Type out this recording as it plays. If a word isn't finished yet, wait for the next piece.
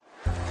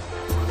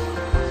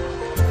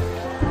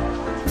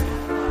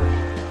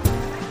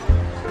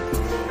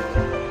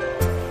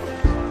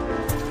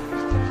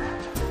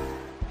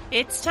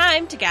It's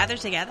time to gather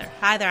together.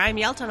 Hi there, I'm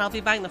Yelta, and I'll be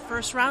buying the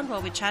first round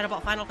while we chat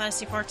about Final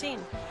Fantasy XIV.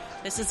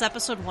 This is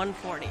episode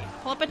 140.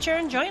 Pull up a chair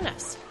and join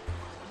us.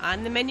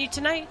 On the menu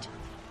tonight,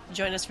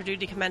 join us for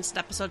Duty Commenced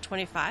episode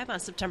 25 on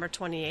September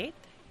 28th.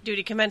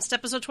 Duty Commenced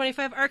episode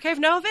 25 archive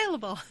now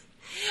available.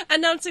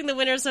 Announcing the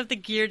winners of the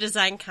Gear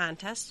Design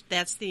Contest.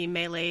 That's the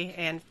melee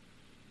and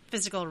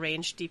physical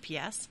range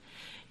DPS.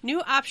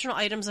 New optional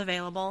items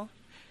available.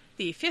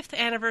 The 5th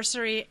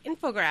anniversary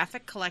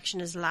infographic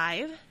collection is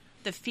live.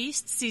 The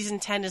Feast Season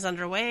 10 is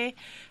underway.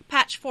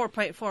 Patch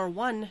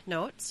 4.41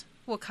 notes.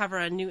 We'll cover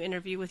a new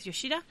interview with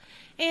Yoshida.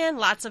 And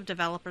lots of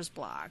developers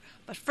blog.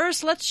 But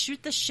first, let's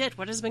shoot the shit.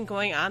 What has been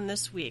going on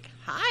this week?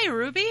 Hi,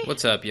 Ruby.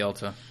 What's up,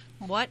 Yelta?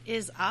 What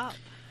is up?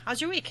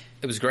 How's your week?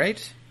 It was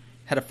great.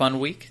 Had a fun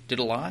week. Did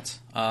a lot.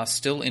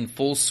 Still in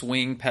full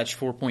swing, patch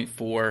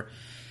 4.4.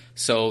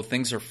 So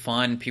things are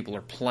fun. People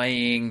are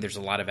playing. There's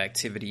a lot of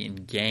activity in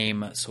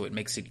game. So it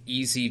makes it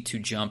easy to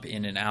jump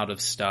in and out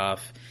of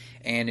stuff.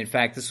 And in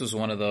fact, this was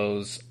one of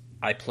those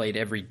I played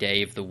every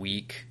day of the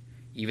week.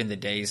 Even the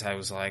days I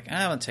was like,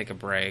 I want to take a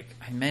break.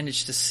 I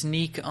managed to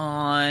sneak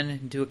on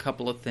and do a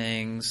couple of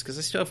things because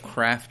I still have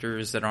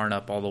crafters that aren't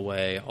up all the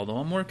way, although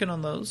I'm working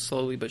on those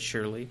slowly but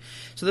surely.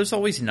 So there's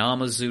always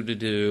Namazu to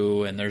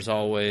do, and there's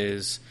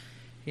always,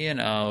 you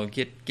know,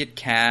 get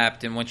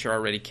capped, and once you're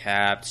already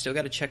capped, still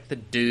got to check the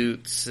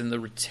dutes and the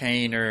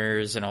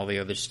retainers and all the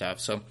other stuff.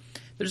 So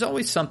there's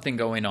always something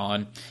going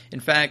on. In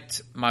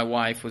fact, my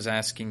wife was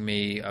asking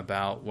me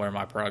about where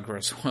my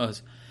progress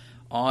was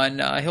on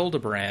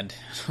Hildebrand.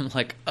 I'm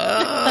like,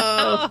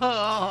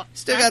 oh,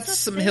 still got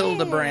some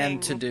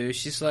Hildebrand to do.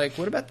 She's like,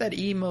 what about that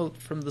emote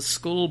from the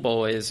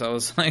Schoolboys? I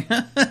was like,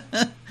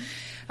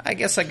 I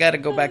guess I got to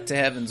go back to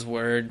Heaven's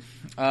Word.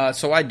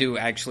 So I do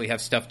actually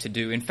have stuff to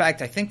do. In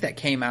fact, I think that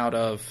came out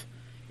of,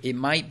 it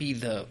might be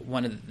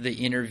one of the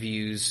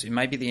interviews. It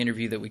might be the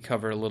interview that we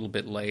cover a little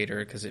bit later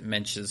because it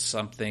mentions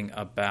something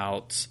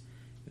about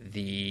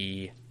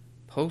the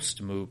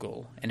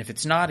post-Moogle. And if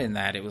it's not in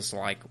that, it was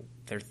like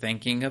they're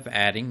thinking of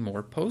adding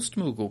more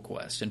post-Moogle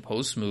quests. And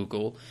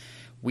post-Moogle,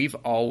 we've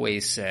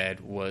always said,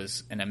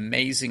 was an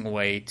amazing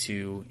way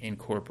to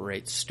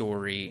incorporate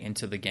story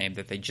into the game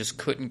that they just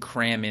couldn't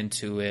cram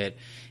into it.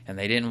 And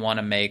they didn't want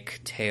to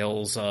make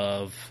tales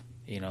of,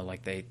 you know,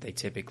 like they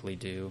typically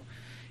do.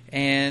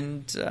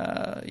 And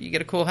you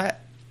get a cool hat.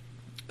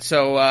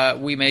 So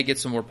we may get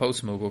some more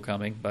post-Moogle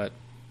coming, but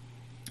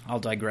I'll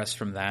digress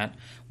from that.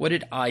 What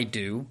did I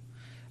do?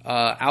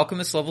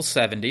 Alchemist level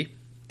 70.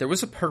 There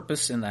was a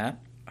purpose in that.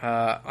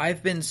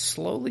 I've been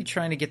slowly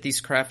trying to get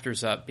these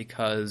crafters up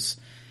because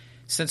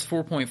since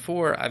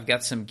 4.4, I've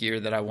got some gear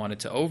that I wanted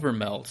to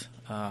overmelt.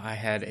 I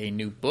had a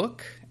new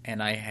book,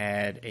 and I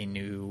had a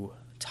new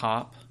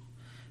top,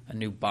 a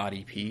new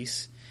body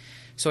piece.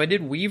 So I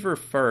did Weaver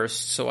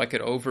first so I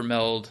could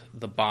overmeld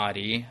the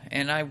body,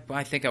 and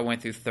I think I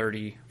went through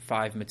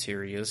 35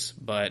 materials,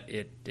 but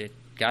it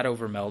got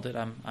overmelded.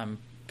 I'm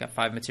got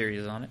 5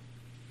 materials on it.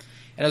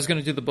 And I was going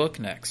to do the book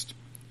next.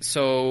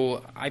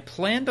 So I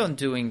planned on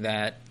doing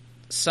that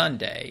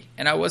Sunday,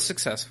 and I was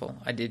successful.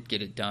 I did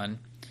get it done.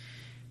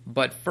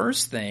 But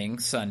first thing,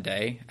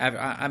 Sunday,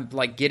 I'm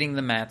like getting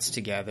the mats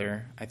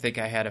together. I think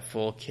I had a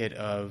full kit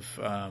of,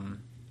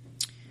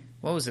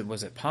 what was it?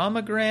 Was it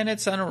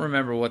pomegranates? I don't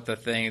remember what the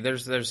thing.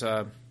 There's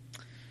a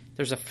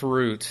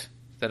fruit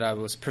that I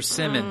was,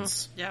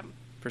 persimmons. Yep.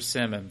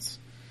 Persimmons.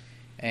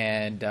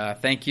 And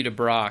thank you to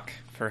Brock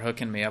for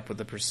hooking me up with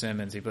the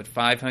persimmons. He put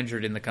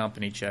 500 in the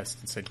company chest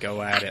and said,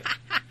 go at it.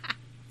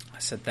 I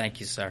said, thank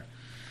you, sir.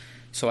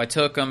 So I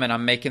took them, and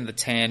I'm making the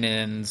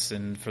tannins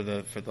and for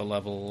the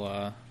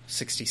level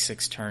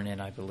 66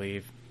 turn-in, I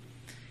believe.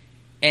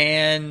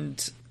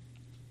 And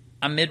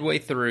I'm midway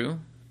through,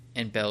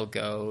 and Belle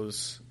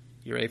goes,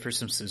 you ready for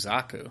some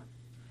Suzaku?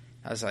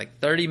 I was like,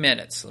 30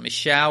 minutes. Let me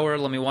shower.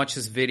 Let me watch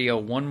this video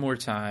one more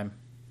time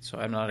so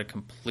I'm not a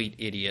complete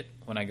idiot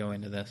when I go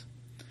into this.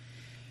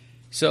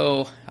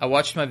 So I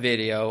watched my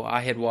video.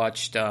 I had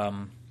watched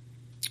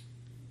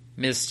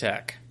Ms.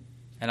 Tech,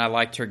 and I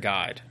liked her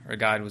guide. Her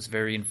guide was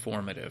very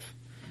informative.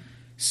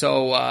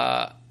 So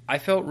I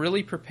felt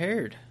really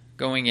prepared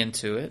going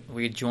into it.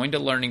 We had joined a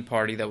learning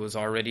party that was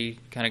already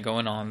kind of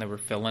going on. They were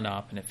filling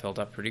up, and it filled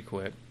up pretty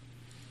quick.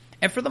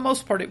 And for the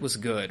most part, it was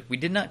good. We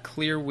did not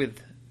clear with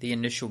the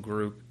initial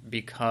group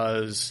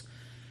because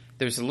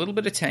there's a little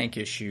bit of tank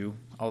issue,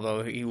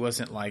 although he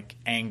wasn't, like,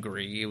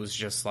 angry. It was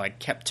just, like,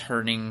 kept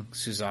turning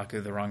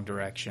Suzaku the wrong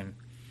direction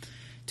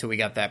till we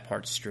got that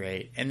part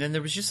straight. And then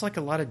there was just, like,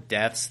 a lot of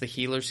deaths. The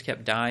healers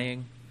kept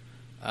dying.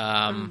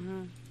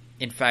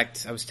 In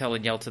fact, I was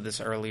telling Yelta this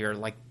earlier,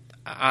 like,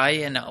 I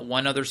and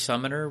one other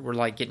summoner were,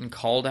 like, getting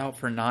called out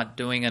for not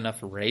doing enough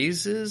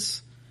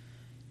raises.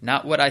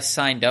 Not what I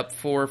signed up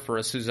for a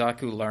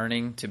Suzaku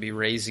learning, to be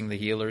raising the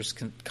healers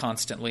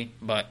constantly,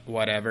 but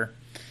whatever.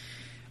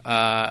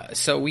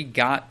 So we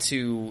got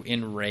to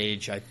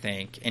Enrage, I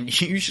think.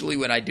 And usually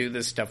when I do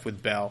this stuff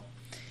with Belle,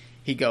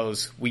 he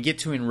goes, we get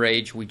to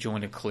Enrage, we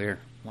join a clear.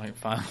 I'm like,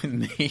 fine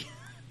with me.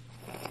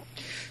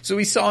 So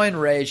we saw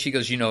Enrage. He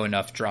goes, you know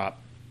enough,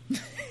 drop.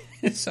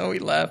 So we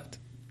left.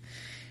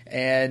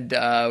 And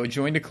we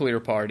joined a clear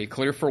party.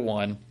 Clear for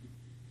one.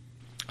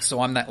 So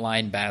I'm that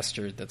lying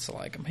bastard that's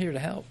like, I'm here to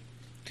help.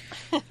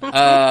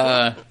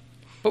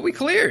 But we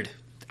cleared.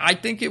 I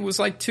think it was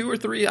like 2 or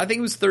 3. I think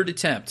it was third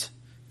attempt.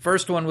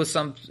 First one was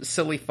some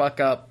silly fuck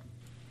up.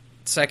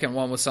 Second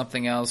one was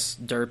something else,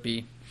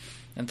 derpy.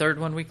 And third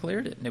one, we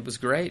cleared it. And it was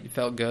great. It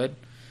felt good.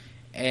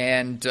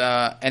 And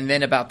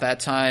then about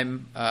that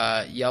time,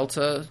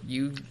 Yelta,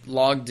 you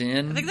logged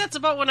in. I think that's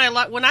about when I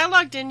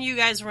logged in. You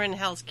guys were in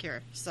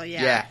healthcare, so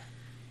yeah. Yeah,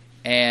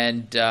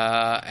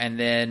 and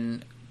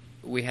then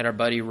we had our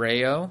buddy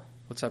Rayo.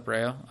 What's up,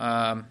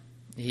 Rayo?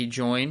 He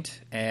joined,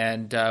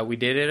 and we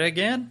did it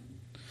again.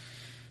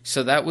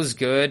 So that was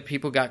good.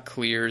 People got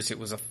clears. It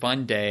was a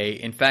fun day.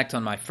 In fact,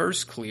 on my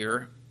first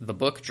clear, the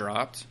book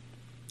dropped.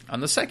 On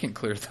the second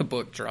clear, the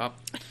book dropped.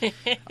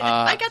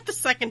 I got the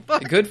second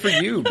book. Good for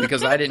you,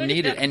 because I didn't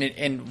need it.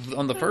 And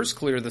on the first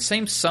clear, the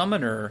same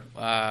summoner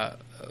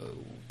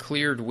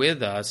cleared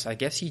with us. I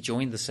guess he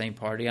joined the same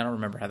party. I don't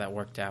remember how that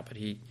worked out, but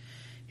he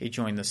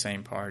joined the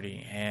same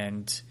party.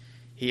 And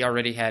he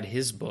already had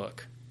his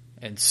book.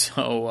 And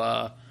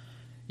so,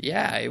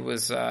 yeah, it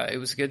was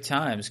good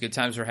times. Good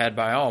times were had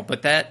by all.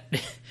 But that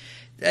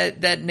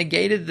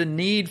negated the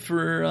need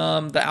for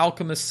the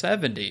Alchemist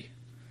 70.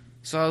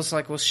 So I was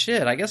like, well,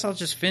 shit, I guess I'll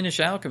just finish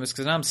Alchemist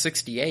because I'm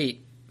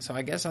 68. So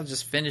I guess I'll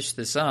just finish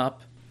this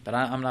up. But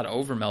I'm not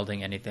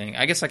overmelding anything.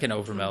 I guess I can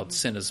overmeld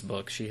Cinna's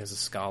book. She has a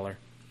scholar.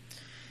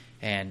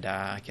 And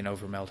I can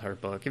overmeld her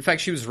book. In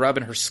fact, she was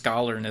rubbing her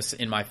scholarness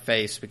in my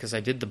face because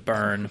I did the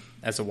burn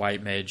as a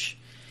white mage.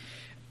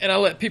 And I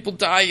let people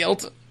die,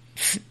 Yelta.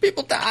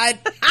 People died.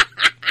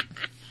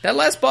 That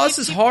last boss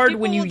is hard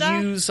when you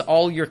use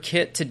all your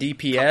kit to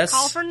DPS.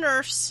 Call for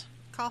nerfs.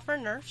 Call for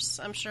nerfs,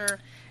 I'm sure.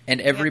 And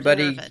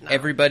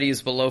everybody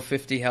is below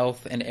 50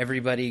 health, and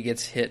everybody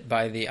gets hit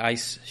by the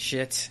ice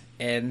shit,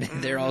 and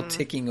they're all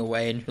ticking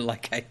away, and you're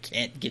like, I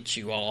can't get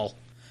you all.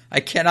 I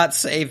cannot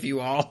save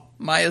you all.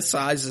 Maya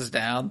size is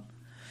down.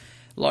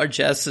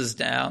 Largesse is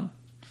down.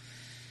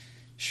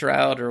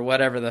 Shroud, or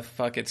whatever the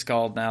fuck it's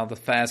called now, the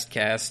fast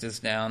cast is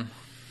down.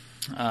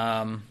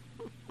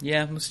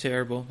 Yeah, it was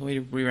terrible. We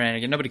ran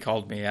again. Nobody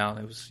called me out.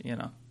 It was,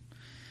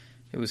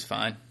 it was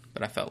fine,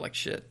 but I felt like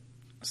shit.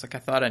 It's like I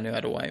thought I knew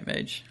how to white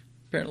mage.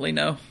 Apparently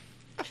no.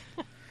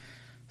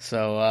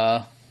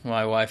 So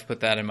my wife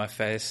put that in my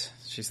face.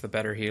 She's the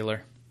better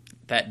healer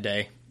that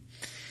day.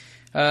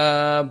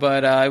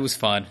 But it was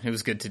fun. It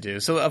was good to do.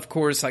 So of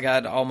course I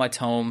got all my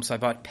tomes. I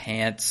bought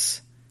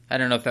pants. I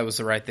don't know if that was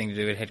the right thing to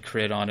do. It had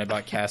crit on it. I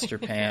bought caster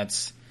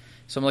pants.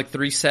 So I'm like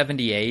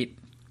 378.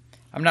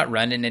 I'm not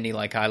running any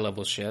like high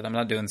level shit. I'm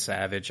not doing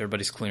Savage.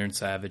 Everybody's clearing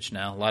Savage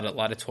now. A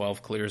lot of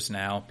 12 clears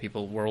now.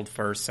 People world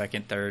first,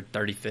 second, third,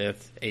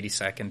 35th,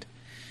 82nd.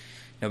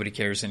 Nobody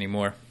cares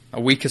anymore. A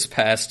week has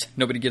passed.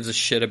 Nobody gives a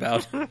shit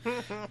about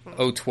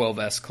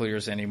 012S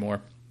clears anymore.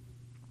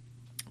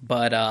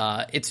 But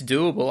it's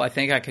doable. I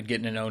think I could get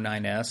in an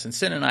 09S. And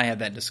Sin and I had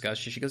that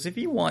discussion. She goes, if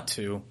you want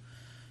to,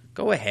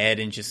 go ahead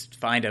and just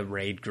find a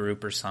raid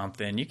group or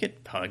something. You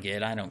could pug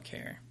it. I don't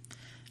care.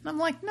 And I'm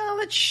like, no,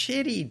 that's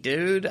shitty,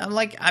 dude.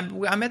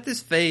 I'm at this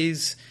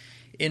phase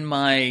in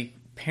my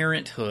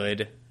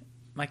parenthood.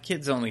 My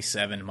kid's only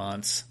 7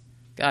 months.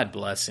 God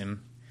bless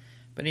him.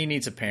 But he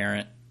needs a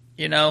parent.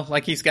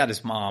 Like he's got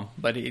his mom,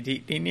 but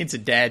he needs a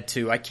dad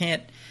too.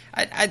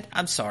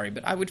 I'm sorry,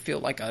 but I would feel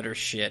like utter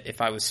shit if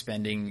I was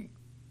spending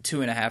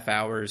 2.5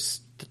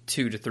 hours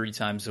 2 to 3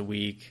 times a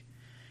week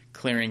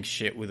clearing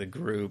shit with a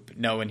group,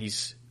 knowing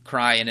he's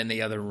crying in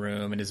the other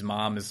room and his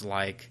mom is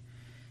like,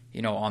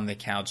 on the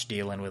couch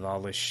dealing with all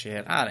this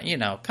shit.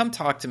 Come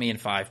talk to me in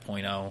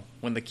 5.0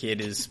 when the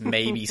kid is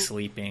maybe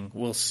sleeping.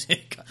 We'll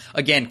see.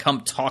 Again,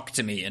 come talk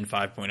to me in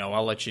 5.0.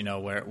 I'll let you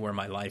know where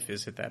my life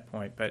is at that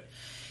point. But,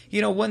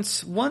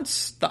 once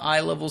the eye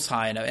level's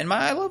high enough, and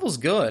my eye level's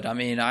good. I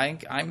mean,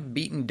 I'm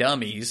beating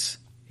dummies.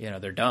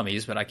 They're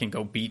dummies, but I can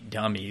go beat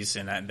dummies,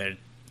 and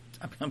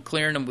I'm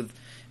clearing them with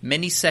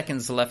many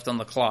seconds left on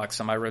the clock,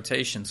 so my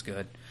rotation's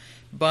good.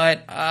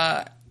 But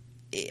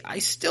I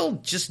still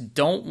just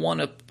don't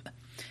want to.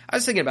 I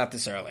was thinking about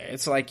this earlier.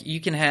 It's like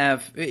you can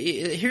have.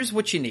 Here's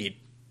what you need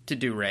to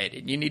do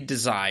raiding. You need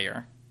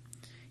desire,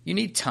 you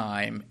need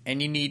time,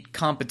 and you need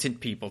competent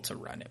people to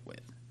run it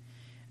with.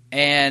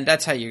 And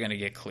that's how you're going to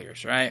get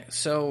clears, right?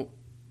 So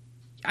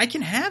I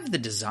can have the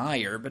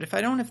desire, but if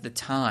I don't have the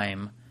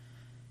time,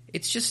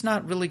 it's just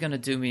not really going to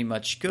do me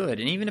much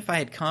good. And even if I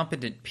had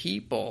competent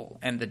people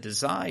and the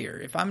desire,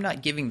 if I'm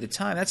not giving the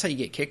time, that's how you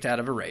get kicked out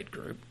of a raid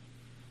group.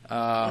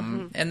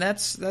 And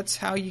that's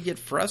how you get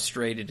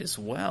frustrated as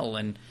well.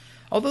 And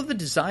although the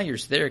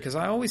desire's there, because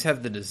I always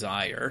have the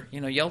desire,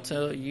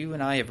 Yelta, you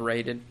and I have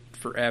raided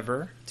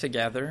forever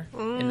together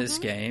in this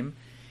game.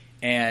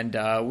 And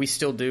we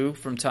still do,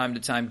 from time to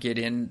time, get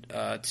in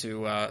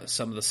to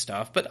some of the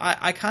stuff. But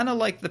I kind of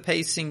like the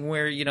pacing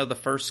where, the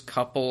first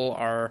couple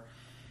are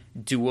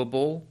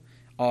doable.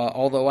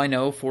 Although I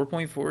know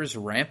 4.4 has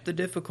ramped the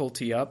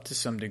difficulty up to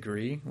some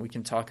degree. We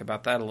can talk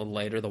about that a little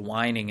later. The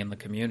whining in the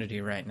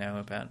community right now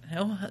about,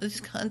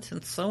 this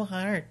content's so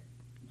hard.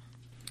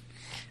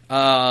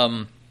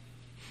 I'm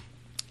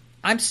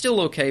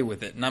still okay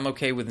with it, and I'm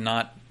okay with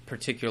not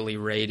particularly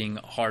rating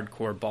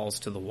hardcore balls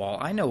to the wall.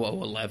 I know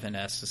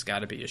O11S has got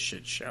to be a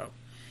shit show.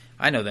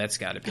 I know that's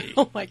got to be.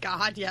 Oh my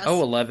god, yes.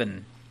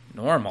 O11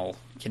 normal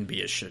can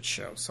be a shit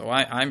show. So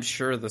I'm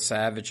sure the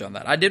Savage on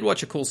that. I did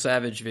watch a cool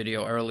Savage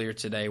video earlier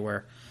today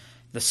where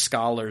the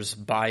Scholar's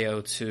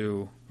Bio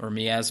 2 or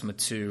Miasma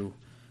 2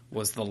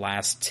 was the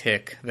last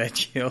tick that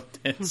killed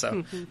it.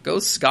 So go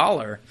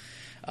Scholar.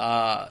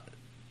 Yeah,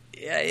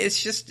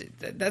 it's just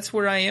that's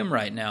where I am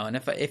right now. And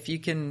if you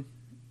can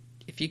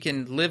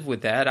live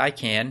with that, I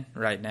can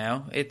right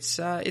now. It's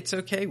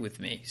okay with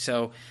me.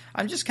 So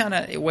I'm just kind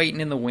of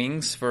waiting in the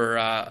wings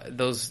for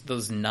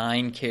those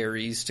 9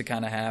 carries to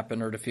kind of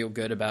happen or to feel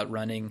good about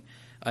running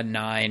a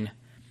 9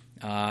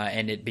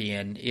 and it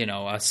being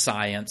a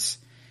science.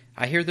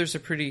 I hear there's a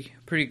pretty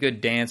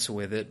good dance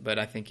with it, but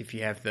I think if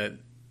you have the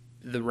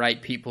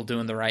right people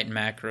doing the right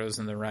macros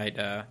and the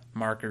right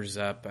markers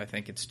up, I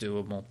think it's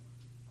doable.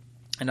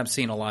 And I'm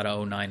seeing a lot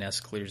of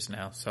O9S clears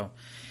now, so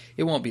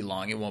it won't be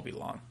long.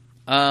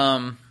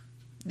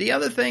 The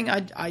other thing,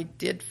 I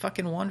did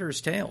fucking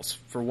Wanderer's Tales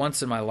for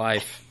once in my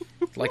life.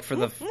 Like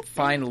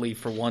finally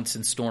for once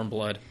in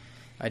Stormblood,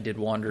 I did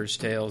Wanderer's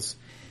Tales.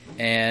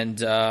 And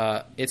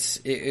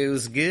it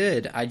was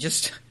good.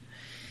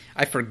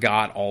 I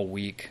forgot all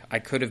week. I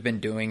could have been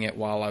doing it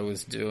while I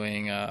was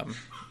doing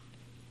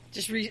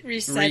just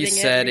resetting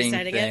things.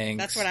 It.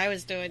 That's what I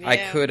was doing. Yeah. I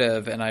could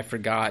have, and I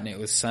forgot, and it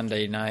was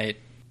Sunday night,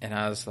 and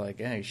I was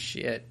like, oh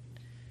shit.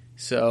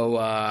 So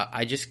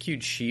I just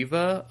queued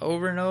Shiva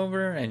over and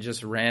over and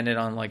just ran it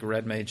on like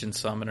Red Mage and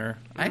Summoner.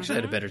 I actually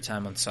had a better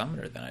time on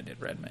Summoner than I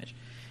did Red Mage.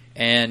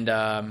 And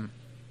I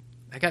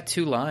got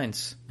 2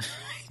 lines.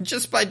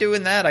 Just by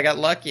doing that, I got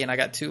lucky and I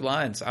got 2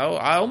 lines.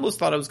 I almost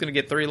thought I was going to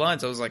get 3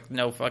 lines. I was like,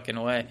 no fucking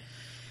way.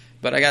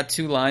 But I got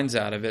 2 lines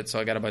out of it, so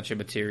I got a bunch of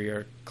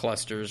materia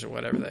clusters or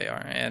whatever they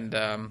are.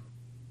 And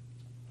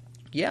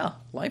yeah,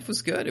 life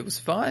was good. It was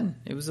fun.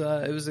 It was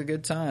a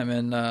good time.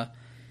 And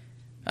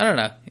I don't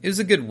know. It was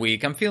a good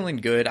week. I'm feeling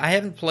good. I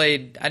didn't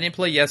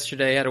play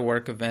yesterday. I had a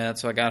work event,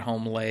 so I got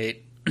home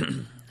late.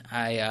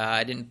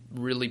 I didn't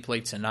really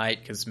play tonight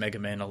because Mega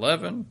Man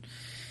 11,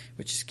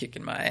 which is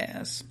kicking my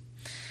ass.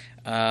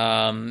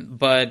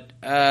 But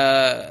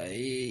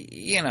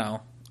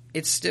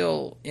it's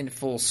still in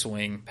full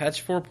swing.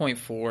 Patch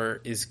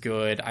 4.4 is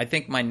good. I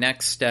think my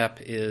next step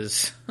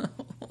is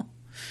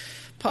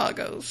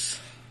Pagos.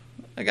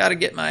 I got to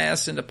get my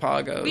ass into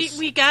Pagos.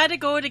 We got to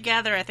go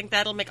together. I think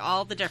that'll make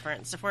all the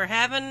difference. If we're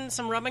having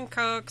some rum and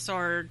cokes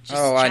or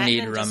just I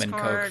need rum and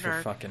coke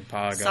for fucking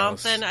Pagos.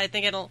 Something. I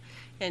think it'll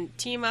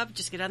team up.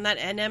 Just get on that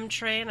NM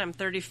train. I'm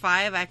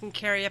 35. I can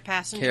carry a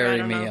passenger.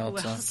 Carry me,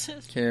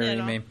 Elsa.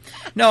 Carry me.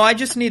 No, I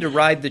just need to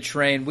ride the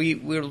train.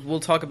 We'll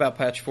talk about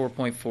patch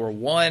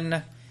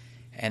 4.41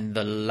 and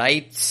the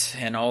lights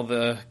and all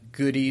the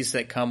goodies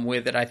that come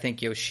with it. I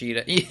think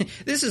Yoshida.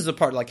 This is the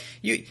part, like,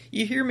 you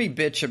hear me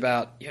bitch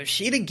about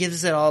Yoshida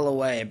gives it all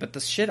away, but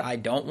the shit I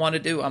don't want to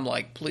do, I'm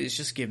like, please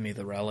just give me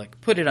the relic.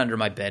 Put it under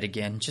my bed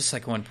again, just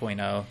like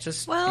 1.0.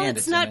 Just hand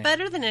it's it to not me.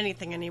 better than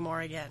anything anymore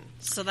again.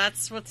 So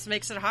that's what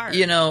makes it hard.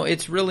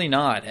 It's really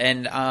not.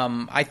 And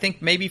I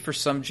think maybe for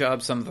some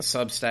jobs, some of the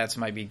substats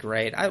might be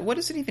great. What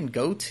does it even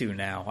go to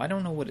now? I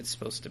don't know what it's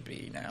supposed to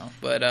be now.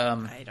 But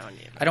I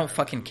don't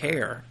fucking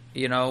care.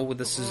 With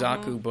the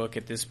Suzaku book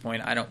at this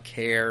point, I don't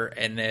care.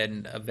 And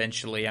then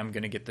eventually I'm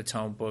going to get the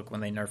tome book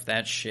when they nerf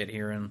that shit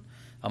here in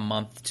a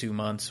month, 2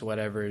 months,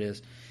 whatever it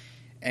is.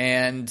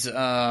 And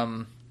I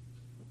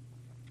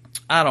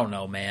don't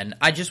know, man.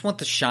 I just want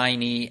the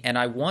shiny, and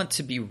I want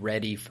to be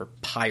ready for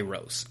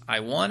Pyros. I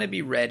want to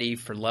be ready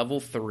for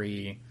level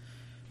 3,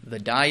 the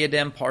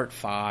Diadem Part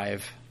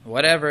 5,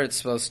 whatever it's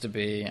supposed to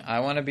be. I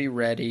want to be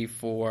ready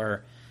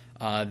for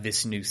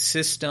this new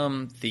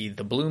system, the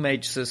Blue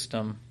Mage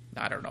system.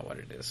 I don't know what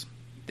it is.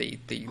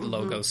 The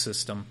logo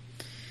system.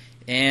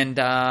 And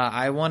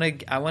I want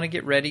to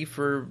get ready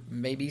for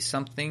maybe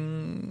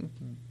something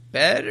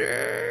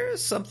better,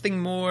 something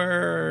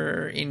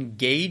more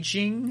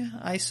engaging,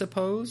 I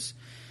suppose.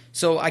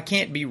 So I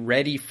can't be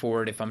ready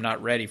for it if I'm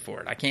not ready for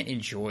it. I can't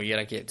enjoy it.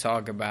 I can't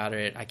talk about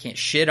it. I can't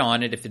shit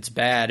on it if it's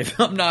bad if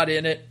I'm not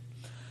in it.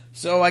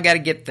 So I got to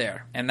get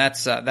there, and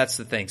that's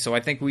the thing. So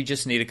I think we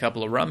just need a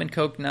couple of rum and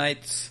coke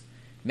nights.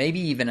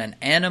 Maybe even an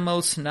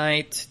Animos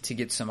night to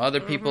get some other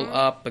people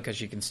up, because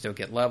you can still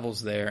get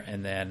levels there,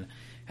 and then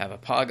have a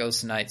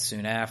Pagos night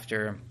soon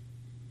after.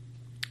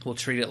 We'll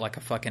treat it like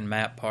a fucking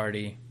map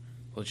party.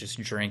 We'll just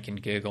drink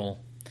and giggle.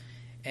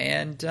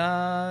 And,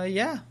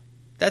 yeah,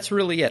 that's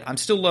really it. I'm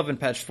still loving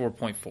patch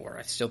 4.4.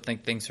 I still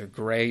think things are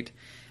great.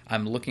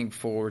 I'm looking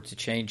forward to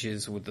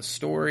changes with the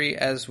story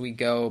as we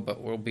go, but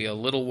we'll be a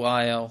little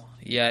while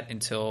yet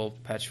until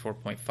patch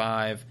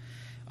 4.5.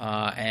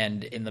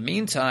 And in the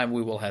meantime,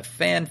 we will have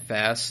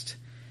FanFest,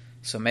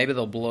 so maybe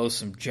they'll blow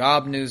some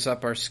job news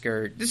up our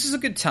skirt. This is a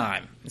good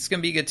time. It's going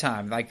to be a good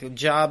time. Like,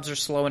 jobs are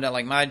slowing down.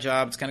 Like, my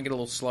job, it's going to get a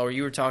little slower.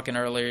 You were talking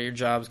earlier, your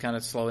job's kind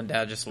of slowing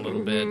down just a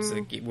little bit.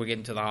 So we're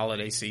getting to the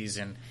holiday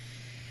season.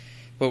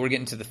 But we're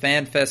getting to the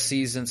FanFest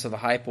season, so the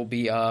hype will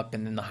be up,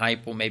 and then the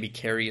hype will maybe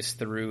carry us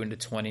through into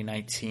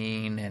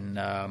 2019. And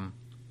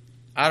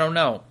I don't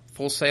know.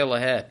 Full sail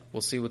ahead. We'll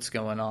see what's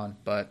going on.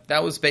 But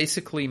that was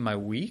basically my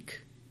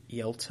week.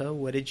 Yelta,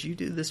 what did you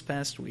do this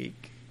past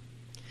week?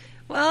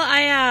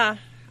 Well,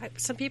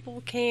 some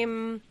people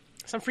came,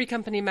 some Free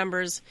Company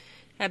members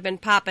have been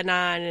popping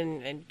on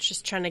and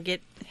just trying to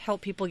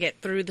help people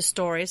get through the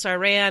story. So I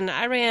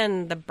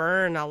ran the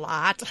burn a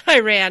lot. I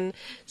ran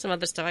some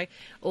other stuff.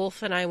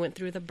 Ulf and I went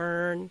through the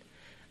burn.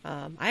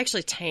 I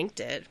actually tanked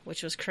it,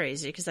 which was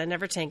crazy because I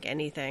never tank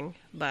anything.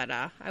 But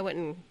I went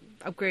and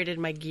upgraded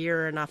my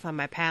gear enough on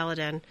my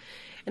Paladin.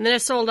 And then I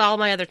sold all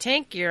my other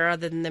tank gear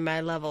other than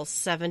my level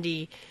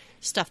 70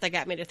 stuff that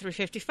got me to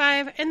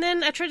 355. And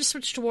then I tried to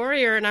switch to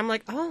Warrior, and I'm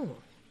like, I'm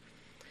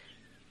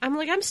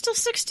still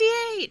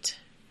 68.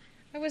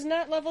 I was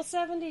not level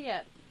 70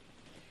 yet.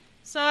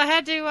 So I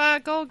had to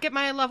go get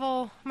my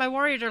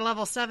Warrior to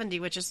level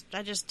 70, which is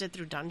I just did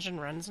through dungeon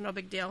runs. No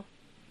big deal.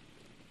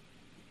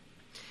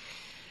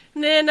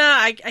 And then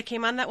I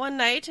came on that one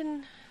night,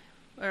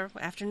 or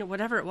afternoon,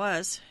 whatever it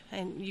was,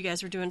 and you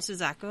guys were doing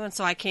Suzaku, and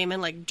so I came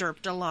and,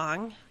 derped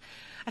along.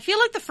 I feel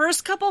like the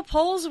first couple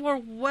pulls were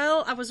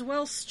I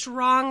was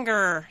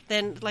stronger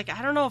than,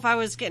 I don't know if I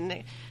was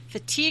getting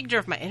fatigued or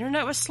if my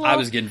internet was slow. I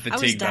was getting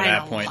fatigued by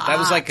that point.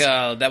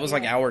 That was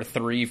like hour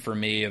 3 for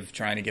me of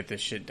trying to get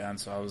this shit done,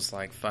 so I was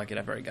like, fuck it,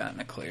 I've already gotten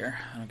a clear.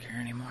 I don't care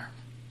anymore.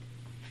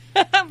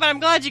 But I'm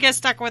glad you guys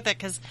stuck with it,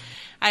 because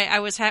I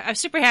was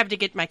super happy to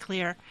get my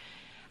clear.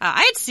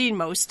 I had seen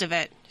most of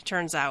it,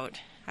 turns out.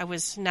 I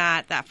was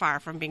not that far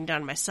from being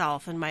done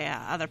myself and my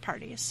other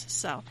parties.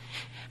 So,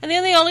 and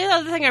then the only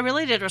other thing I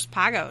really did was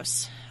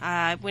Pagos.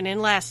 I went in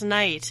last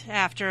night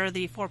after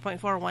the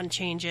 4.41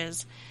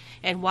 changes,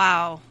 and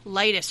wow,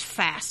 light is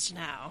fast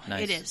now.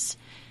 Nice. It is.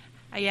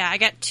 Yeah, I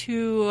got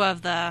 2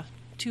 of the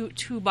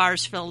two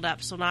bars filled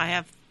up, so now I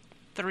have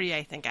 3.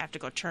 I think I have to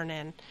go turn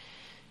in.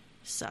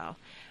 So,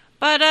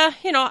 but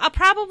I'll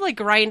probably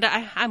grind.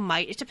 I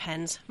might. It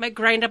depends. Might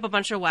grind up a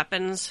bunch of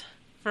weapons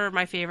for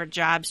my favorite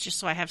jobs, just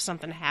so I have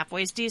something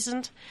halfway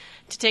decent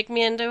to take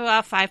me into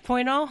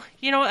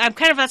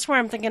 5.0. That's where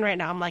I'm thinking right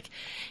now. I'm like,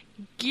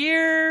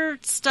 gear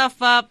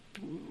stuff up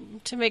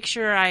to make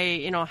sure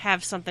I,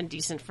 have something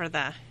decent for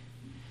the,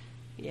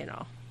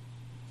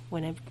 when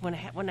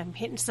I'm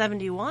hitting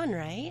 71,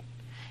 right?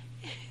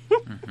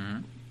 Mm-hmm.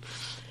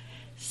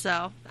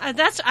 So I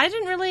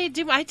didn't really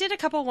do. I did a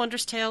couple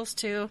Wondrous Tales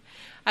too.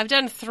 I've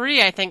done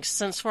 3, I think,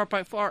 since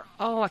 4.4.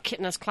 Oh, a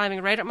kitten is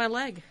climbing right up my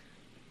leg.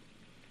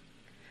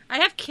 I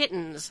have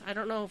kittens. I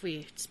don't know if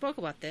we spoke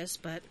about this,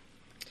 but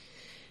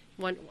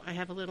I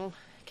have a little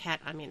cat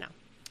on me now.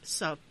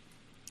 So,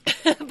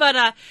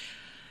 but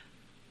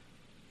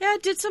yeah,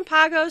 did some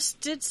Pagos,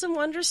 did some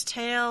Wondrous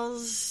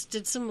Tales,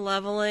 did some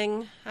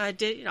leveling. I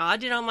did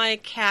all my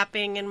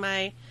capping and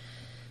my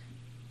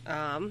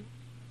I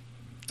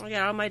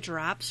got all my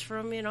drops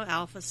from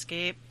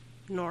Alphascape,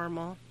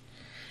 normal.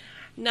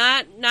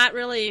 Not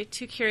really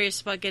too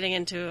curious about getting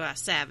into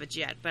Savage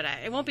yet, but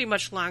it won't be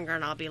much longer,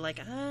 and I'll be like,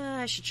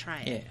 I should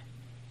try it. Yeah.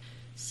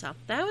 So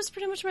that was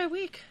pretty much my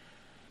week.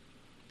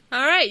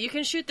 All right, you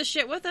can shoot the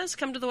shit with us.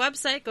 Come to the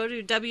website. Go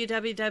to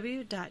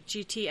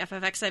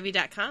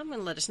www.gtffxiv.com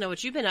and let us know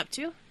what you've been up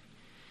to.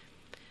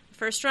 The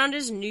first round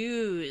is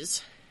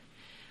news.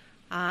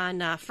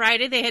 On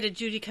Friday, they had a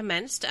duty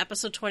commenced,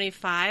 episode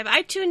 25.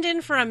 I tuned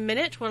in for a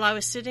minute while I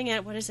was sitting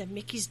at,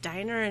 Mickey's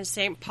Diner in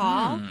St.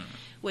 Paul,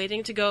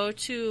 waiting to go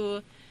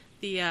to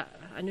the A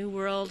New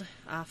World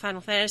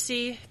Final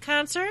Fantasy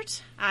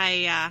concert.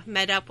 I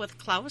met up with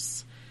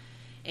Klaus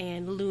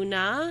and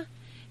Luna,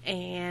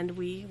 and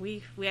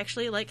we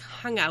actually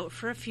hung out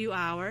for a few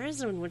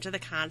hours and went to the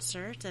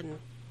concert and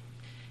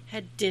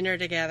had dinner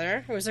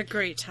together. It was a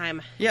great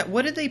time. Yeah,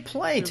 what did they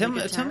play?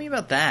 Really tell me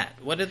about that.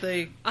 What did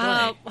they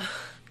play?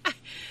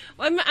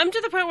 I'm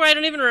to the point where I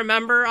don't even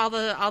remember all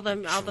the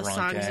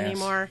songs ass.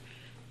 anymore.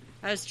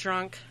 I was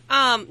drunk.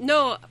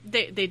 No,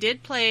 they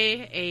did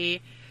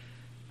play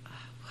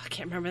I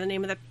can't remember the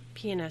name of the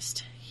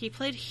pianist. He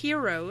played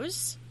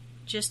Heroes,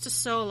 just a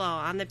solo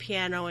on the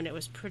piano, and it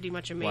was pretty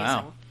much amazing.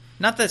 Wow.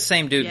 Not the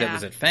same dude that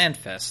was at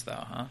FanFest, though,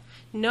 huh?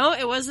 No,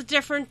 it was a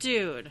different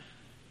dude.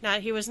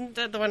 He wasn't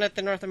the one at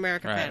the North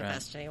America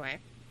FanFest, anyway.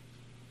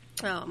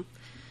 No,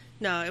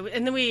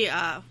 and then we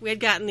had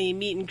gotten the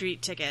meet and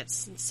greet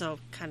tickets, and so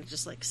kind of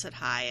just said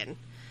hi. And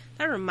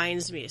that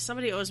reminds me,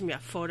 somebody owes me a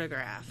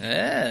photograph.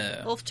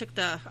 Yeah. Wolf took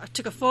a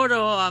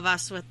photo of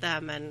us with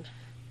them, and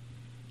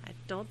I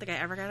don't think I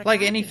ever got a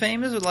like copy. Any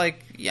famous? I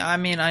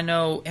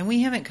know, and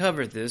we haven't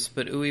covered this,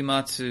 but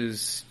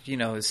Uematsu's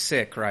is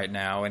sick right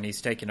now, and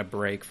he's taking a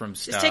break from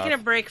stuff. He's taking a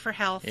break for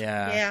health.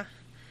 Yeah.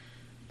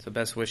 So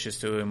best wishes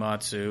to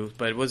Uematsu.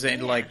 But was it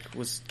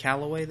was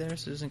Calloway there?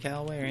 Susan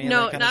Calloway or any of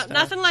that kind of stuff?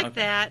 Nothing like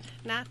that.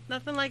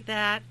 Nothing like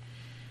that.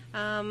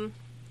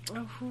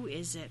 Who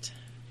is it?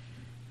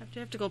 I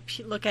have to go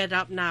look it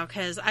up now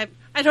because I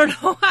don't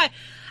know. I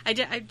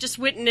just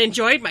went and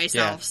enjoyed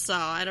myself, so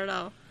I don't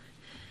know.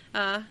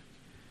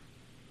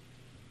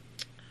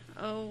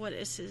 What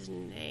is his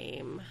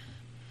name?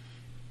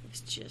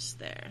 was just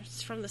there.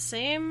 It's from the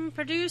same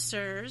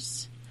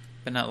producers.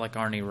 But not like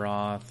Arnie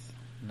Roth.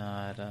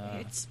 Not,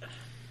 It's... the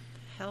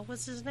hell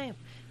was his name?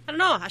 I don't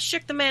know. I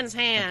shook the man's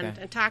hand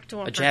and talked to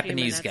him a for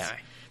Japanese a few minutes.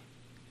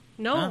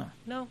 guy.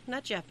 No,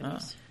 not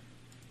Japanese.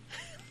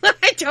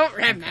 I don't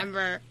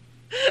remember.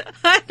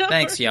 I don't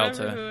Thanks, remember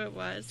Yalta. who it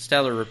was.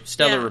 Stellar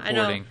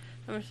reporting.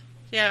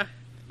 Yeah.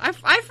 I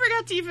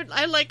forgot to even...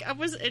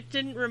 It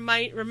didn't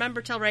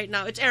remember till right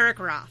now. It's Eric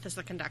Roth as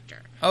the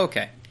conductor.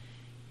 Okay.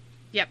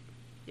 Yep.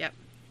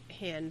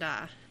 And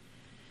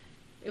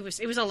it was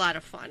a lot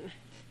of fun.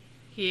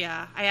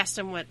 I asked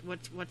him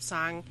what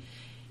song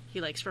he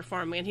likes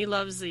performing, and he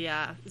loves the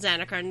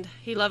Xanakard.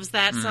 He loves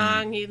that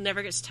song. He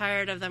never gets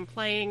tired of them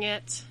playing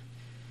it.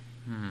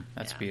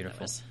 That's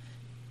beautiful.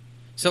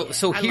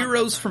 So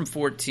Heroes from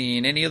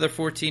 14. Any other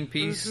 14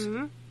 piece?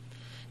 Mm-hmm.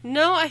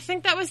 No, I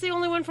think that was the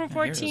only one from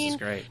 14. Heroes is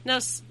great. No,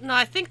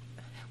 I think.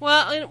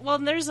 Well,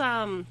 there's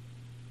some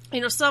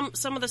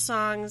of the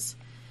songs,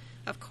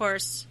 of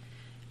course,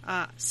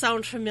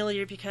 sound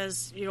familiar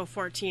because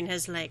 14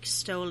 has like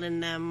stolen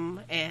them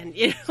and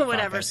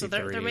whatever. So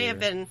there may have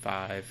been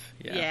 5.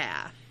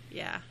 Yeah.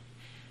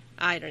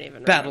 I don't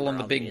even Battle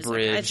remember on the Big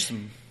Bridge,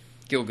 some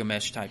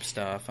Gilgamesh type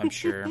stuff. I'm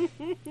sure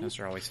those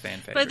are always fan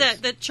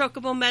favorites. But the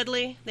Chocobo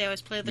medley, they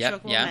always play the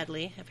Chocobo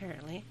medley.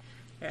 Apparently,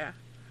 yeah,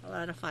 a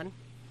lot of fun.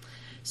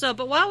 So,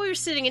 but while we were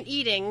sitting and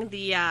eating,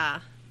 the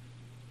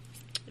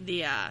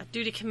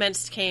Duty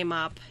Commenced came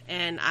up,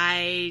 and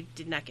I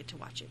did not get to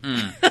watch it.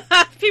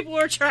 People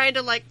were trying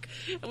to,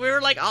 we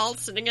were, all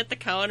sitting at the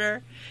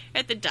counter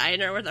at the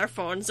diner with our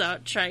phones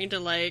out, trying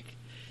to,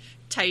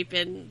 type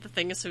in the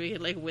things so we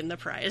could, win the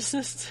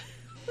prizes.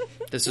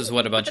 This is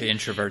what a bunch of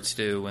introverts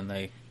do when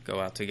they go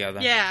out together.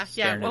 Yeah.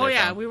 Oh,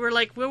 yeah. Phone. We were,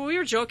 we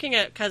were joking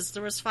because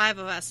there was 5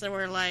 of us, and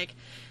we're like,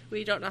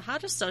 we don't know how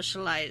to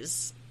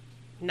socialize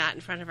not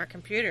in front of our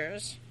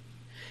computers.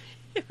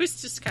 It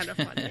was just kind of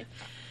funny.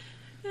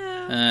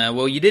 Yeah.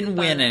 Well, you didn't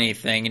win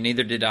anything, and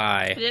neither did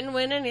I. I didn't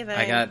win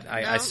anything.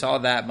 I saw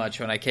that much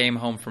when I came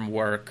home from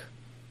work.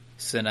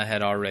 Cinna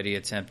had already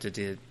attempted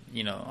to,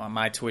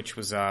 my Twitch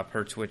was up,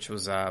 her Twitch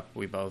was up.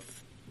 We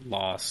both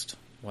lost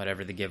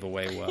whatever the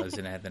giveaway was,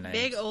 and it had the names.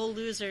 Big old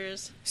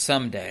losers.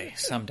 Someday,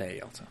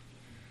 Yelta.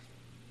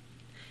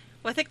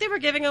 Well, I think they were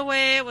giving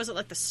away, was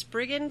it the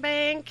Spriggan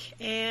Bank,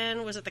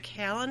 and was it the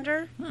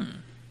calendar?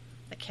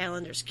 The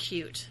calendar's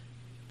cute,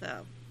 though.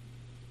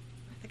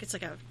 I think it's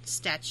like a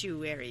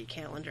statuary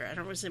calendar. I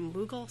don't know, was it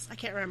Moogles? I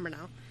can't remember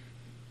now.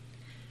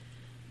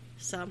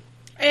 So,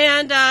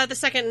 and the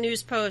second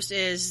news post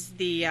is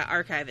the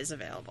archive is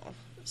available.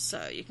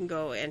 So you can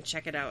go and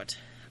check it out.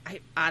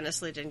 I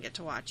honestly didn't get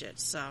to watch it,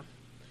 so.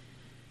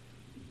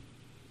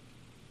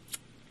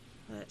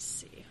 Let's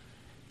see.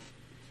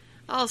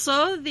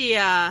 Also, the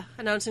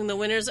announcing the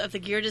winners of the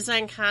gear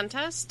design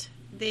contest.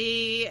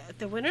 The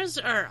winners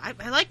are...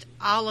 I liked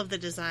all of the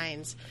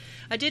designs.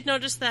 I did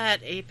notice that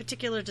a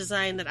particular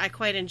design that I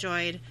quite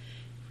enjoyed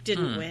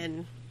didn't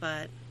win,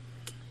 but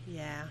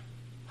yeah.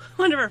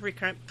 One of our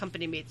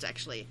company mates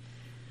actually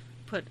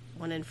put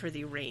one in for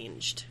the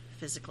ranged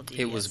physical DPS.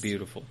 It was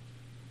beautiful.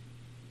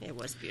 It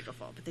was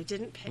beautiful, but they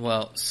didn't pick...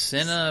 Well,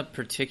 Cinna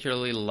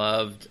particularly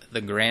loved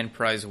the grand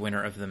prize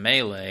winner of the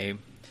Melee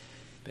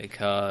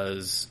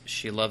because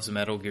she loves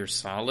Metal Gear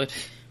Solid.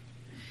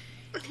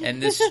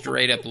 And this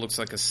straight up looks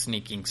like a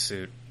sneaking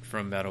suit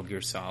from Metal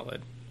Gear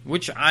Solid,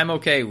 which I'm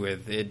okay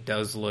with. It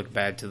does look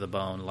bad to the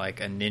bone, like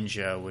a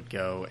ninja would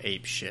go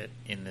ape shit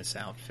in this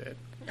outfit.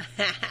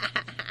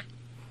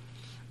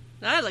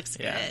 No, it looks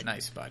good. Yeah,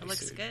 nice bodysuit. It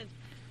looks good.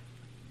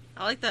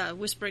 I like the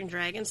Whispering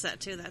Dragon set,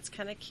 too. That's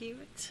kind of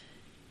cute.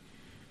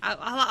 A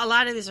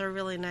lot of these are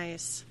really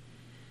nice.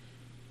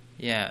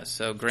 Yeah,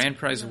 so grand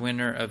prize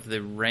winner of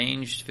the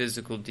ranged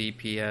physical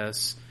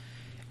DPS.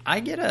 I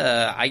get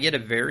a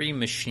very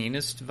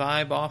machinist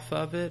vibe off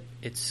of it.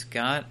 It's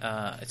got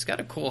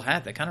a cool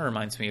hat that kind of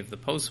reminds me of the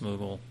Post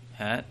Moogle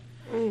hat.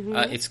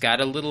 Mm-hmm. It's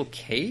got a little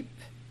cape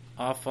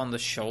off on the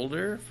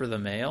shoulder for the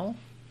male.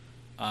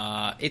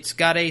 It's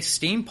got a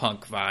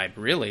steampunk vibe,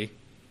 really.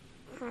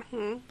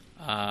 Mm-hmm.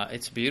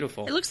 It's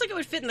beautiful. It looks like it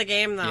would fit in the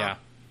game, though. Yeah.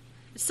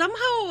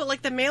 Somehow,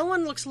 the male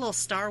one looks a little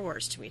Star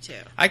Wars to me, too.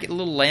 I get a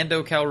little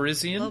Lando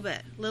Calrissian. A little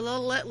bit.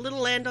 Little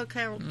Lando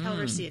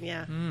Calrissian,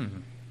 yeah.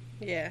 Mm.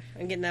 Yeah,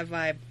 I'm getting that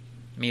vibe.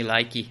 Me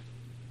likey.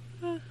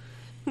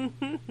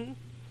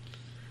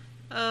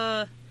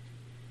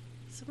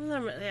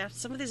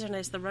 Some of these are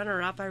nice. The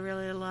runner-up I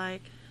really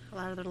like. A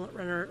lot of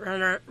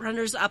the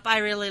runners-up I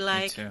really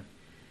like. Me too.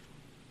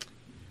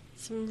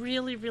 Some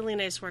really, really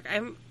nice work.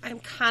 I'm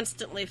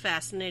constantly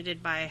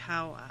fascinated by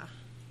how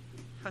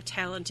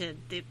talented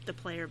the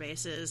player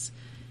base is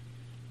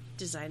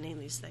designing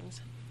these things.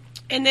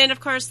 And then,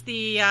 of course,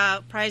 the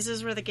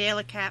prizes were the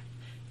Gaelic Cap,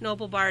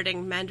 Noble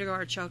Barding,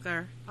 Mandragora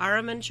Choker,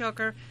 Araman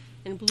Choker,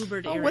 and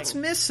Bluebird Earring. Oh, what's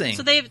missing?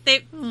 So let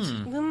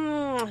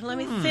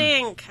me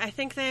think. I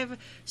think they've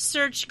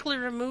surgically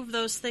removed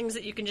those things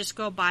that you can just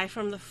go buy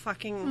from the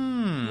fucking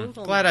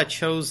Moogle. Glad I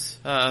chose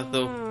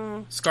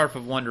the Scarf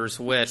of Wondrous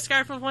Wit.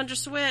 Scarf of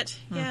Wondrous Wit.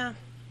 Yeah.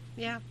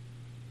 Yeah.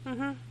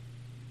 Mm-hmm.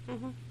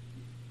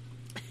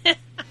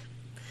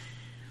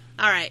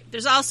 All right.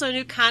 There's also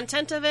new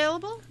content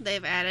available.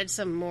 They've added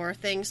some more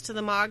things to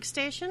the Mog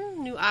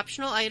Station, new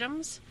optional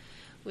items.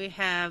 We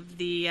have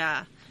the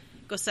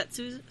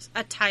Gosetsu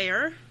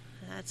attire.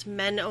 That's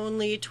men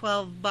only,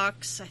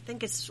 $12. I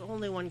think it's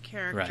only one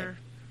character. Right.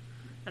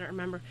 I don't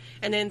remember.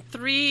 And then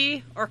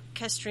 3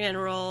 orchestrion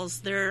roles.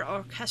 They're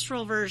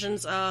orchestral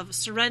versions of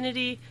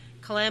Serenity,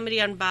 Calamity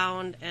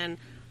Unbound, and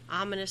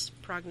Ominous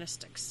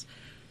Prognostics.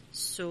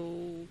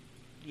 So,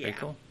 yeah. Very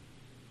cool.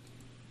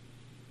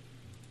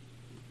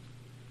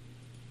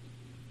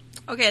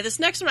 Okay, this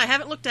next one I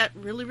haven't looked at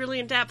really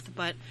in depth,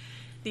 but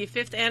the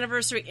 5th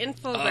anniversary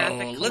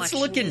infographic collection let's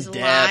look in is depth.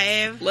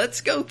 live.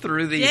 Let's go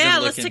through these. Yeah,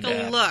 and let's look take in a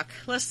depth. look.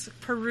 Let's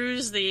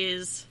peruse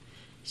these.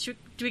 Do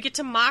we get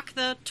to mock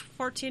the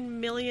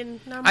 14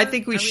 million number? I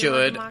think we Are allowed to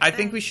should. mock I that?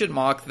 think we should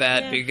mock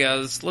that Yeah.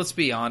 because let's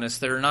be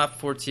honest, there are not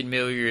 14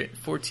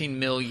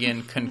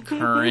 million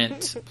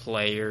concurrent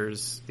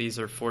players. These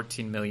are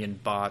 14 million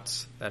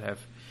bots that have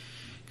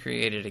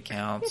created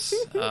accounts.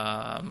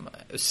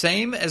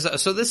 Same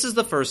as so. This is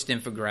the first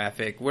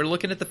infographic. We're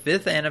looking at the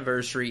 5th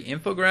anniversary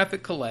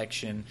infographic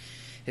collection.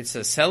 It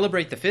says,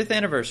 celebrate the 5th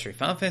anniversary of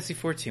Final Fantasy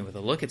XIV with a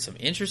look at some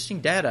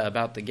interesting data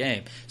about the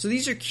game. So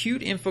these are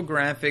cute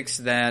infographics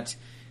that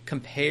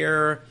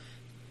compare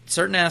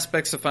certain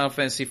aspects of Final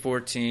Fantasy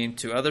XIV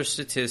to other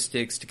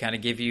statistics to kind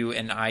of give you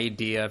an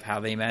idea of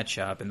how they match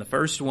up. And the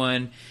first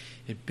one,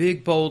 in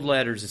big bold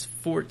letters, is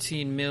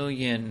 14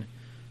 million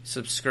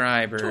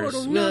subscribers.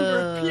 Total number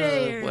of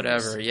players.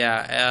 Whatever,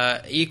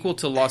 yeah. Equal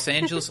to Los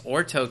Angeles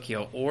or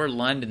Tokyo or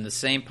London, the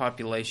same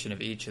population of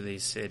each of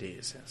these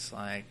cities. It's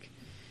like...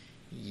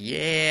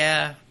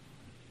 yeah.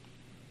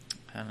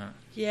 I don't know.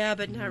 Yeah,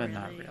 but not really.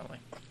 Not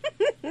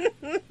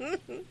really.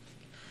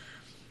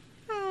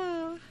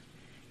 Oh.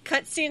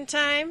 Cutscene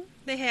time.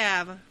 They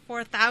have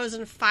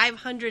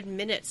 4,500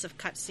 minutes of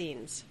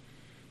cutscenes.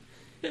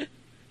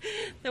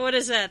 Now, what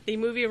is that? The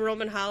movie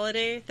Roman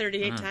Holiday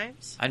 38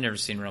 times? I've never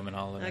seen Roman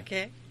Holiday.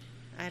 Okay.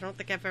 I don't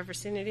think I've ever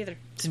seen it either.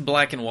 It's in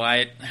black and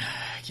white.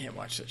 I can't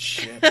watch that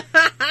shit.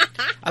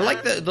 I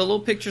like the little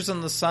pictures on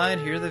the side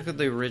here. They've got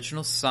the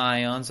original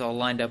Scions all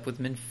lined up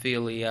with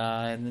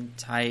Minfilia and then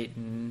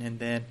Titan and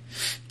then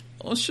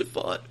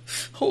Shafat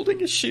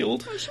holding a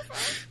shield.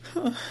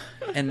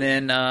 And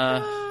then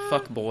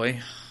Fuck Boy.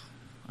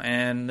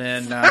 And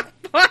then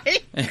Boy!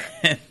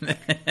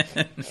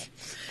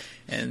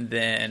 and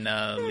then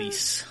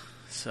Lise.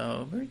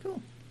 So very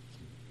cool.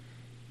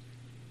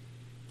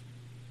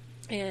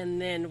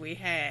 And then we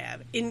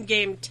have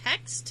in-game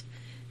text.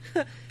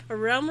 What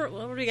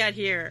do we got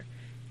here?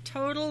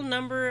 Total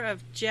number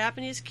of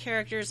Japanese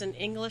characters in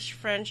English,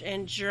 French,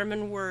 and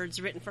German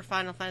words written for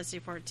Final Fantasy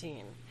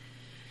XIV.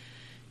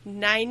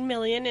 9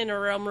 million in A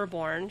Realm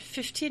Reborn,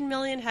 15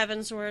 million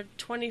Heavensward,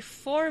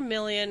 24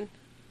 million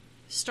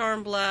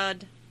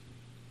Stormblood,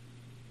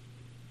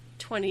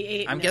 28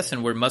 million. I'm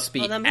guessing we must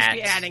be, that must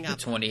be adding the up.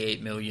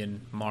 28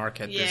 million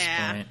mark at this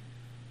Yeah. point.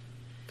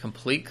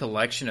 Complete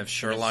collection of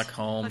Sherlock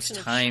Holmes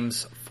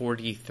times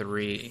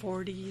 43.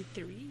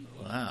 43.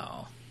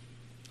 Wow.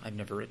 I've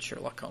never read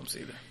Sherlock Holmes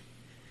either.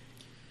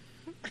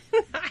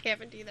 I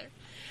haven't either.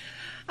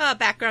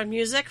 Background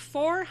music,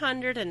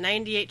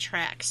 498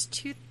 tracks,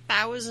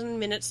 2,000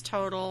 minutes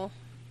total.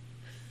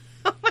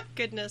 Oh my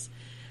goodness.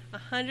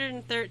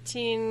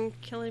 113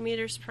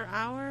 kilometers per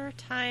hour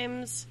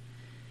times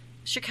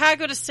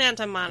Chicago to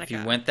Santa Monica.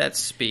 If you went that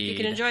speed, you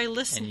can enjoy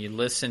listening. and you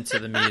listen to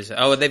the music.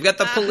 Oh, they've got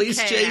the police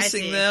Okay, I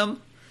chasing see.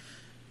 them.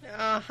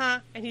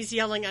 And he's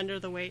yelling under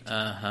the weight.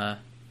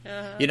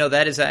 You know,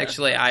 that is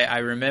actually, I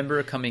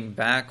remember coming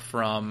back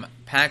from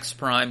PAX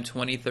Prime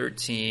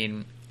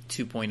 2013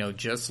 2.0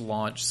 just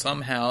launched.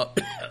 Somehow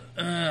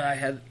I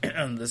had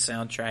the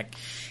soundtrack.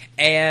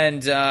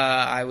 And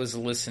I was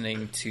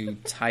listening to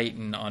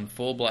Titan on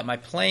full blast. My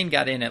plane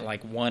got in at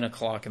like 1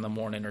 o'clock in the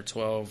morning or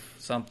 12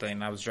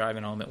 something. I was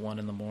driving home at 1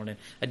 in the morning.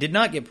 I did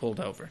not get pulled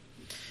over,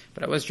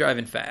 but I was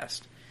driving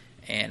fast.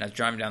 And I was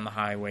driving down the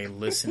highway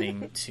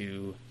listening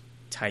to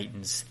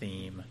Titan's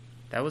theme.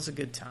 That was a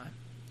good time.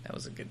 That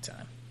was a good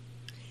time.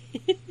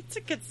 It's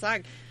a good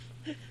song.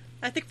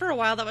 I think for a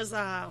while that was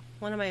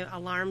one of my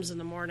alarms in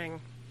the morning.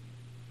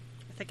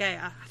 I think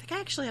I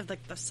actually have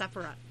like the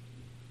Sephiroth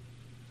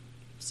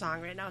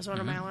song right now as one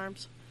of my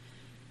alarms.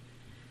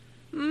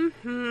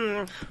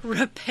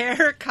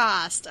 Repair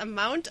cost.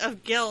 Amount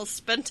of gil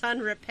spent on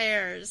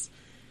repairs.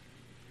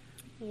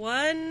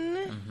 How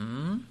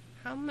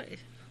many?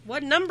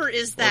 What number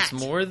is that?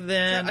 Well, it's more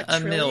than Is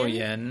that a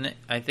million.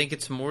 I think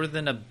it's more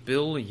than a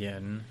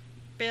billion.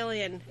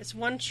 Billion. It's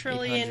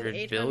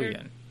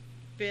 1,800,000,000,000,000.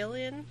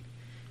 Billion?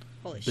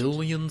 Holy shit.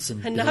 Billions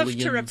and Enough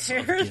billions to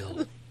repair of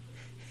gil.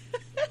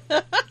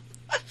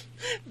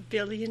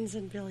 billions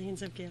and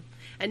billions of gil.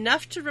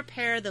 Enough to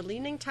repair the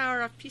Leaning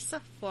Tower of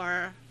Pisa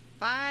for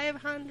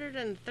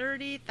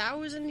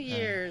 530,000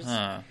 years.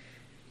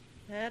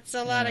 That's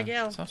a lot of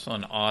gil. It's also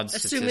an odd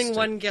Assuming statistic.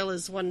 1 gil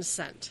is 1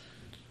 cent.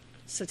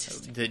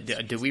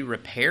 Statistic. Do we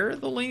repair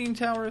the Leaning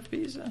Tower of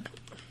Pisa?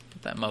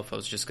 That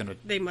mofo's just gonna.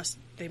 They must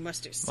do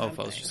something.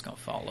 Mofo's just gonna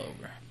fall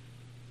over.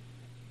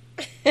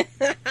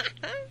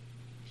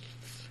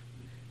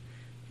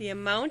 The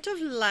amount of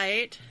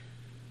light.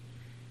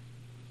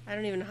 I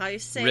don't even know how you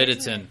say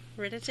Riditin. it.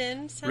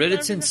 Riditin.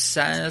 Riditin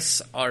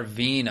Sass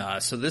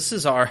Arvina. So this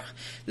is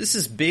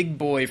Big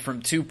Boy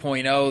from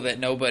 2.0 that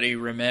nobody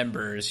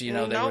remembers. You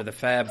know, they were the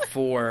Fab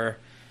Four,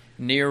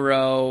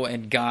 Nero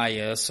and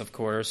Gaius, of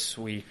course.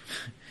 We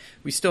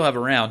still have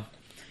around.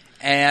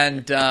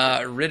 And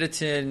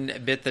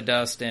Riditin bit the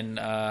dust, and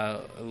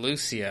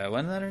Lucia.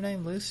 Wasn't that her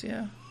name,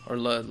 Lucia? Or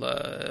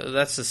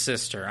that's the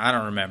sister. I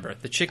don't remember.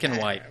 The Chicken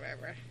White.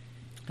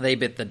 They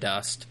bit the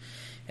dust.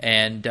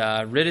 And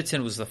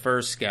Riditin was the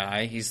first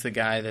guy. He's the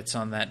guy that's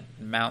on that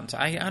mountain.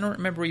 I don't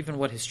remember even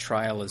what his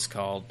trial is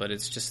called, but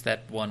it's just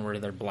that one where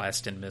they're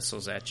blasting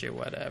missiles at you,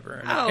 whatever.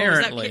 And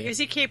apparently, is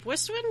he Cape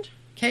Westwind?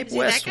 Cape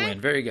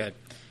Westwind, very good.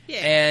 Yeah.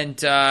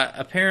 And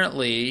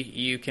apparently,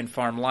 you can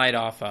farm light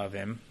off of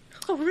him.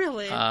 Oh,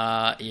 really?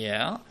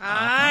 Yeah.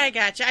 I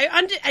gotcha.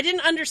 I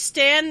didn't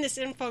understand this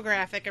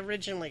infographic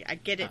originally. I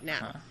get it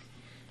now.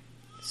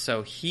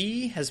 So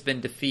he has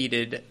been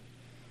defeated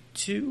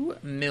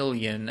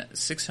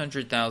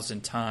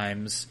 2,600,000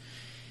 times.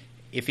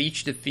 If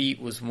each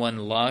defeat was 1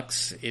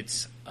 lux,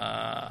 it's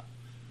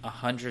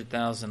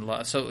 100,000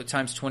 lux. So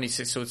times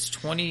 26. So it's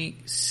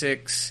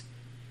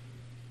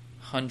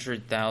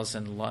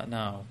 2600,000 lux.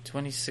 No,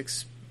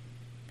 26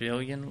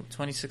 billion,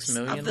 26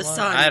 million of the lux.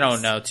 suns. I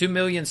don't know.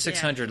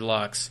 2,600,000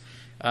 lux.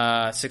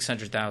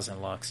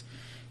 600,000 lux.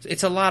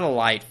 It's a lot of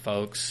light,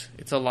 folks.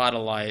 It's a lot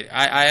of light.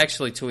 I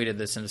actually tweeted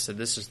this and said,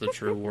 "This is the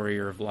true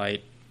warrior of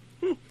light."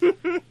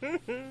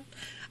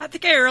 I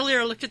think I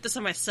earlier looked at this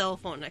on my cell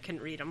phone. I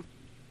couldn't read them.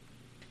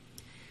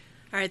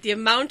 All right, the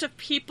amount of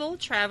people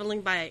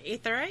traveling by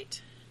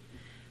Aetheryte,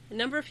 the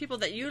number of people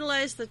that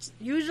utilize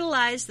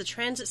the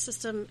transit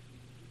system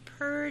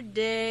per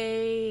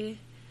day,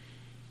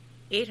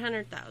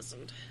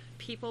 800,000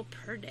 people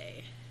per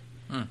day.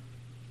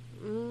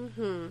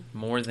 Mm-hmm.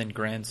 More than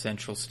Grand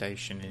Central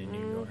Station in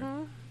New York.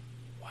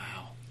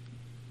 Wow.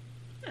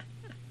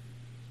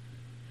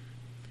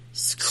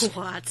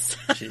 Squats.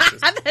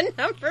 Jesus. The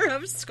number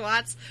of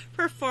squats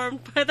performed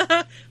by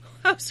the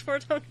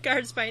Housefort Home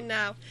Guards by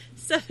now,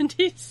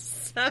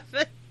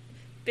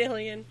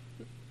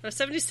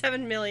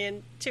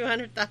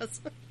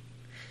 77,200,000.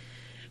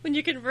 When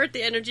you convert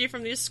the energy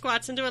from these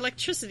squats into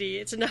electricity,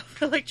 it's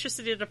enough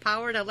electricity to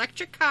power an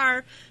electric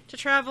car to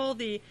travel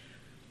the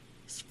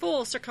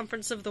full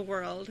circumference of the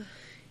world.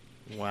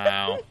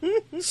 Wow.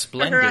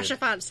 Splendid.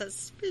 Harashafan says,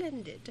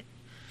 splendid.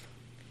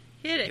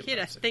 He had a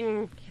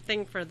thing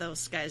for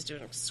those guys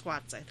doing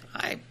squats, I think.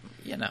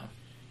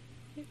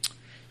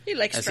 He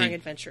likes strong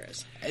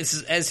adventurers.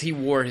 As he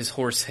wore his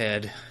horse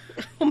head.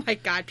 Oh my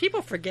god,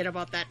 people forget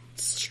about that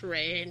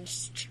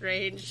strange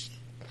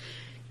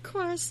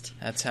quest.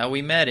 That's how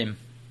we met him.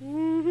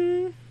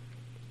 Mm-hmm.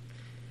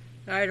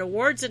 Alright,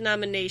 awards and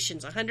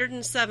nominations.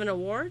 107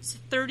 awards,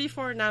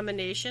 34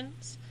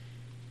 nominations.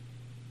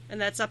 And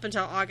that's up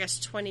until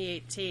August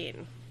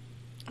 2018.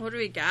 What do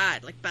we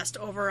got? Like, best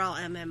overall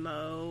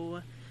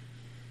MMO.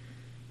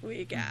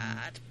 We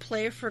got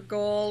Play for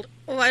Gold.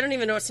 Oh, I don't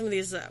even know what some of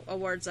these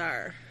awards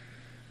are.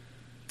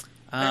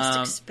 Best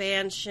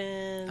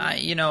expansion.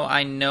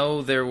 I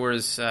know there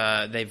was,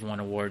 they've won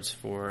awards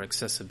for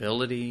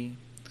accessibility.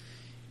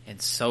 And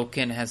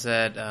Soken has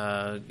that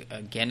a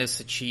Guinness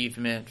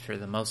achievement for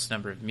the most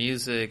number of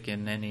music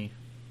in any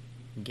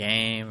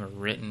game or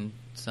written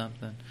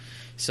something.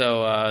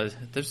 So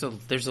there's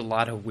a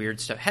lot of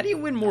weird stuff. How do you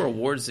win more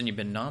awards than you've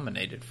been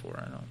nominated for?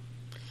 I don't.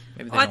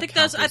 Maybe they I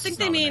think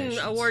they mean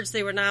awards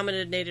they were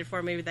nominated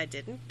for. Maybe they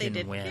didn't. They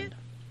didn't win. Get?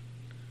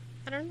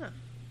 I don't know.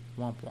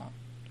 Womp womp.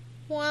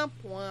 Womp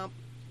womp.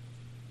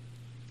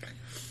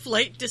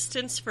 Flight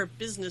distance for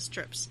business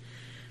trips.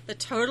 The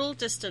total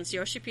distance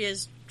Yoshi P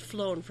has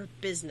flown for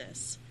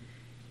business.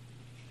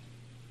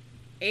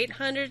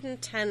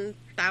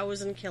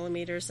 810,000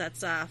 kilometers.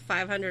 That's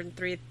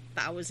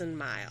 503,000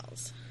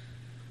 miles.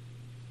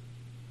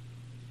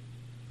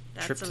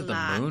 That's Trip to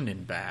lot. The moon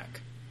and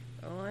back.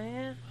 Oh,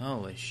 yeah?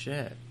 Holy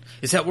shit.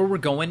 Is that where we're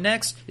going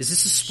next? Is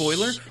this a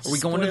spoiler? Are we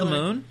going to the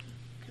moon?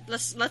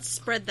 Let's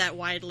spread that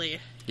widely.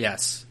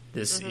 Yes.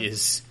 This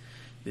is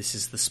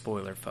the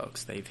spoiler,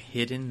 folks. They've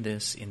hidden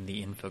this in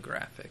the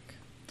infographic.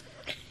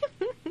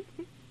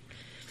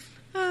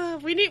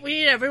 We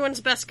need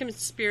everyone's best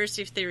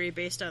conspiracy theory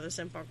based on this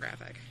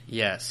infographic.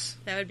 Yes.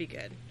 That would be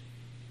good.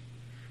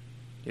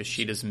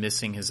 Yoshida's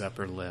missing his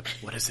upper lip.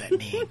 What does that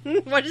mean?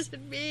 What does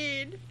it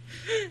mean?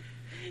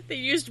 They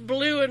used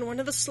blue in one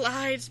of the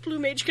slides. Blue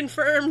Mage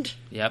confirmed.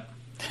 Yep.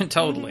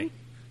 Totally.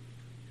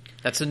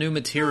 That's a new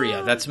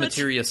materia. That's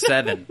materia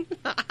 7.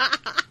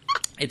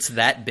 It's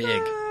that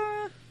big.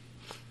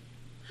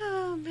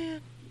 Oh,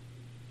 man.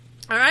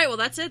 Alright, well,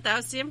 that's it. That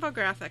was the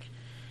infographic.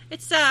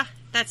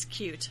 That's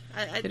cute.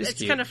 It's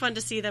cute. kind of fun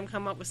to see them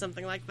come up with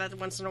something like that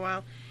once in a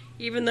while.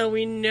 Even though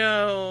we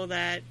know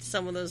that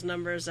some of those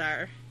numbers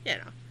are,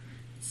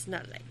 it's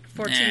not like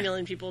 14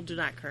 million people do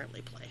not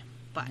currently play.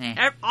 But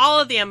all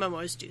of the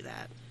MMOs do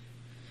that.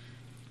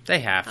 They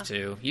have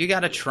to. You got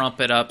to trump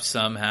it up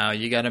somehow.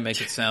 You got to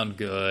make it sound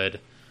good.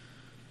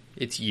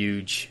 It's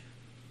huge.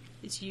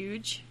 It's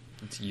huge?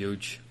 It's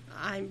huge.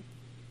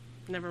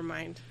 Never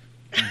mind.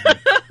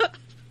 Mm-hmm.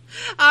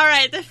 All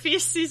right, the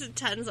Feast Season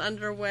 10's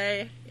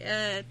underway.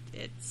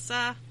 It's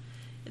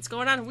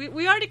going on.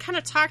 We already kind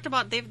of talked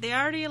about, they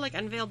already like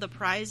unveiled the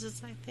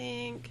prizes, I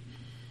think.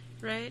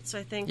 Right? So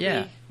I think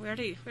we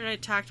already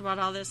talked about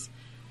all this.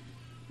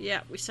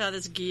 Yeah, we saw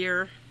this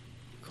gear.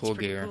 Cool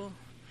gear. Cool.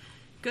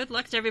 Good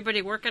luck to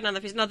everybody working on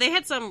the Feast. No, they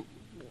had some,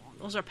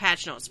 those are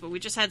patch notes, but we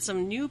just had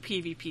some new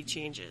PvP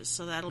changes,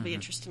 so that'll be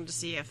interesting to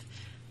see if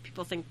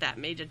people think that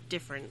made a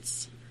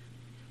difference.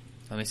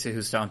 Let me see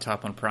who's on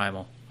top on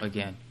Primal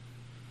again.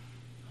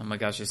 Oh my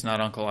gosh, it's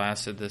not Uncle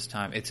Acid this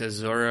time. It's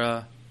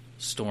Azura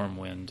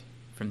Stormwind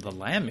from the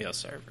Lamia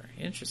server.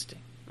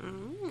 Interesting.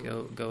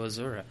 Go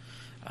Azura.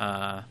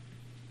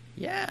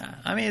 Yeah,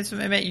 I mean, it's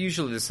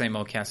usually the same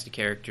old cast of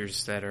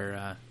characters that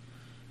are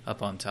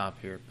up on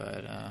top here,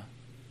 but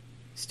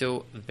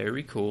still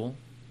very cool.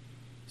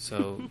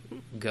 So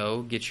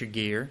go get your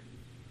gear.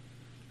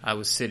 I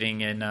was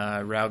sitting in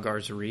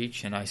Raugar's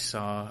Reach, and I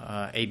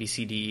saw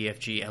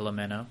ABCDEFG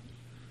Elemento,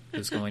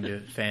 who's going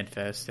to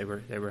FanFest.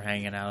 They were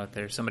hanging out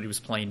there. Somebody was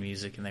playing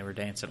music, and they were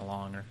dancing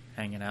along or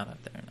hanging out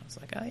up there. And I was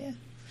like, oh, yeah.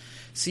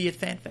 See you at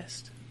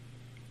FanFest.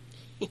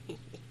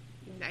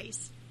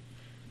 Nice.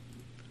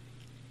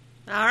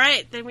 All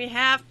right, then we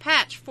have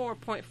patch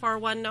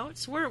 4.41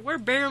 notes. We're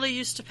barely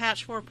used to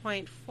patch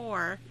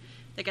 4.4.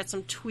 They got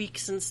some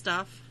tweaks and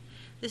stuff.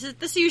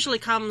 This usually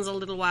comes a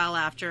little while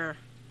after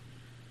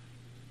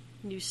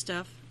new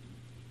stuff.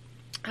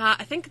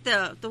 I think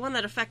the one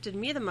that affected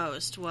me the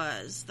most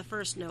was the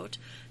first note.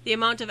 The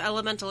amount of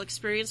elemental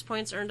experience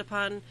points earned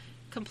upon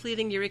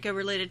completing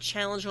Eureka-related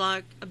challenge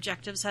log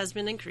objectives has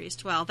been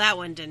increased. Well, that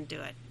one didn't do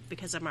it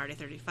because I'm already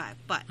 35.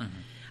 But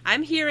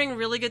I'm hearing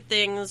really good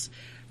things.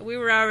 We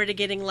were already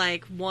getting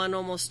like 1,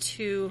 almost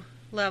 2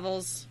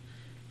 levels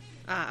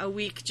a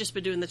week just by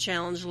doing the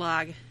challenge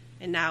log.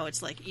 And now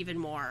it's like even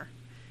more.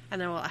 I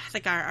know. I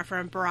think our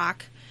friend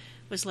Brock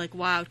was like,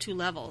 wow, 2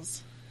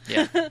 levels.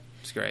 Yeah,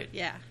 it's great.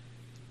 Yeah.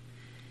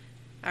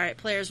 All right,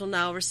 players will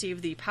now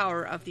receive the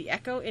power of the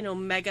Echo in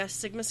Omega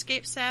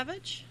Sigmascape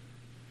Savage.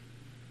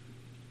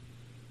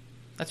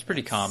 That's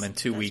pretty common.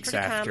 2 weeks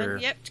after.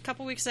 Common. Yep, a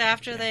couple weeks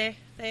after they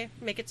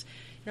make it.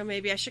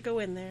 Maybe I should go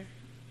in there.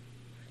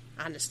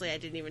 Honestly, I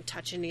didn't even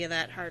touch any of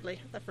that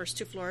hardly. The first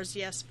 2 floors,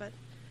 yes, but...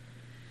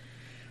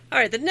 All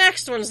right, the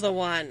next one's the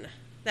one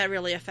that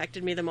really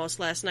affected me the most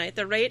last night.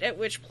 The rate at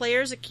which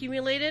players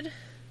accumulated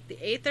the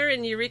Aether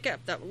in Eureka,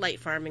 the light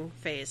farming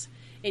phase,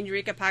 in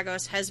Eureka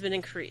Pagos has been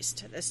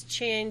increased. This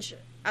change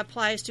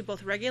applies to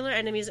both regular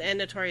enemies and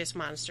notorious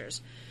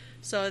monsters.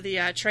 So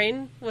the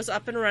train was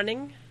up and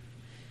running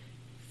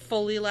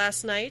fully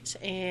last night,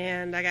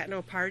 and I got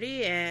no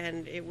party,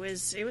 and it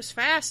was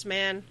fast,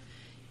 man.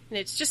 And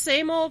it's just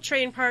same old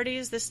train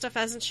parties. This stuff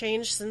hasn't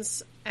changed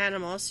since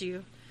Animos.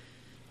 You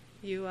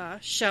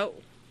shout,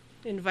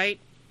 invite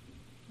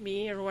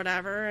me or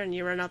whatever, and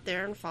you run out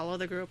there and follow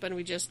the group, and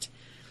we just...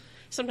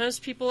 Sometimes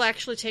people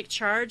actually take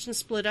charge and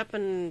split up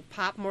and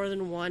pop more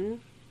than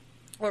one,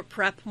 or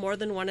prep more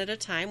than one at a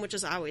time, which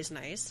is always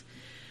nice.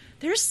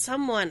 There's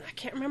someone, I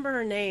can't remember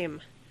her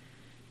name,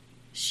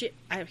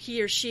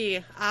 he or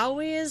she,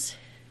 always,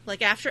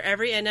 like after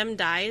every NM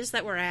dies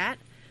that we're at,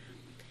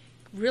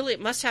 really, it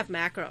must have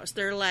macros.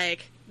 They're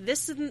like,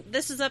 this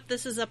is up,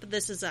 this is up,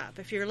 this is up.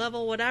 If you're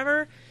level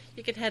whatever,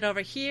 you can head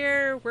over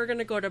here. We're going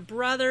to go to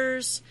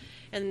Brothers.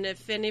 And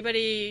if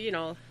anybody,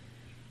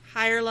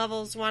 higher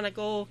levels want to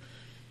go,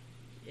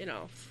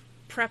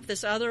 prep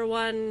this other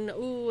one.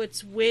 Ooh,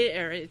 it's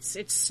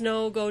it's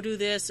snow, go do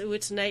this. Ooh,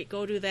 it's night,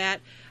 go do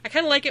that. I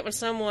kind of like it when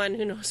someone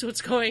who knows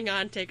what's going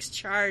on takes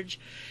charge.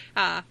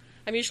 I'm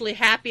usually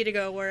happy to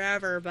go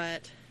wherever,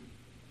 but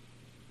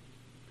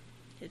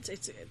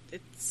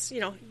it's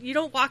you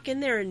don't walk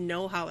in there and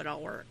know how it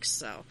all works.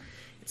 So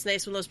it's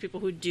nice when those people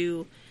who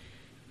do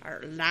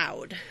are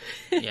loud.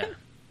 Yeah.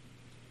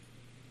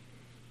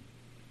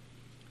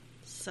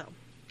 So,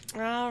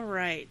 all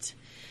right.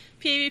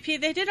 PvP,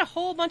 they did a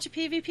whole bunch of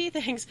PvP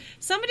things.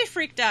 Somebody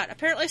freaked out.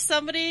 Apparently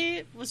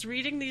somebody was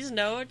reading these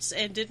notes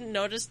and didn't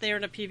notice they were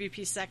in a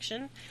PvP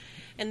section.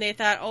 And they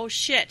thought, oh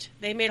shit,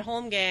 they made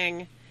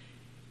Holmgang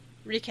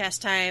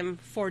recast time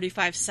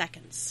 45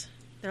 seconds.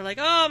 They're like,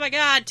 oh my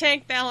god,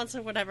 tank balance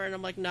and whatever. And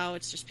I'm like, no,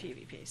 it's just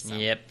PvP. So.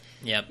 Yep.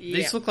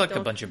 These look like a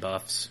bunch of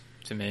buffs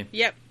to me.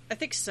 Yep, I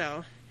think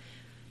so.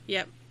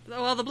 Yep.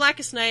 Well, the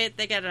Blackest Night,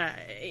 they got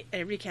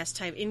a recast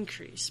time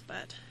increase,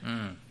 but...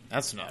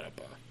 that's not a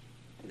buff.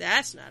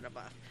 That's not a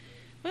buff.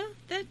 Well,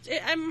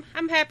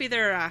 I'm happy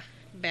they're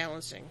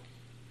balancing.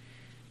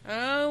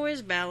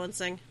 Always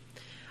balancing.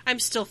 I'm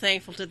still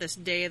thankful to this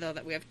day, though,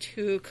 that we have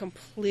 2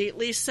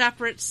 completely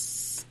separate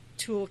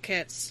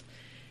toolkits,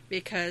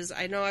 because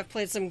I know I've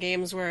played some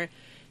games where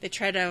they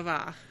try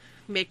to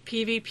make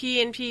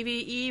PvP and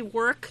PvE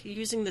work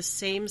using the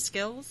same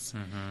skills,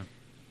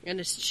 and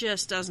it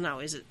just isn't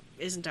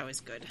always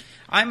good.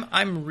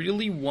 I'm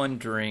really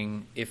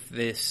wondering if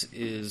this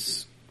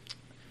is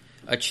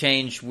a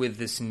change with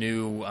this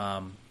new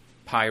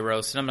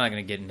Pyros, and I'm not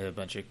going to get into a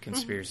bunch of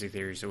conspiracy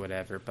theories or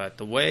whatever, but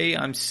the way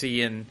I'm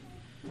seeing...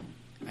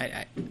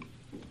 The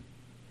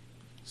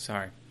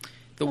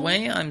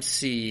way I'm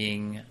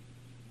seeing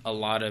a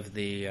lot of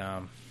the...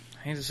 I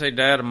hate to say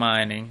data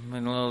mining,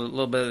 a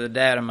little bit of the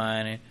data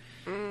mining,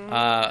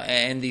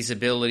 and these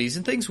abilities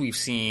and things we've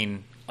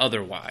seen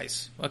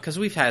otherwise, because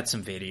we've had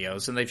some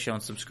videos and they've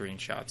shown some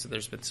screenshots, and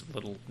there's been some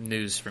little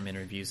news from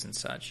interviews and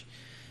such,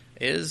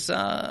 is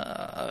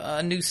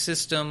a new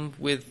system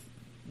with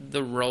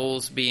the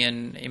roles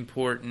being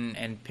important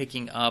and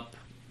picking up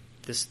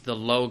the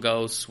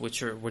logos,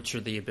 which are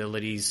the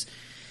abilities.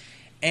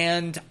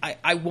 And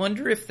I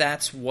wonder if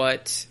that's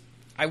what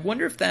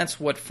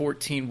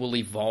 14 will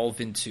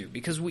evolve into,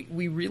 because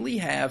we really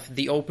have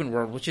the open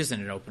world, which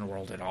isn't an open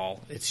world at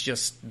all. It's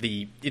just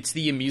the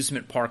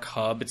amusement park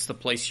hub. It's the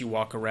place you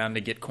walk around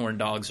to get corn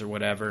dogs or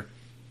whatever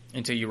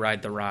until you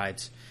ride the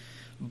rides.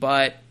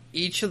 But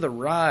each of the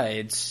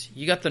rides,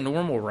 you got the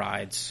normal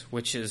rides,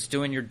 which is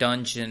doing your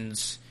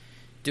dungeons,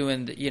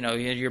 doing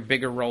your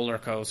bigger roller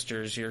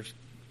coasters, your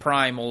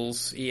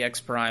primals,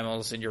 EX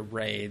primals, and your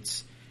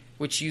raids,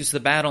 which use the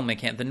battle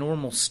mechanic, the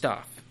normal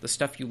stuff. The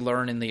stuff you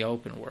learn in the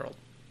open world.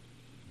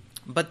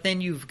 But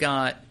then you've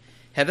got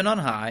Heaven on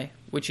High,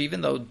 which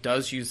even though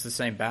does use the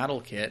same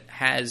battle kit,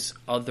 has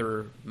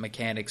other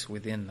mechanics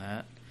within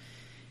that.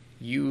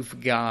 You've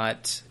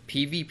got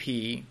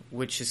PvP,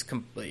 which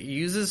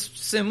uses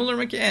similar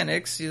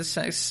mechanics,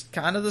 uses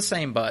kind of the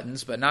same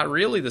buttons, but not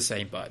really the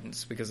same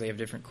buttons, because they have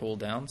different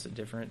cooldowns and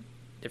different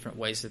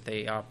ways that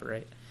they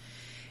operate.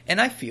 And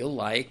I feel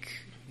like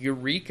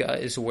Eureka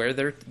is where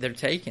they're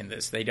taking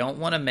this. They don't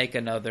want to make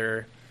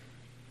another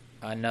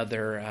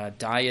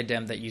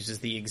diadem that uses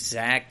the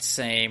exact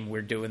same,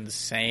 we're doing the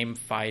same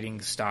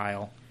fighting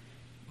style,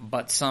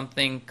 but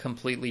something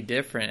completely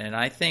different. And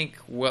I think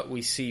what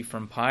we see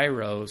from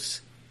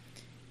Pyros,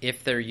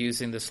 if they're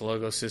using this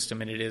logo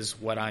system, and it is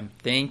what I'm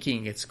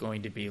thinking it's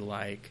going to be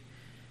like,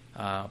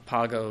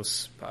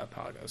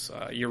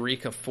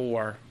 Eureka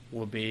 4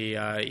 will be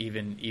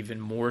even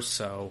more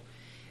so.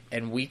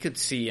 And we could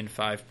see in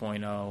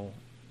 5.0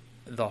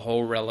 the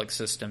whole relic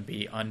system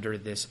be under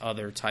this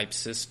other type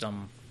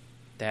system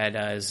that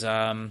is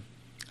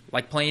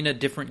like playing a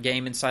different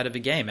game inside of a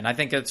game. And I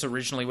think that's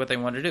originally what they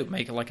wanted to do,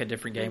 make it like a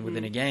different game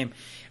within a game.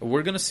 And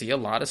we're going to see a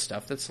lot of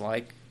stuff that's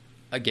like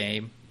a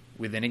game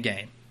within a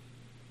game.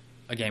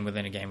 A game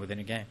within a game within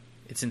a game.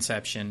 It's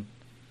Inception.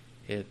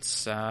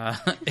 It's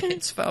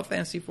it's Final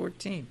Fantasy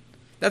 14.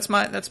 That's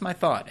my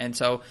thought. And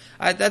so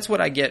that's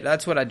what I get.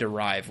 That's what I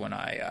derive when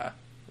I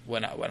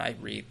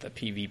read the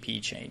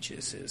PvP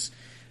changes. Is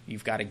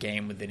you've got a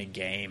game within a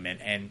game,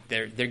 and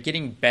they're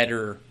getting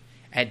better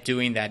at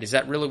doing that. Is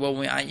that really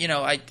what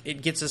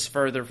it gets us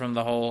further from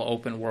the whole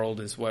open world,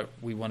 is what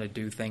we want to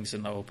do things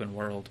in the open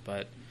world,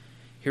 but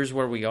here's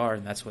where we are,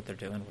 and that's what they're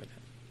doing with it.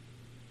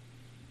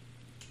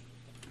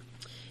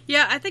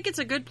 Yeah, I think it's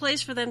a good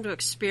place for them to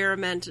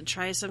experiment and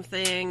try some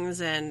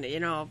things, and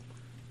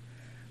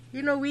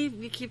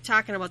we keep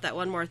talking about that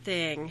one more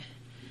thing,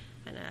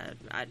 and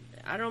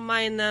I don't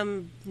mind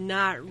them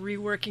not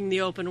reworking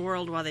the open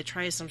world while they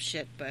try some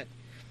shit, but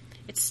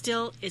it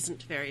still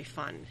isn't very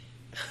fun.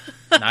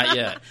 Not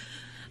yet.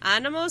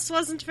 Animos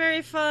wasn't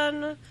very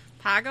fun.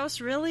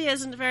 Pagos really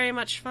isn't very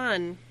much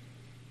fun.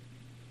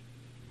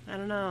 I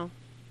don't know.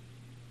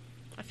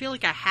 I feel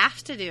like I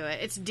have to do it.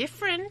 It's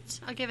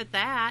different, I'll give it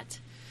that.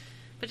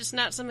 But it's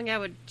not something I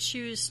would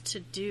choose to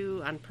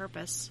do on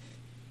purpose.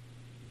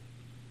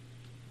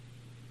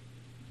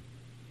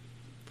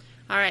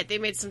 Alright, they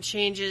made some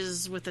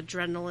changes with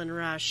Adrenaline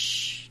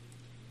Rush.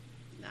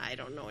 I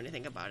don't know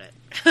anything about it.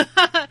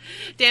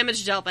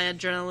 Damage dealt by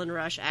Adrenaline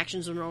Rush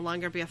actions will no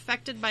longer be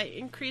affected by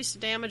increased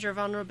damage or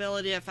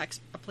vulnerability effects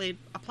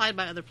applied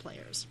by other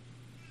players.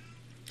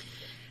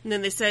 And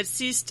then they said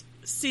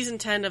Season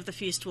 10 of the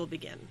Feast will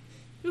begin.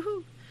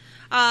 Woohoo!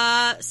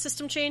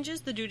 System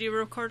changes. The duty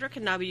recorder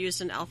can now be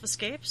used in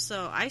AlphaScape,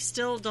 so I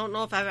still don't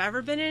know if I've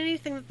ever been in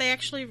anything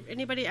that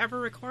anybody ever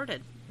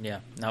recorded. Yeah,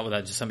 not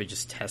without somebody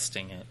just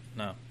testing it.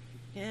 No.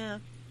 Yeah.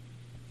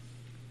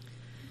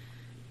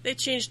 They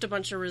changed a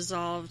bunch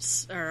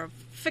of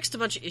fixed a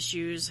bunch of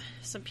issues,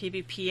 some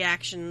PvP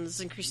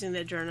actions, increasing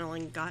the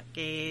adrenaline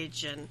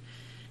gauge, and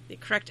the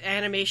correct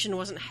animation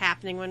wasn't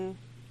happening when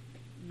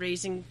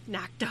raising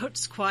knocked out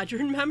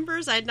squadron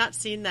members. I had not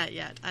seen that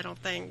yet, I don't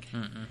think.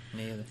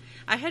 Me either.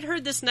 I had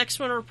heard this next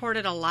one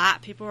reported a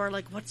lot. People were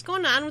like, what's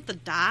going on with the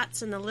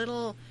dots and that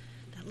little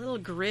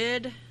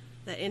grid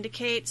that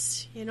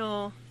indicates,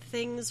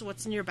 things,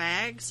 what's in your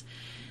bags?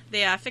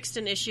 They fixed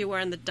an issue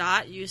wherein the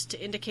dot used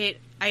to indicate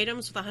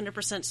items with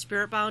 100%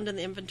 spirit bound in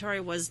the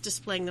inventory was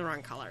displaying the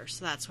wrong color,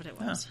 so that's what it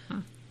was.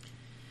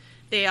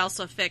 They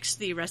also fixed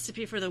the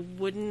recipe for the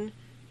wooden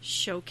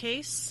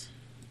showcase.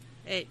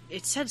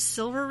 It said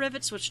silver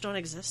rivets, which don't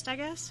exist, I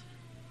guess.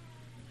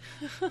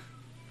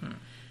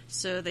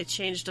 So they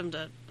changed them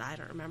to, I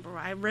don't remember.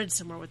 I read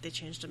somewhere what they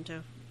changed them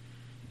to.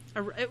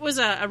 It was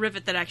a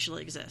rivet that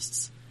actually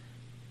exists.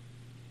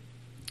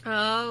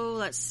 Oh,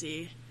 let's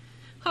see.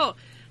 Oh,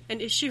 An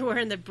issue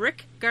wherein the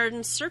brick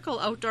garden circle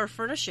outdoor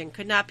furnishing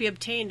could not be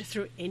obtained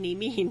through any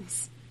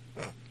means.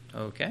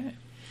 Okay.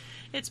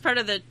 It's part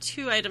of the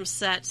 2-item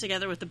set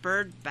together with the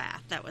bird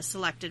bath that was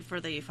selected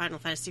for the Final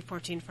Fantasy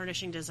XIV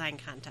Furnishing Design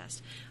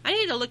Contest. I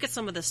need to look at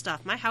some of this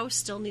stuff. My house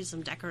still needs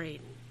some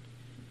decorating.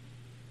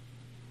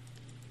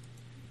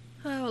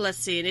 Oh, let's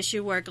see. An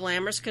issue where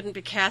glamours couldn't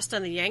be cast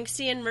on the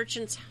Yangtze and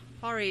Merchant's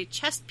Hoary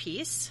chest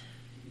piece.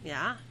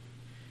 Yeah.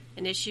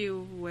 An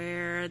issue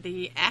where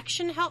the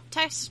action help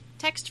text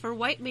for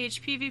White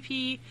Mage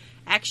PvP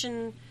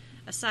action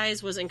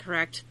size was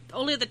incorrect.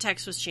 Only the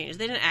text was changed.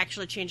 They didn't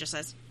actually change the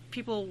size.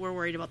 People were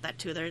worried about that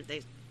too.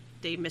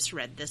 They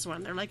misread this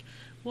one. They're like,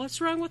 what's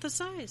wrong with the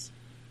size?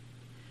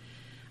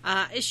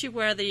 Issue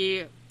where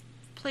the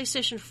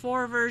PlayStation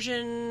 4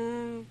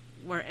 version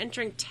where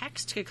entering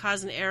text could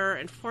cause an error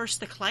and force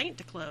the client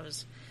to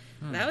close.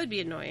 That would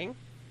be annoying.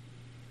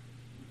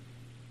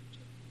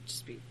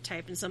 Just be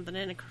typing something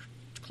in and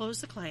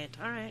close the client.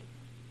 All right.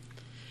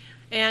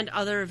 And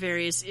other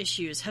various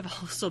issues have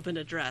also been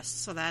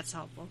addressed, so that's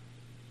helpful.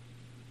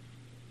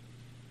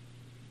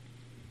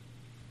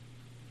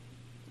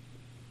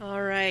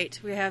 All right,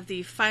 we have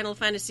the Final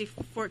Fantasy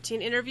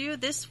XIV interview.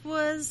 This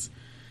was,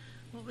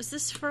 what was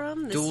this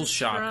from? Dual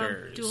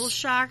Shockers. Dual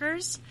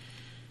Shockers.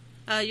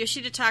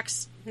 Yoshida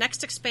talks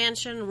next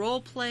expansion,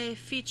 roleplay,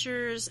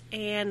 features,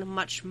 and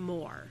much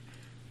more.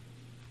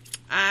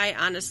 I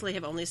honestly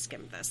have only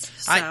skimmed this.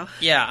 So.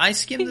 I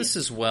skimmed this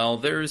as well.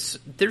 There's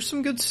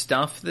some good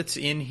stuff that's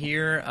in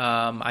here.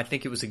 I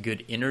think it was a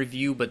good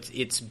interview, but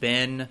it's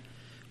been...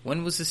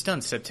 When was this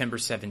done? September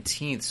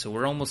 17th, so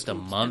we're almost a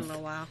month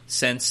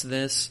since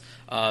this.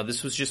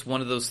 This was just one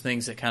of those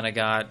things that kind of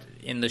got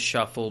in the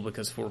shuffle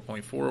because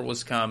 4.4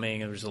 was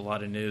coming, and there was a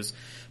lot of news.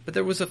 But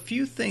there was a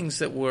few things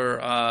that were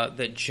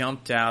that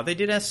jumped out. They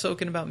did ask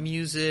Soken about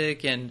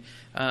music, and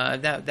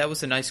that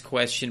was a nice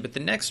question. But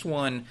the next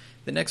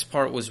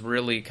part was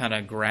really kind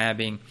of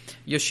grabbing.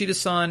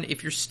 Yoshida-san,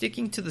 if you're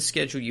sticking to the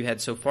schedule you had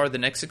so far, the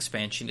next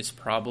expansion is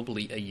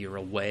probably a year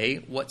away.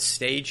 What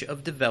stage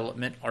of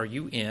development are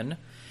you in?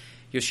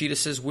 Yoshida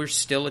says, we're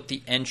still at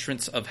the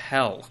entrance of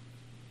hell.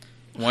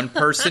 One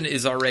person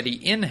is already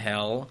in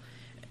hell,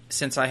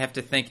 since I have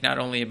to think not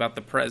only about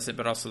the present,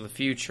 but also the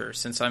future.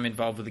 Since I'm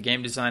involved with the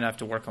game design, I have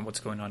to work on what's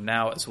going on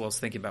now, as well as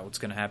think about what's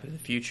going to happen in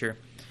the future.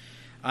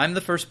 I'm the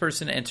first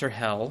person to enter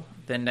hell.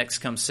 Then next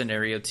comes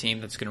scenario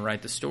team that's going to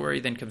write the story.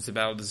 Then comes the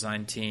battle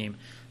design team.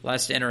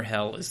 Last to enter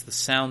hell is the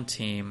sound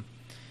team.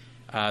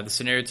 The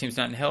scenario team's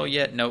not in hell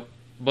yet. Nope.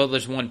 Well,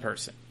 there's one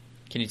person.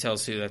 Can you tell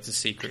us who? That's a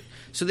secret.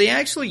 So they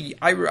actually,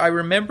 I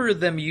remember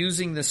them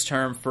using this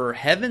term for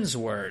Heaven's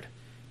Word.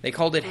 They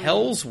called it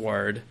Hell's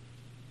Word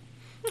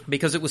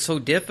because it was so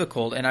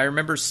difficult. And I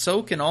remember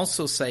Soken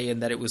also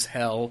saying that it was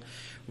hell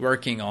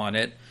working on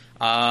it.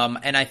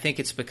 And I think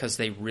it's because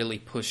they really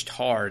pushed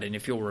hard. And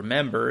if you'll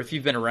remember, if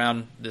you've been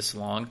around this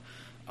long,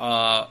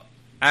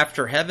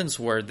 after Heaven's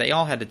Word, they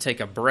all had to take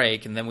a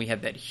break. And then we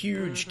had that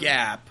huge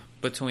gap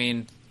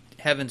between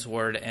Heaven's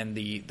Word and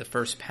the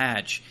first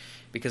patch,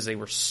 because they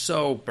were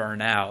so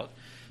burnt out.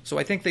 So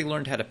I think they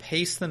learned how to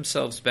pace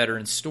themselves better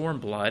in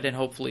Stormblood, and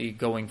hopefully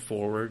going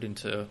forward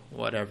into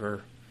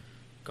whatever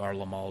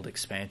Garlemald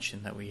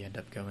expansion that we end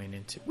up going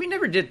into. We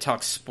never did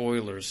talk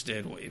spoilers,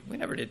 did we? We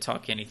never did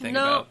talk anything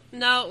about...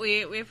 No,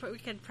 we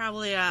could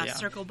probably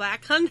circle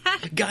back on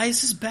that.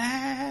 Gaius is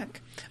back!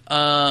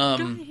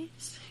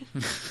 Gaius.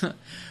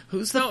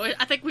 Who's the... No,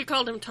 I think we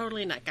called him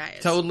Totally Not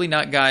Gaius. Totally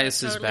Not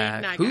Gaius is Totally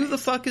back. Not Who Gaius. the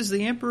fuck is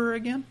the Emperor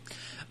again?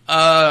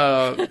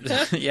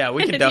 Yeah,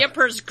 we can... The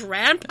Emperor's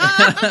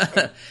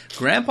grandpa?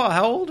 Grandpa,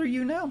 how old are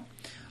you now?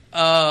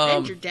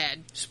 And you're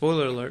dead.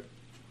 Spoiler alert.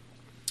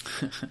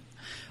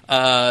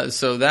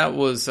 So that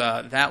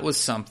was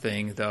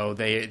something, though.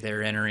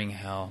 They're entering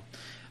hell.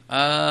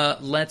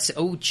 Jobs.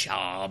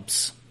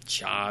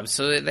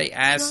 So they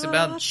asked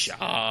about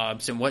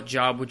jobs and what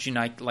job would you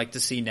like to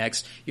see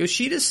next.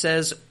 Yoshida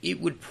says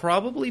it would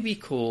probably be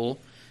cool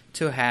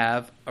to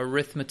have a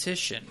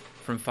arithmetician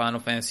from Final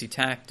Fantasy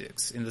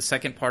Tactics. In the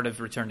second part of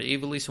Return to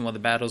Ivalice, in one of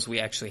the battles, we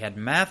actually had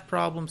math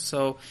problems,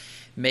 so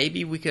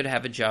maybe we could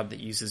have a job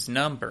that uses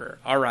number.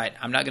 All right,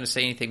 I'm not going to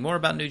say anything more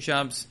about new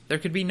jobs. There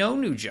could be no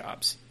new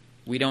jobs.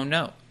 We don't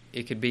know.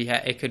 It could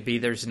be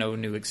there's no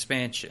new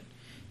expansion.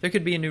 There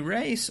could be a new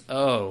race.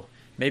 Oh,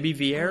 maybe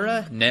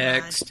Viera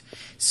next.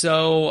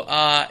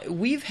 So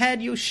we've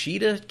had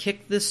Yoshida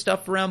kick this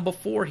stuff around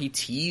before. He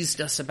teased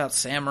us about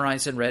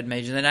samurais and red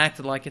mage and then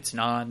acted like it's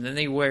not. And then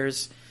he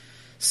wears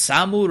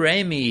Samu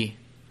Raimi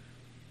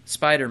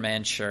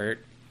Spider-Man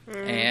shirt.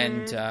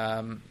 And,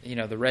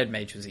 the red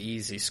mage was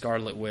easy.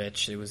 Scarlet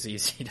Witch, it was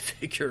easy to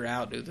figure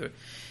out.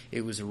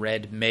 It was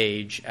red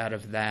mage out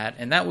of that.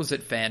 And that was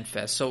at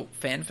FanFest. So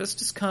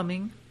FanFest is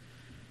coming.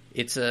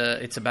 It's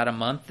about a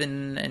month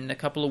and a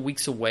couple of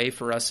weeks away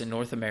for us in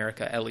North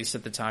America, at least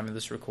at the time of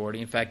this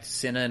recording. In fact,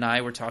 Cinna and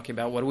I were talking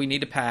about what do we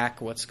need to pack,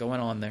 what's going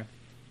on there.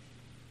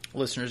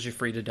 Listeners, you're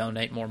free to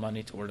donate more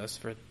money toward us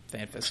for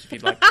FanFest if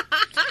you'd like.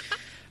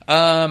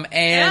 And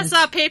And I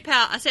saw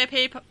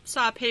PayPal.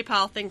 Saw a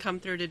PayPal thing come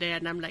through today,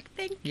 and I'm like,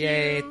 thank you.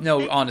 yay!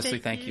 No, honestly,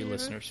 thank you,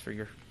 listeners, for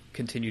your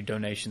continued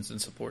donations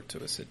and support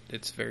to us.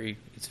 It's very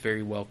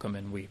welcome,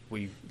 and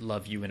we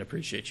love you and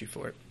appreciate you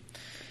for it.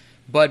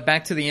 But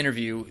back to the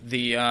interview,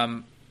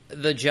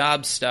 the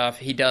job stuff.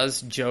 He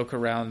does joke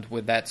around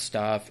with that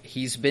stuff.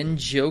 He's been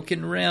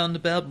joking around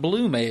about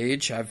Blue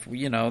Mage.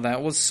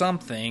 That was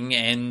something,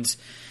 and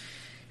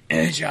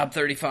Job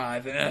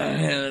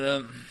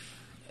 35.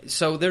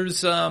 So there's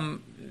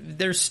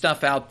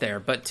stuff out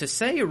there, but to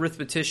say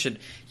arithmetician,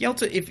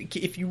 Yelta,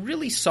 if you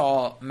really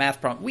saw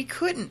math problem, we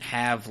couldn't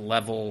have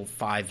level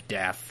 5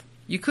 death.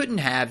 You couldn't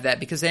have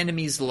that because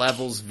enemies'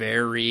 levels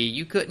vary.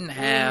 You couldn't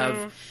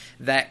have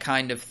that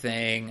kind of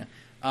thing.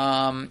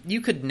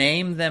 You could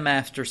name them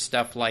after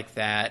stuff like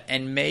that,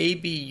 and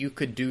maybe you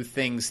could do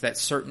things that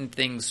certain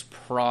things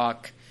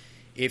proc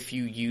if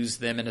you use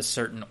them in a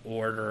certain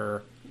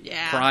order.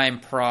 Yeah.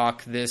 Prime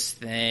proc this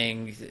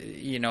thing,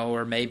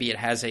 or maybe it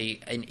has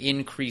an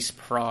increased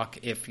proc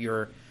if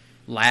your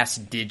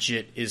last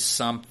digit is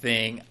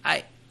something.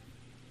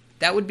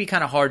 That would be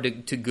kind of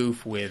hard to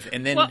goof with.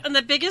 And then, and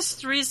the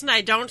biggest reason I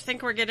don't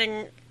think we're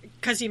getting,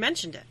 because you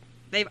mentioned it,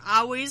 they've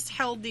always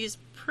held these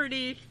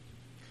pretty.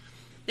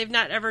 They've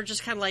not ever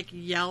just kind of like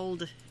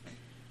yelled,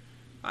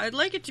 "I'd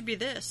like it to be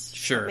this."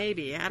 Sure, or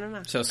maybe I don't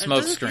know. So it smoke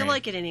doesn't screen. feel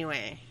like it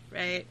anyway,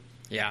 right?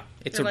 Yeah,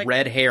 it's They're a like,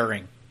 red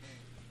herring.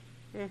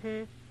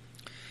 Mm-hmm.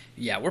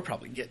 Yeah, we're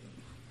probably getting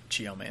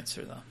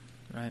Geomancer though,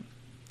 right?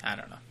 I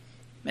don't know.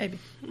 Maybe.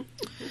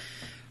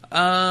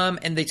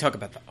 And they talk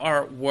about the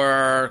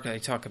artwork. They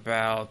talk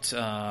about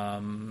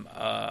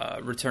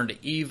Return to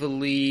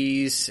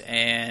Ivalice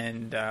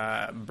and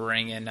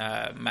bringing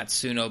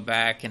Matsuno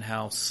back and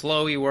how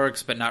slow he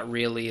works, but not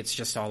really. It's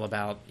just all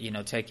about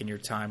taking your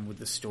time with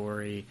the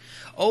story.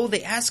 Oh,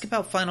 they ask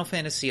about Final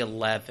Fantasy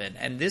XI,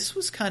 and this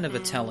was kind of a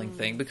telling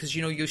thing because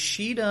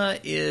Yoshida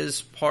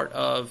is part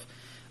of,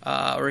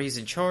 or he's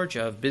in charge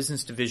of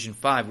Business Division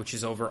 5, which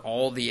is over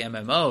all the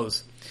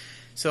MMOs.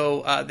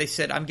 So they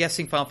said, I'm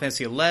guessing Final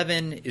Fantasy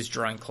XI is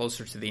drawing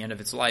closer to the end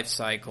of its life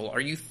cycle. Are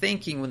you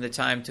thinking when the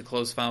time to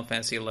close Final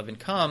Fantasy XI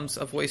comes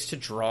of ways to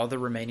draw the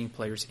remaining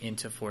players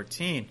into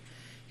 14?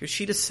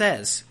 Yoshida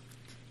says,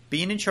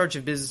 being in charge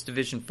of Business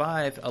Division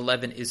 5,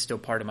 11 is still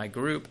part of my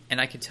group,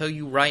 and I can tell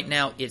you right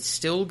now it's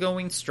still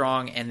going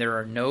strong and there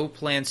are no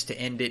plans to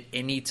end it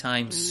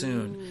anytime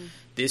soon.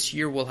 This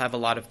year we'll have a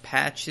lot of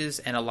patches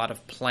and a lot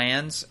of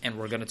plans, and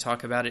we're going to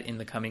talk about it in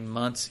the coming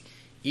months,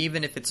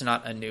 even if it's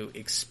not a new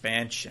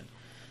expansion.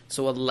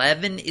 So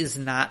 11 is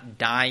not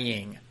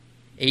dying.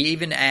 It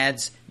even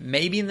adds,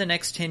 maybe in the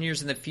next 10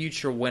 years in the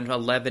future when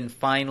 11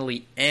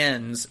 finally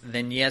ends,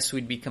 then yes,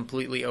 we'd be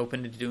completely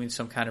open to doing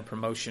some kind of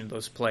promotion to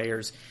those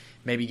players.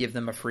 Maybe give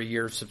them a free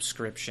year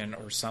subscription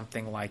or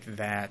something like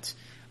that.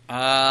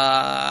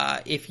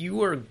 If you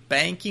were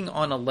banking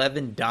on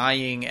 11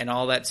 dying and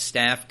all that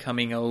staff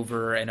coming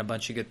over and a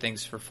bunch of good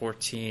things for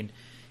 14,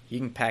 you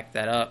can pack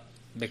that up.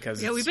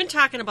 Because we've been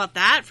talking about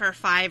that for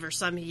 5 or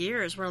some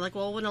years. We're like,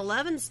 well, when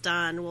 11's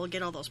done, we'll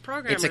get all those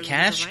programmers. It's a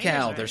cash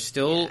cow. Right? They're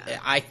still. Yeah.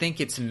 I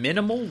think it's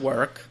minimal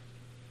work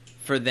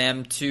for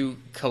them to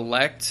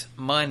collect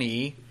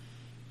money,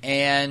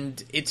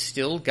 and it's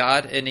still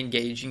got an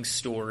engaging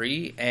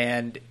story.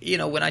 And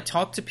when I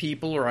talk to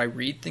people or I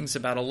read things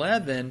about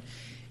 11,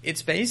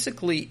 it's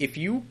basically if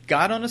you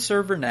got on a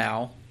server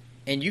now.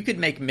 And you could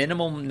make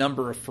minimum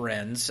number of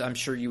friends. I'm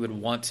sure you would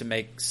want to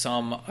make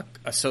some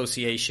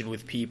association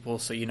with people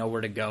so you know where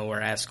to go or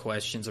ask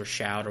questions or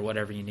shout or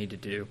whatever you need to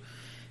do.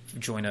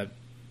 Join a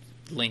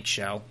link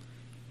shell.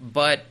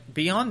 But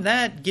beyond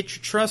that, get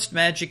your trust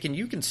magic and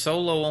you can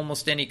solo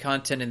almost any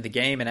content in the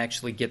game and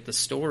actually get the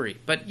story.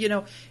 But,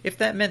 if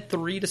that meant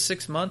 3 to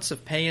 6 months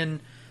of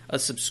paying a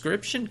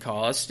subscription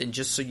cost and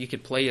just so you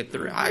could play it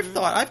through.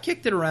 I've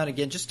kicked it around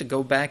again just to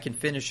go back and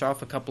finish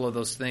off a couple of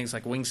those things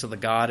like Wings of the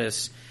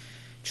Goddess,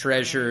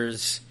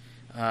 Treasures,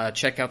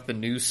 check out the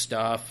new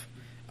stuff.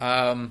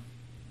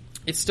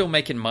 It's still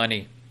making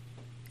money,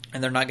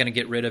 and they're not going to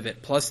get rid of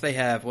it. Plus, they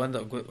have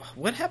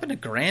what happened to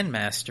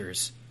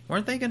Grandmasters?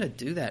 Weren't they going to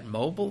do that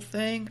mobile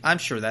thing? I'm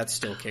sure that's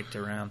still kicked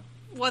around.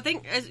 Well, I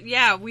think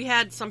we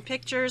had some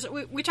pictures.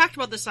 We talked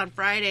about this on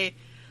Friday,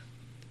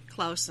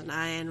 Klaus and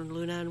I and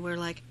Luna, and we're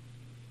like,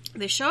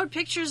 they showed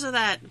pictures of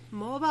that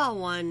mobile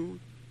one,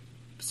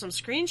 some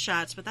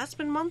screenshots, but that's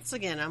been months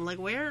again. I'm like,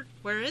 where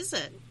is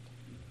it?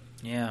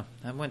 Yeah,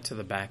 that went to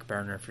the back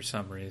burner for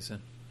some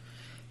reason.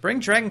 Bring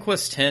Dragon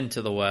Quest X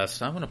to the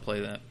West. I want to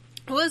play that.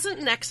 Well, isn't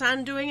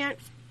Nexon doing it?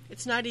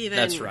 It's not even...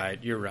 That's right.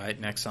 You're right.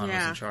 Nexon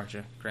was in charge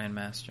of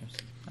Grandmasters.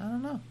 I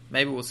don't know.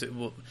 Maybe we'll see.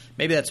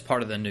 Maybe that's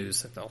part of the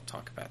news that they'll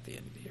talk about at the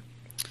end of the year.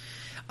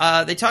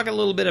 They talk a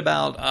little bit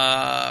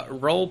about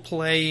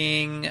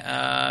role-playing,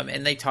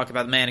 and they talk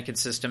about the mannequin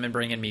system and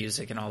bringing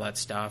music and all that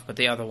stuff. But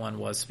the other one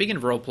was, speaking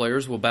of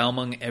role-players, will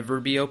Balmung ever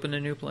be open to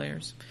new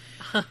players?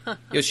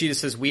 Yoshida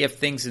says, we have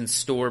things in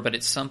store, but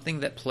it's something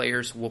that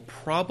players will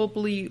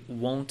probably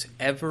won't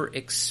ever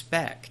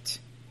expect.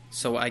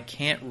 So I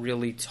can't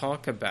really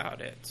talk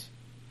about it.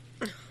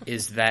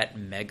 is that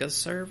mega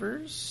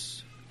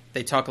servers.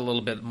 They talk a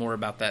little bit more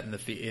about that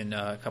in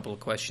a couple of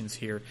questions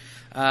here.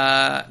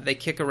 They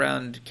kick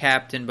around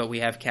Captain, but we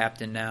have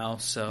Captain now,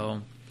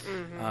 so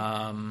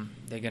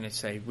they're going to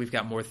say we've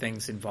got more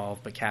things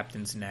involved, but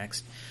Captain's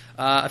next.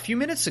 A few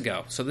minutes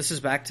ago, so this is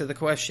back to the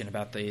question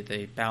about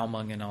the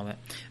Balmung and all that.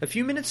 A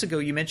few minutes ago,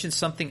 you mentioned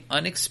something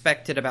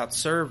unexpected about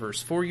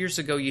servers. 4 years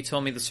ago, you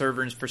told me the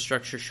server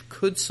infrastructure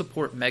could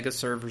support mega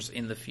servers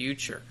in the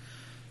future.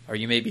 Are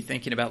you maybe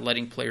thinking about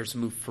letting players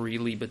move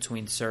freely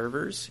between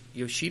servers?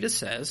 Yoshida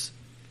says,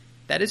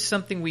 that is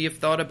something we have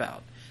thought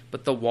about,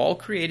 but the wall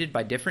created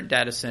by different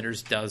data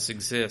centers does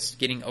exist.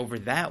 Getting over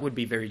that would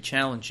be very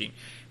challenging.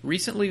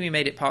 Recently, we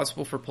made it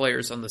possible for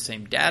players on the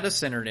same data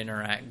center to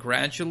interact,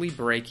 gradually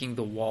breaking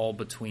the wall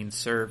between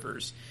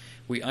servers.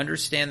 We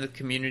understand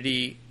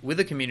with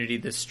a community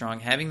this strong,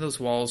 having those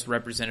walls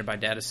represented by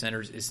data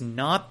centers is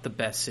not the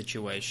best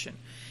situation.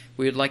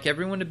 We would like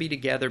everyone to be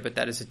together, but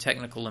that is a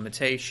technical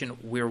limitation.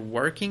 We're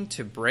working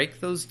to break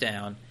those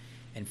down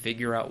and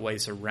figure out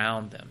ways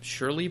around them.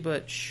 Slowly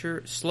but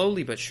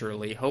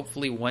surely,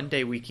 hopefully one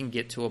day we can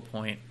get to a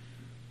point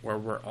where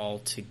we're all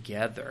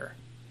together.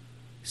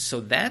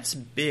 So that's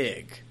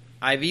big.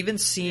 I've even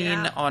seen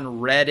on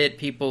Reddit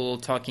people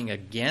talking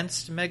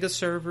against mega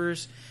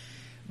servers.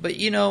 But,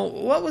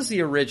 what was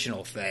the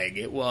original thing?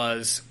 It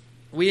was,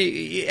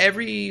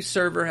 every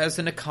server has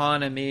an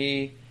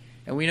economy,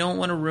 and we don't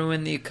want to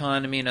ruin the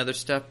economy and other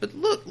stuff. But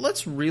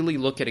let's really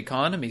look at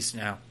economies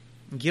now.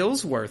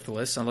 Gil's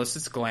worthless unless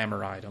it's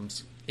glamour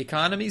items.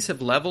 Economies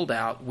have leveled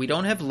out. We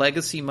don't have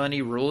legacy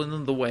money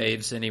ruling the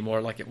waves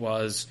anymore like it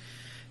was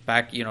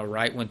back,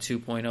 right when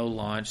 2.0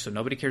 launched. So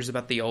nobody cares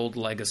about the old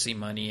legacy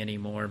money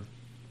anymore.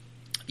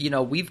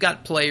 We've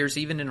got players,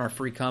 even in our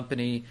free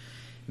company,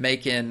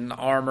 making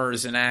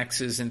armors and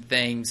axes and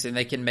things, and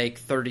they can make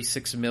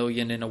 36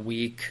 million in a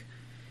week.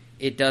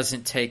 It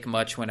doesn't take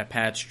much when a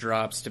patch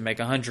drops to make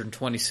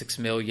 126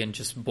 million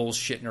just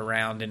bullshitting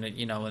around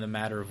in a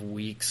matter of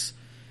weeks,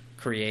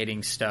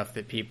 creating stuff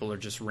that people are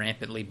just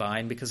rampantly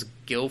buying because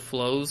Gil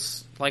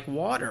flows like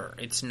water.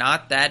 It's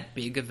not that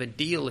big of a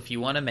deal. If you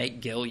want to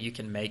make Gil, you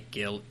can make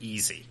Gil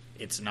easy.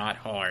 It's not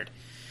hard.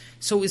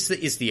 So is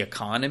the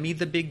economy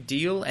the big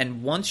deal?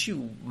 And once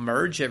you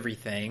merge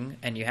everything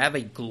and you have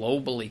a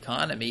global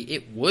economy,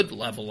 it would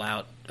level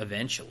out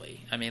eventually.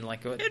 I mean,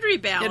 like it'd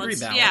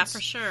rebalance. Yeah, for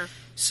sure.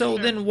 So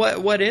then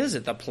what is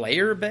it? The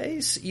player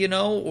base,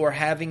 or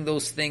having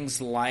those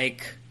things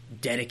like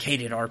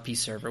dedicated RP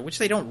server, which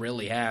they don't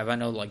really have. I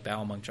know like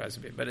Balmung tries to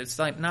be, but it's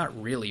like not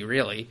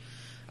really.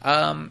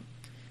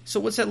 So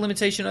what's that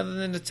limitation other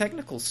than the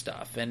technical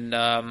stuff?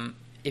 And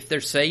if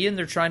they're saying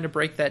they're trying to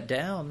break that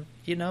down,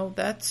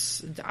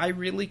 I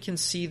really can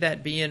see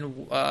that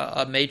being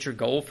a major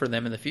goal for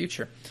them in the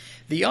future.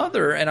 The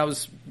other, and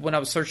when I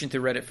was searching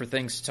through Reddit for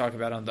things to talk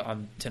about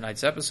on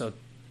tonight's episode,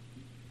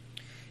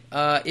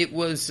 it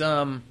was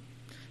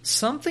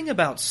something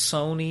about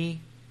Sony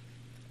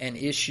and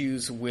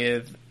issues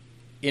with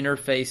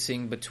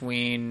interfacing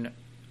between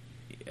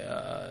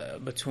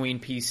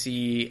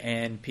PC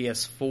and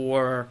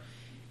PS4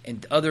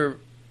 and other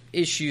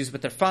issues,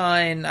 but they're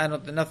fine.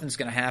 Nothing's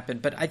going to happen.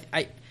 But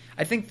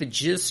I think the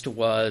gist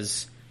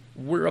was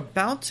we're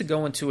about to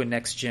go into a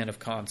next gen of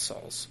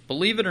consoles.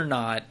 Believe it or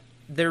not,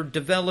 they're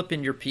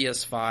developing your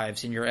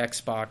PS5s and your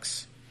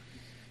Xbox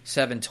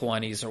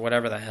 720s or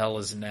whatever the hell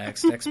is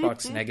next.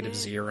 Xbox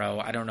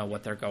 -0. I don't know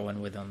what they're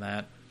going with on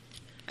that.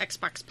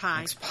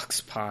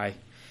 Xbox Pi.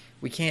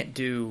 We can't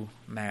do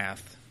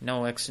math.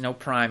 No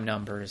prime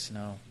numbers,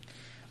 no.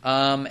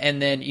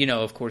 And then,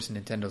 of course,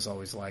 Nintendo's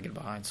always lagging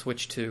behind.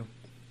 Switch 2.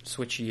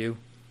 Switch U.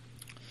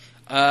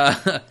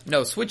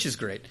 No, Switch is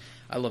great.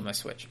 I love my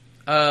Switch.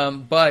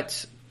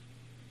 But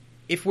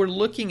if we're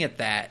looking at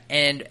that,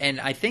 and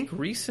I think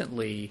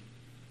recently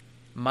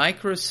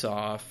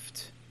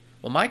Microsoft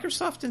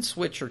and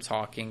Switch are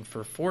talking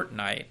for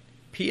Fortnite.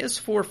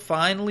 PS4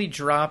 finally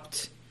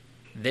dropped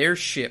their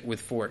shit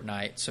with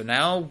Fortnite. So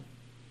now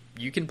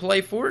you can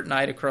play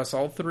Fortnite across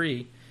all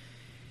three.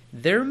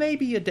 There may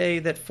be a day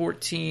that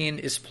 14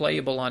 is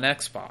playable on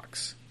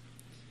Xbox.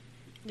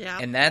 Yeah,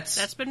 and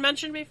that's been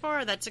mentioned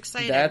before. That's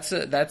exciting.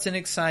 That's an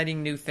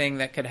exciting new thing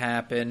that could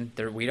happen.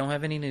 We don't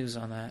have any news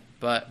on that,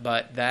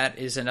 but that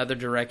is another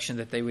direction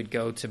that they would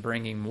go to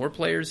bringing more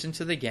players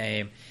into the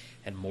game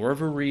and more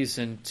of a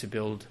reason to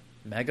build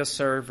mega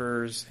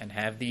servers and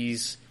have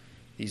these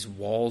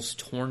walls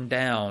torn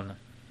down.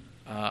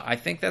 I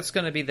think that's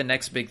going to be the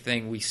next big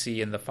thing we see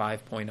in the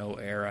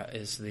 5.0 era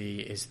is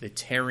the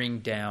tearing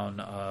down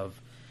of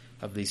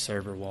these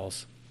server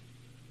walls.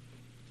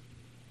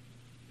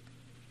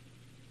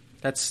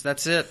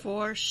 That's it.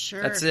 For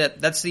sure. That's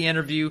it. That's the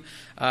interview.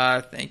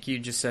 Thank you,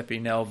 Giuseppe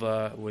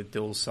Nelva with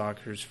Dual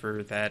Soccers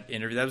for that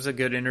interview. That was a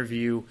good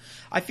interview.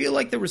 I feel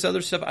like there was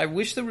other stuff. I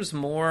wish there was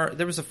more.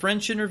 There was a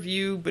French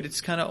interview, but it's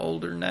kind of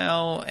older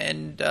now,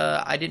 and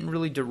I didn't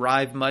really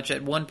derive much.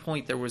 At one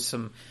point, there was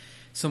some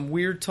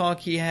weird talk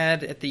he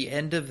had at the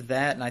end of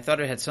that, and I thought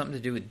it had something to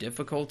do with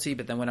difficulty,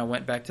 but then when I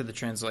went back to the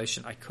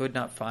translation, I could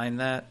not find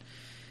that.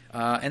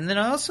 And then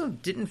I also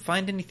didn't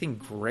find anything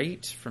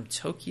great from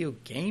Tokyo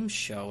Game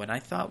Show, and I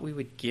thought we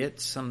would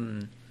get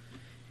some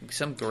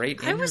great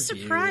interview. I was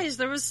surprised.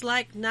 There was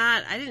I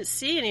didn't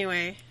see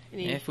anyway.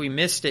 If we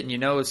missed it and you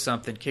know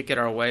something, kick it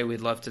our way.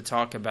 We'd love to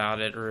talk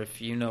about it, or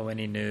if you know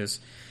any news.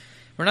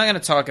 We're not going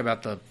to talk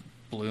about the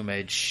Blue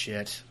Mage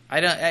shit.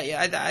 I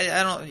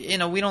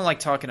don't. We don't like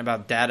talking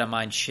about data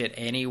mine shit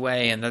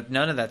anyway, and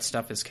none of that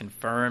stuff is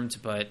confirmed.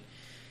 But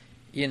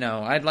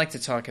I'd like to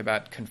talk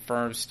about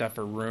confirmed stuff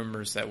or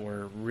rumors that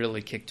were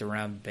really kicked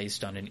around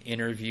based on an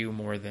interview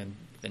more than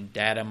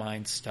data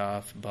mine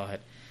stuff.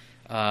 But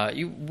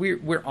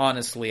we're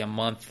honestly a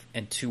month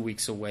and 2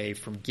 weeks away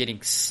from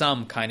getting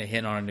some kind of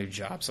hint on a new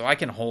job, so I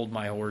can hold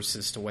my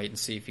horses to wait and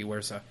see if he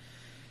wears a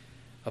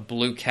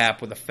blue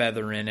cap with a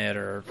feather in it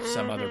or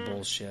some other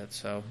bullshit.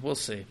 So we'll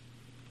see.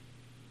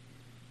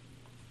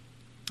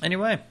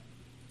 Anyway,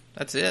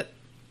 that's it.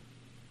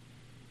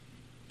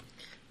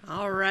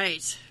 All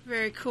right.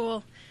 Very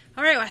cool.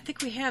 All right. Well, I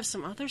think we have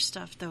some other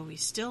stuff, though, we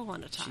still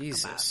want to talk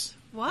Jesus.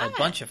 about. What? A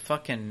bunch of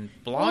fucking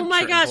blogs. Oh,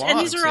 my gosh. And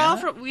these are all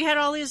from... we had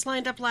all these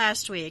lined up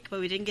last week, but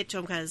we didn't get to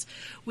them because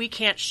we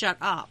can't shut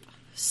up.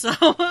 So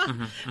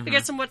we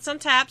got some What's on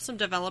Tap, some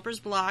developers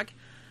blog.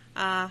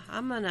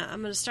 I'm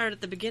gonna start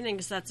at the beginning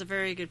because that's a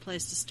very good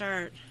place to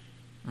start.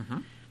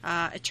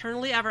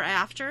 Eternally Ever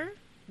After.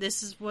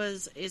 This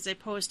is a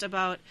post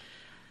about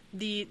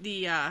the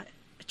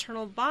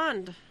Eternal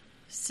Bond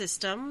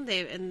system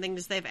and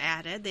things they've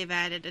added. They've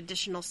added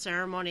additional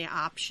ceremony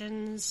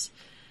options,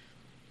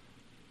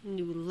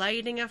 new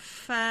lighting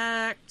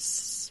effects,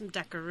 some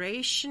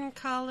decoration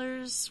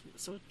colors,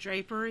 so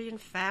drapery and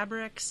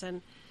fabrics,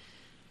 and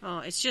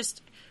it's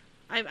just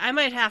I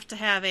might have to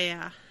have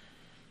a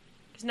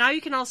because now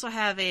you can also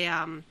have a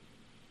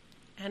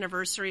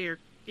anniversary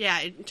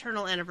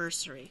internal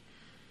anniversary,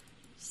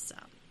 so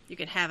you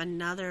can have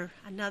another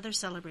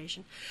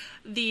celebration.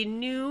 The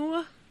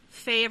new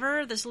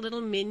favor, this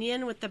little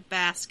minion with the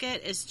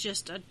basket, is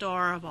just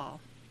adorable.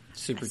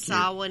 Super cute. I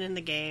saw one in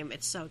the game.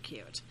 It's so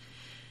cute.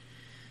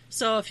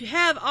 So if you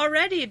have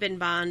already been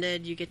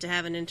bonded, you get to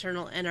have an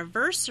internal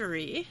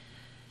anniversary.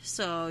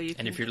 So you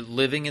can... And if you're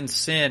living in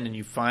sin and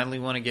you finally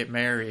want to get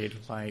married,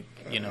 like,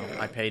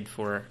 I paid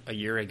for a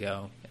year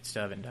ago, I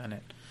still haven't done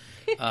it.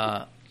 We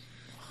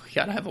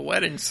gotta have a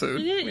wedding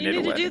soon. You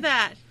need to do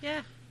that.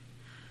 Yeah.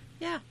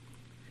 Yeah.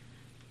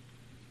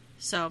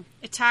 So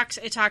it talks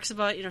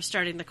about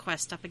starting the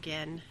quest up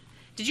again.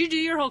 Did you do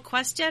your whole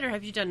quest yet, or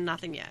have you done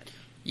nothing yet?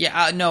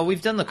 Yeah, no,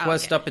 we've done the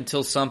quest up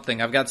until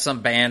something. I've got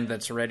some band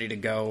that's ready to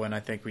go, and I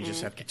think we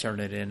just have to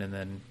turn it in, and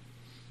then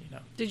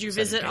Did you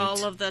visit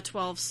all of the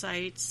 12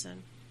 sites?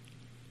 And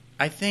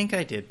I think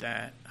I did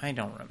that. I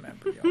don't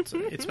remember.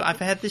 I've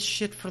had this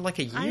shit for like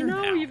a year now.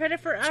 I know, you've had it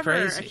forever.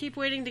 It's crazy. I keep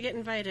waiting to get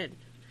invited,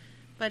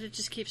 but it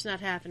just keeps not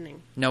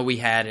happening. No, we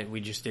had it.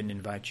 We just didn't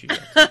invite you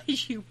yet.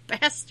 You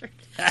bastard.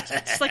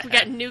 It's like we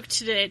got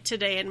nuked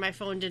today and my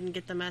phone didn't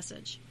get the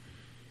message.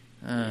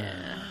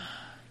 Yeah.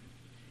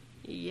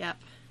 Yep.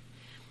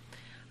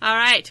 All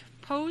right.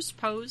 Pose,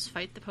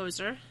 fight the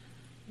poser.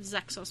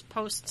 Zexos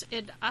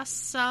posted us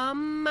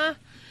some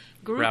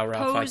group Rah,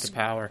 pose. fight the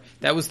power.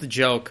 That was the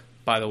joke,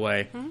 by the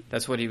way.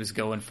 That's what he was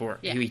going for.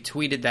 Yeah. He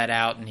tweeted that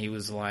out, and he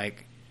was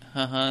like,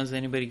 does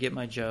anybody get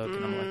my joke?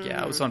 And I'm like,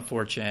 yeah, I was on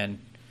 4chan,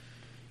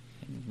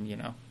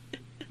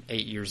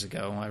 8 years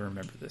ago. I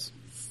remember this.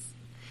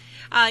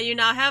 You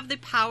now have the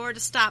power to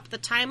stop the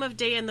time of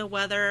day and the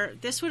weather.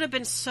 This would have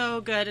been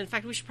so good. In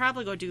fact, we should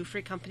probably go do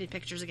free company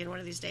pictures again one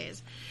of these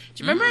days.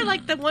 Do you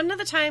remember, one of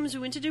the times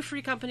we went to do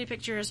free company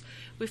pictures,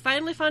 we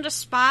finally found a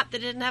spot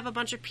that didn't have a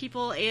bunch of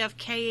people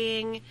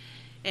AFKing,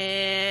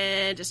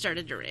 and it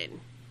started to rain.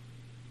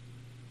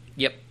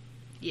 Yep.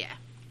 Yeah,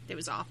 it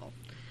was awful.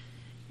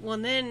 Well,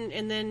 and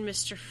then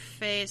Mr.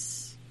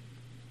 Face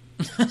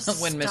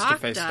when Mr.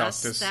 Face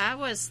stalked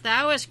us.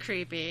 That was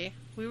creepy.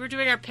 We were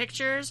doing our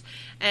pictures,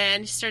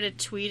 and he started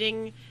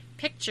tweeting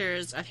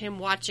pictures of him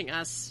watching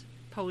us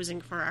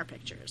posing for our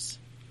pictures.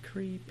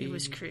 Creepy. It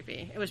was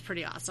creepy. It was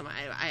pretty awesome.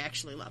 I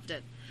actually loved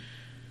it.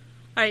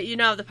 All right, you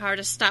now have the power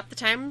to stop the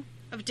time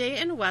of day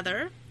and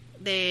weather.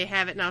 They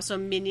have it now, so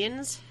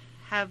minions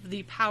have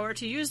the power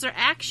to use their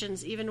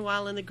actions even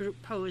while in the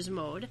group pose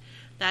mode.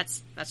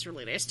 That's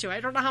really nice, too. I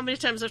don't know how many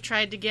times I've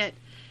tried to get,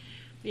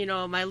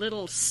 my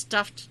little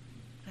stuffed...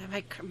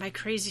 My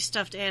crazy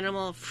stuffed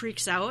animal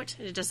freaks out,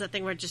 and it does that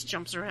thing where it just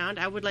jumps around.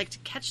 I would like to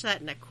catch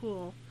that in a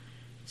cool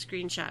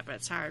screenshot, but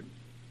it's hard.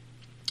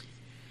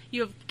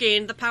 You have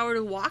gained the power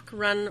to walk,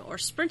 run, or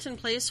sprint in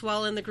place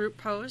while in the group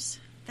pose.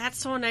 That's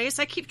so nice.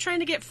 I keep trying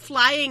to get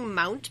flying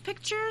mount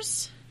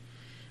pictures.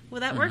 Will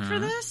that work for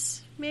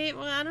this? Maybe.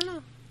 Well, I don't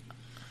know.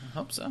 I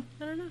hope so.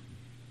 I don't know.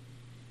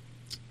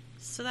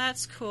 So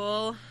that's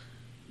cool.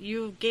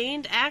 You've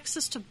gained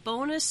access to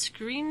bonus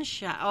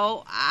screenshot.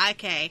 Oh,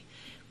 okay.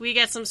 We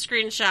get some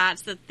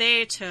screenshots that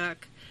they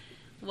took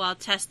while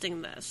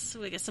testing this.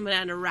 We get someone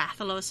on a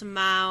Rathalos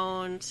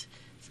mount,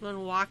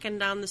 someone walking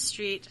down the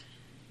street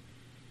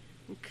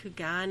in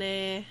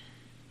Kugane.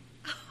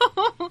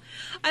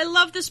 I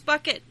love this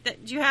bucket.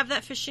 Do you have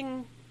that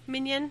fishing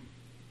minion?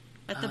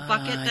 At the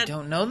bucket. I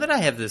don't know that I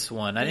have this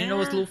one. I didn't know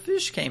this little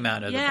fish came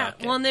out of the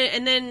bucket. Well,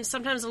 and then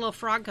sometimes a little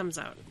frog comes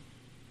out.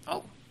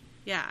 Oh.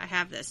 Yeah, I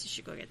have this. You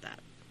should go get that.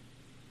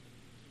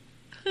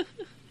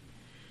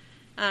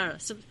 I don't know.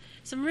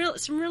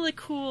 Some really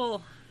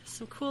cool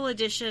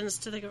additions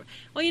to the.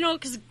 Well,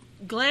 because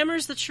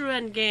glamour's the true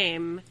end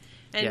game,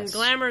 and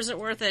glamour isn't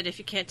worth it if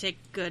you can't take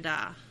good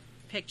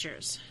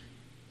pictures.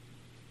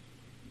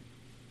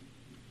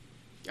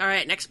 All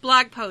right, next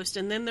blog post,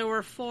 and then there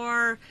were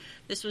 4.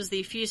 This was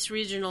the Feast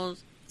Regional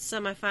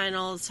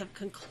semifinals have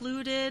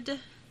concluded,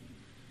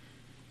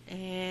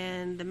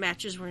 and the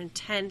matches were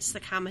intense.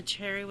 The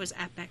commentary was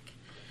epic.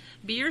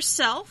 Be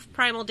Yourself,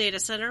 Primal Data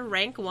Center,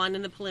 rank 1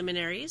 in the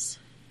preliminaries.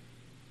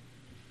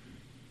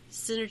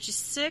 Synergy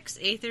 6,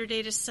 Aether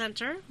Data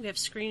Center. We have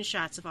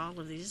screenshots of all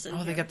of these.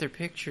 Oh, they got their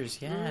pictures.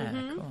 Yeah,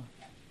 cool.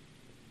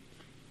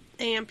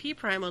 AMP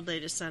Primal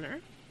Data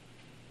Center.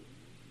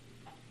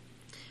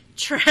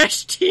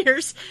 Trash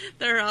Tears.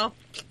 They're all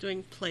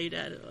doing play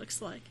dead, it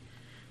looks like.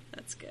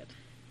 That's good.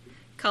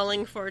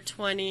 Culling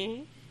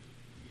 420.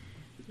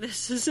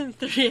 This isn't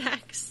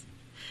 3X.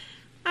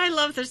 I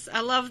love this.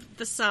 I love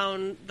the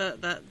sound,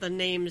 the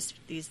names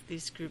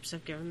these groups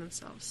have given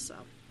themselves.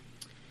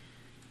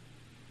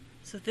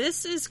 So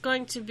this is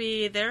going to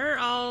be. They're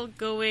all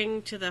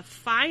going to the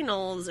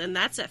finals, and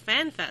that's at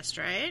FanFest,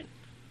 right?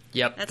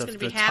 Yep. That's going to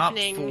be the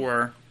happening. Top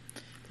 4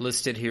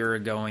 listed here are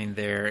going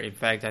there. In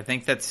fact, I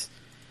think that's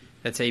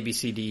A, B,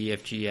 C, D, E,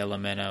 F, G, L,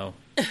 M, N, O.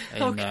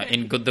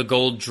 In the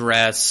gold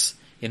dress,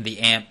 in the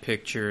AMP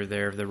picture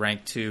there of the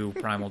rank 2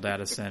 Primal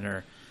Data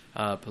Center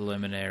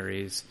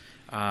preliminaries.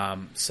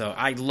 So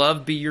I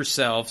love Be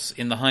Yourselves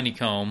in the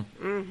honeycomb.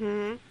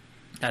 Mm-hmm.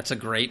 That's a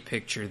great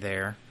picture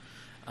there.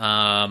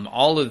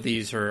 All of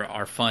these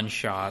are fun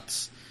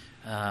shots.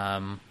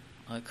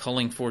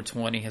 Culling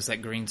 420 has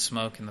that green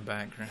smoke in the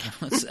background.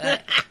 What's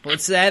that?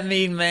 What's that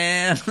mean,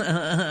 man?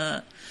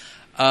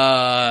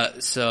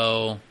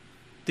 So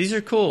these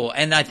are cool.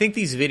 And I think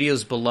these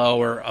videos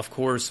below are, of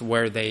course,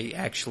 where they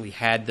actually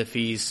had the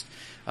feast,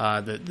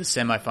 the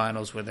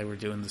semifinals where they were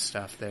doing the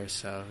stuff there.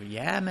 So,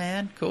 yeah,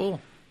 man,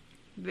 cool.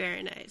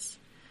 Very nice.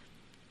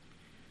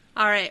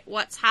 All right,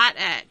 what's hot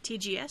at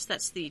TGS?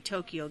 That's the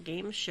Tokyo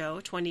Game Show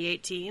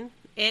 2018.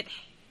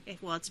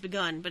 It's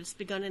begun, but it's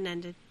begun and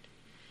ended.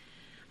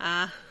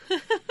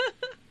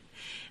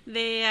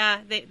 They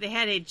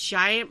had a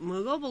giant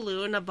Moogle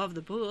balloon above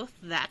the booth.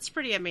 That's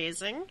pretty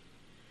amazing.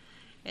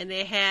 And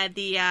they had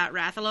the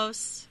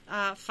Rathalos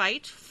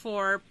fight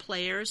for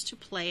players to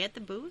play at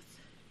the booth.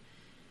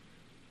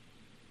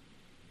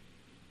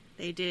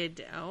 They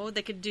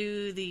could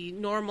do the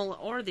normal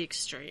or the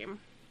extreme.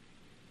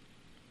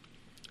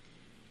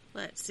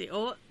 Let's see.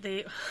 Oh,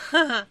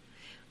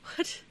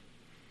 what?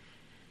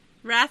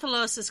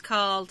 Rathalos is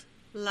called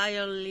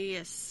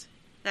Lioleus.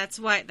 That's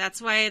why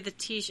the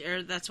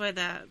t-shirt, that's why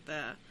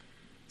the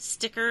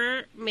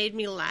sticker made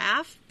me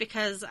laugh,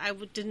 because I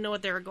didn't know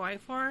what they were going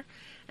for.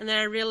 And then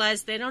I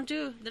realized they don't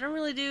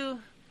really do,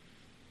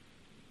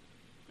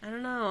 I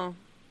don't know.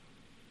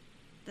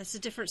 That's a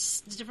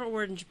different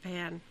word in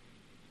Japan.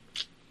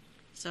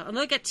 So, and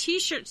look at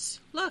t-shirts.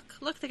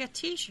 Look, they got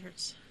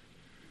t-shirts.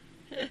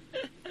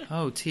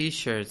 Oh,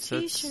 t-shirts.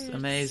 That's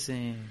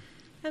amazing.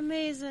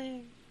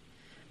 Amazing.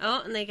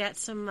 Oh, and they got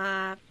some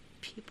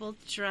people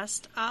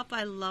dressed up.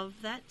 I love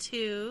that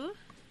too.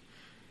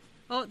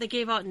 Oh, they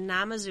gave out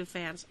Namazu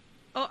fans.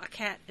 Oh, a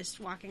cat is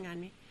walking on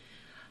me.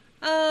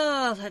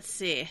 Oh, let's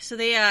see. So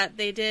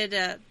they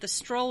did the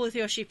Stroll with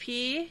Yoshi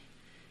P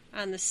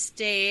on the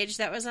stage.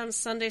 That was on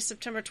Sunday,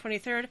 September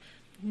 23rd.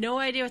 No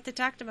idea what they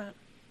talked about.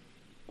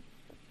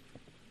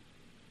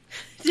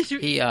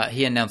 He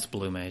announced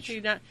Blue Mage.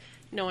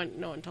 No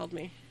one told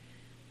me.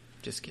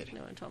 Just kidding.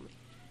 No one told me.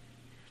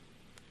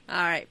 All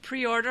right,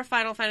 pre-order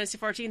Final Fantasy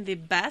XIV, the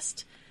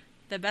best.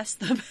 This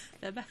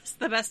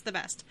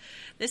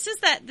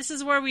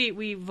is where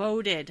we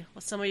voted.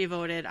 Well, some of you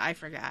voted. I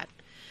forgot.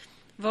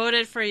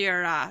 Voted for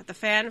your the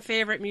fan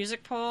favorite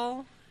music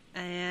poll,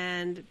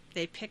 and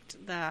they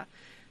picked the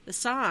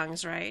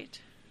songs, right?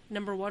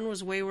 Number 1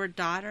 was Wayward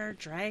Daughter,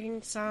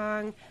 Dragon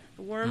Song,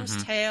 The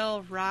Worm's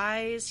Tale,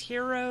 Rise,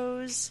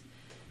 Heroes.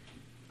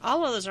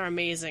 All of those are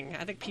amazing.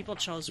 I think people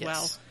chose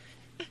well.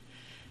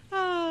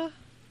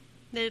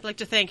 They'd like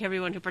to thank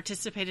everyone who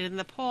participated in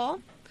the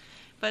poll.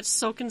 But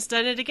Soken's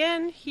done it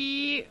again.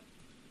 He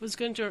was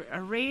going to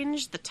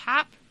arrange the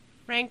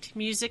top-ranked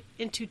music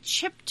into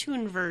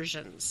chiptune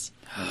versions.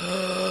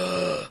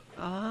 Oh,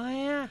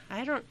 yeah.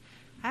 I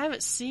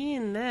haven't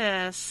seen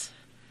this.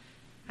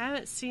 I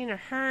haven't seen or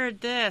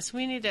heard this.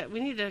 We need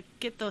to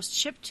get those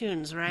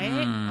chiptunes, right?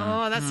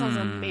 Oh, that sounds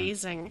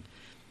amazing.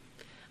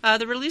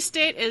 The release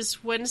date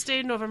is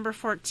Wednesday, November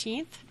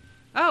 14th.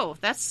 Oh,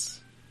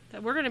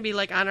 we're going to be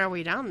like on our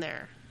way down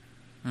there.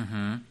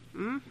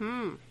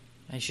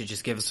 They should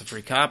just give us a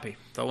free copy.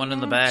 Throw one in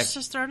the bag.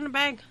 Just throw it in the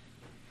bag.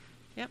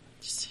 Yep,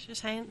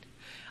 just hang.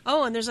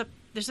 Oh, and there's a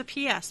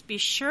PS. Be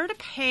sure to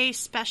pay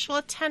special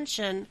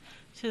attention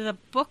to the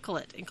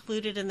booklet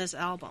included in this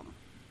album.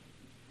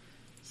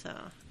 So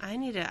I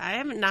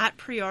have not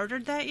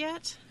pre-ordered that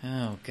yet.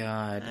 Oh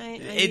God!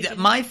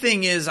 My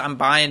thing is, I'm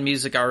buying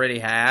music I already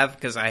have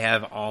because I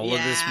have all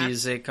of this Yeah.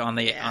 music on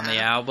the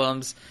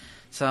albums.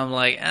 So I'm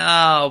like,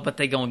 oh, but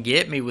they gonna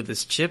get me with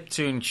this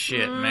chiptune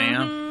shit,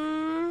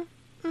 man.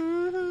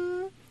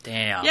 Mm-hmm.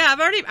 Damn. Yeah,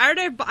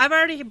 I've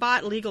already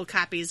bought legal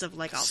copies of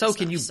like all. So the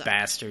can stuff, you,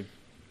 bastard?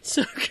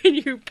 So can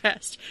you,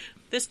 bastard?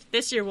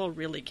 This year we'll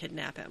really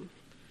kidnap him.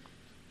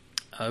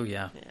 Oh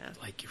yeah. Yeah.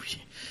 Like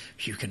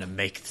you're gonna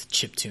make the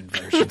chiptune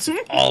versions of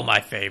all my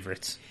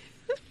favorites.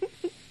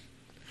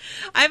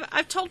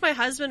 I've told my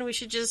husband we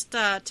should just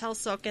tell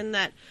Soken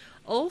that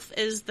Ulf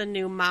is the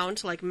new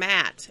mount, like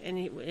Matt, and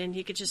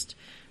he could just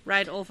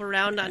ride Ulf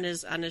around on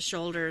his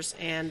shoulders,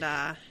 and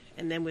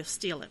then we'll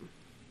steal him.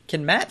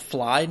 Can Matt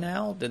fly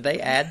now? Did they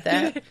add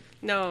that?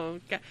 No,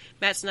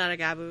 Matt's not a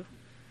Gabu.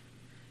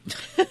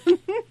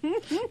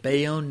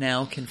 Bayonne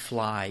now can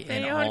fly in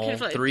Bayonne all can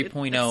fly.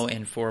 3.0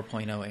 and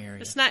 4.0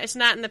 areas. It's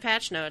not in the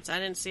patch notes. I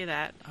didn't see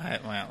that.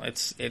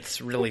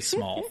 It's really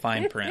small,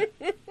 fine print.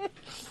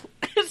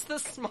 It's the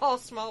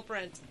small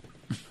print.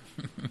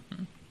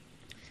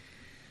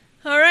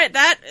 All right,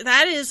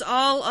 that is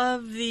all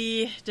of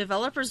the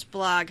developers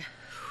blog.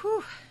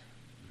 Whew.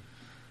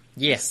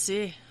 Yes, Let's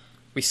see.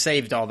 we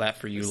saved all that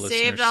for you, listeners.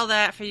 Saved all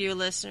that for you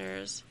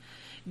listeners.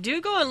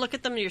 Do go and look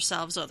at them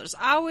yourselves, though. There's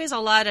always a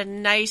lot of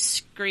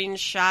nice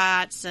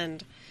screenshots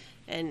and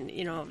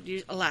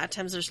a lot of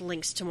times there's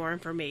links to more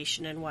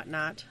information and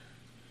whatnot.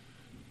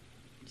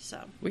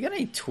 So We got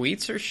any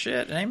tweets or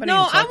shit? Anybody?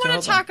 no, I want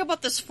want to talk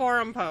about this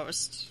forum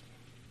post.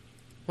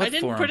 What I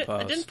didn't forum put it.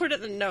 post? I didn't put it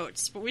in the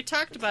notes, but we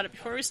talked about it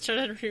before we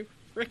started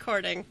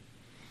recording.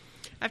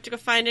 I have to go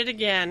find it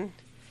again.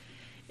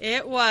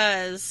 It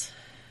was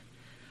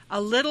a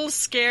little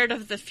scared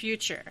of the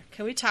future.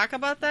 Can we talk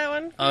about that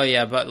one? Oh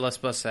yeah, but let's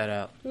bust that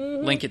out.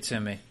 Mm-hmm. Link it to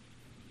me.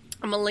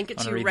 I'm gonna link it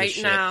I to wanna you read right this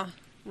shit. now.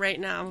 Right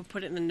now, I'm gonna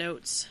put it in the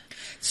notes.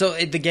 So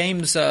the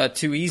game's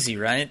too easy,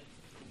 right?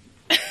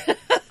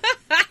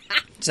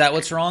 Is that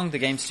what's wrong? The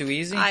game's too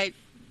easy?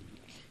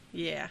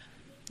 Yeah.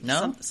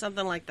 No?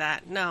 Something like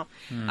that. No.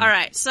 All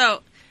right.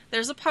 So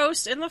there's a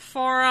post in the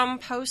forum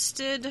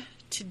posted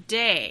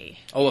today.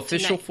 Oh,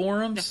 official Tonight.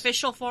 forums?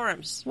 Official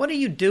forums. What are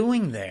you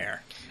doing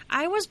there?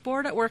 I was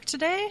bored at work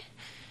today.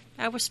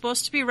 I was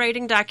supposed to be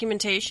writing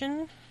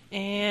documentation,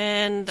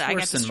 and I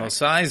got Worse than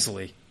distracted. Mos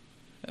Eisley.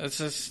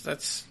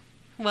 That's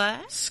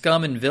What?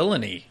 scum and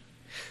villainy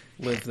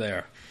live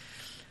there.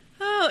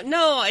 Oh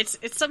no! It's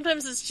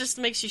sometimes it just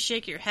makes you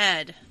shake your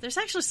head. There's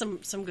actually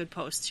some good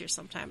posts here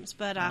sometimes,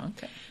 but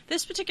Okay.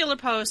 this particular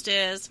post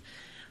is: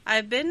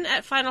 I've been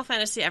at Final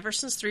Fantasy ever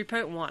since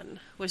 3.1.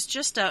 Was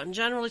just out and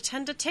generally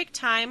tend to take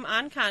time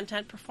on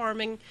content,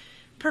 preferring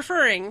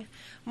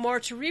more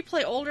to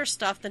replay older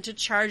stuff than to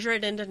charge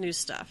right into new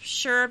stuff.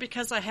 Sure,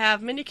 because I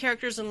have many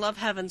characters and love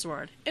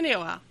Heavensward.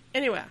 Anyhow,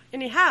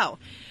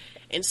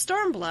 in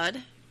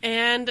Stormblood.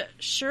 And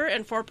sure,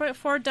 in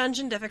 4.4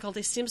 dungeon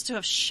difficulty seems to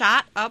have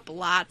shot up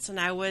lots, and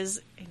I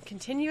was in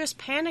continuous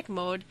panic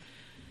mode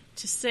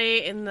to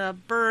say in the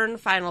burn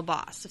final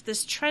boss. If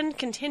this trend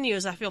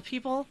continues, I feel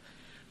people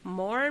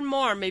more and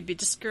more may be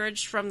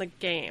discouraged from the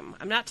game.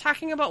 I'm not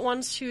talking about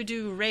ones who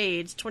do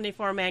raids,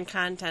 24-man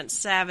content,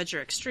 savage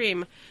or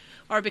extreme,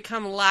 or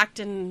become locked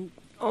in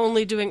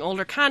only doing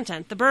older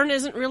content. The burn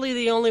isn't really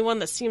the only one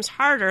that seems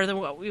harder than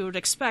what we would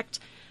expect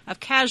of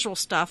casual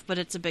stuff, but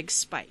it's a big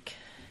spike.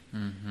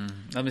 Mm-hmm.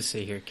 Let me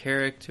see here.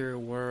 Character,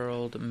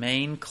 world,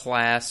 main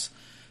class,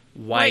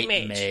 white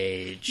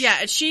mage. Yeah,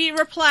 and she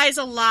replies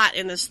a lot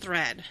in this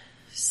thread.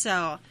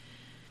 So,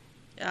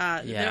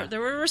 there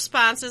were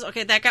responses.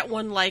 Okay, that got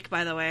 1 like,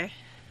 by the way.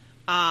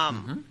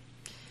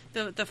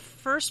 The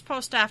first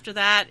post after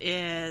that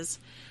is,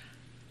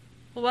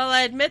 well,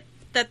 I admit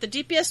that the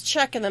DPS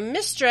check in the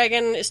Mist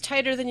Dragon is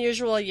tighter than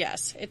usual,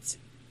 yes. It's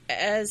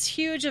as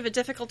huge of a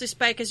difficulty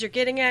spike as you're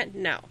getting at?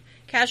 No.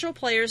 Casual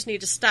players need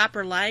to stop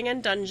relying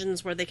on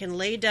dungeons where they can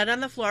lay dead on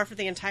the floor for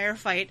the entire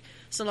fight,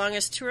 so long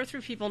as 2 or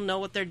 3 people know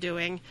what they're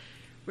doing.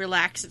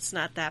 Relax, it's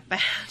not that bad.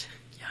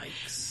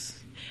 Yikes.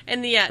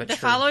 And the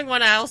following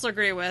one I also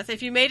agree with.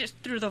 If you made it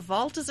through the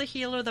vault as a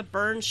healer, the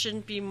burn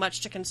shouldn't be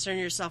much to concern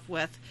yourself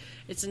with.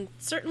 It's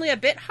certainly a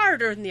bit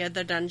harder than the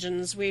other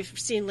dungeons we've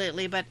seen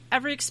lately, but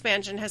every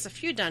expansion has a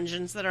few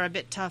dungeons that are a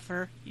bit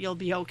tougher. You'll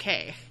be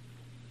okay.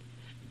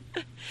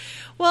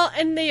 Well,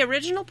 and the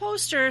original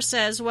poster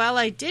says, well,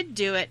 I did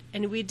do it,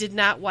 and we did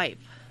not wipe.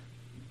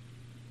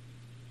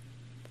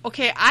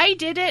 Okay, I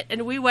did it,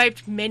 and we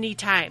wiped many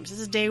times. This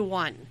is day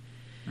 1.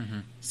 Mm-hmm.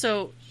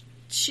 So,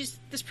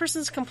 this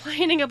person's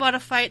complaining about a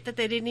fight that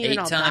they didn't even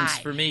 8 times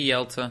die. for me,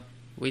 Yelta.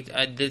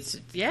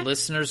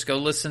 Listeners, go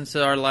listen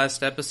to our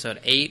last episode.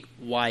 8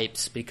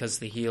 wipes because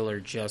the healer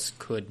just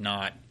could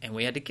not. And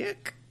we had to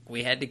kick.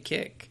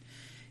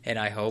 And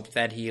I hope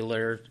that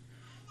healer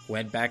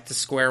went back to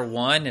square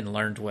one and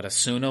learned what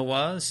Asuna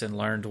was, and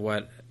learned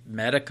what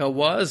Medica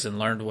was, and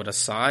learned what a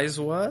size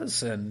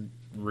was, and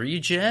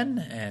regen,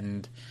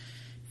 and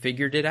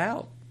figured it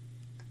out.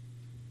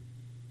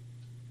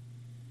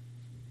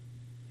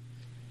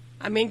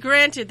 I mean,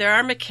 granted, there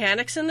are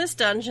mechanics in this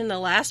dungeon. The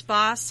last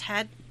boss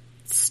had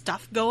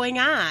stuff going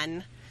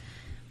on.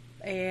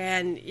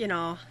 And, you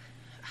know,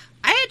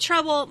 I had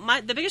trouble.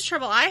 The biggest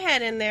trouble I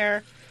had in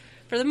there,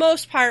 for the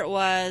most part,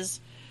 was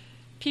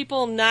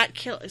people not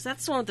kill.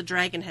 That's the one with the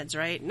dragon heads,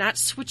 right? Not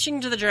switching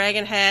to the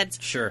dragon heads.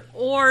 Sure.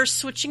 Or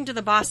switching to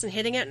the boss and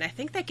hitting it, and I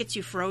think that gets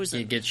you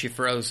frozen. It gets you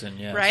frozen,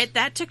 yes. Right?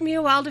 That took me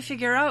a while to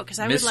figure out, because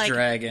I would like...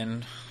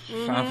 Dragon,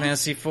 Final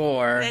Fantasy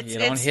IV, you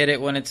don't hit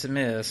it when it's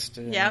missed.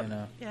 Yep. You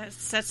know. Yeah,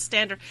 that's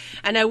standard.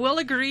 And I will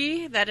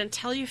agree that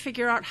until you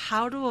figure out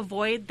how to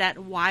avoid that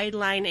wide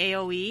line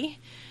AoE,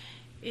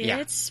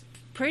 it's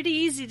pretty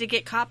easy to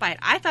get caught by it.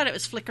 I thought it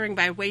was flickering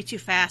by way too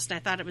fast, and I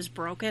thought it was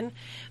broken.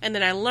 And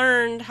then I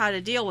learned how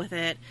to deal with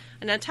it.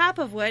 And on top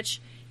of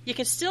which, you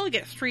can still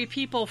get 3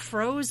 people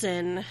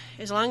frozen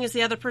as long as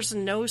the other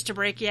person knows to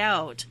break you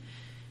out.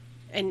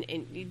 And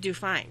you do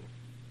fine.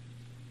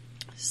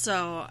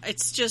 So,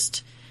 it's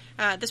just...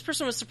 this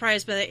person was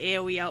surprised by the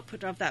AoE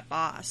output of that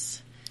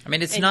boss. I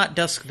mean, it's not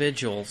Dusk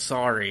Vigil,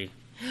 sorry.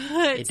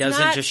 It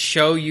doesn't just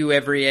show you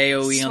every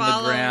AoE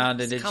on the ground,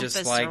 and it's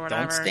just like,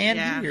 don't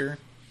stand here.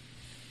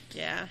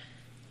 Yeah.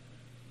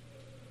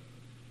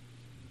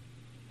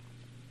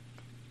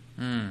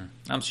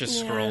 I'm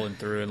just scrolling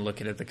through and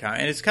looking at the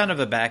comments. And it's kind of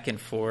a back and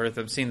forth.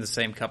 I've seen the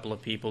same couple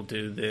of people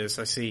do this.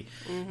 I see,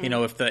 you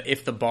know,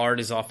 if the bard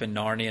is off in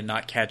Narnia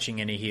not catching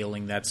any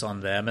healing, that's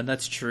on them, and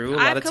that's true.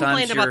 I've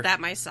complained about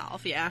that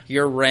myself,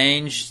 Your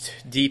ranged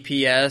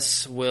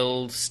DPS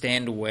will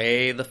stand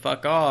way the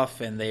fuck off,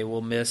 and they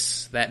will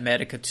miss that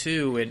Medica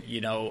too, and,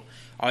 you know...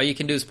 All you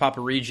can do is pop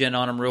a regen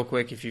on them real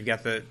quick if you've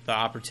got the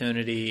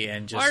opportunity,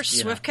 and just... Or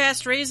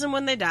Swiftcast raise them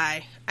when they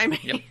die. I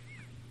mean...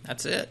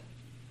 That's it.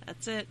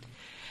 That's it.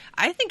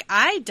 I think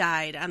I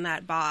died on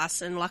that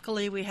boss, and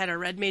luckily we had a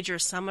Red Major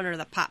Summoner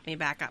that popped me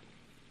back up.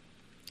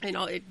 You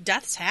know,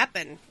 deaths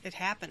happen. It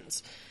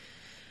happens.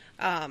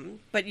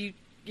 But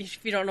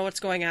if you don't know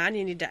what's going on,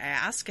 you need to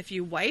ask. If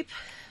you wipe...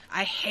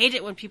 I hate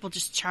it when people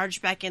just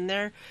charge back in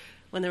there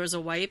when there was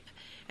a wipe,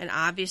 and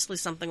obviously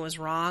something was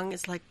wrong.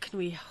 It's like, can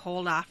we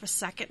hold off a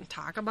second and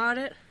talk about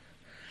it?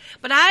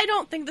 But I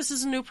don't think this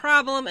is a new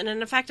problem, and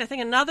in fact, I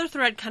think another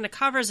thread kind of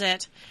covers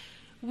it.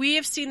 We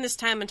have seen this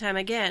time and time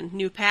again.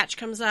 New patch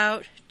comes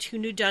out, 2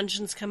 new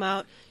dungeons come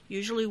out.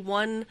 Usually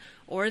one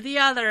or the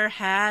other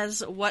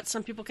has what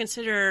some people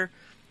consider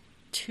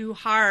too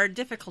hard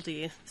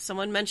difficulty.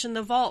 Someone mentioned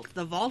the Vault.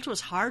 The Vault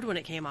was hard when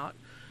it came out.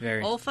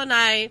 Very. Ulf and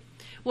I...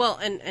 Well,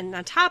 and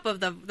on top of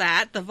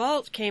that, the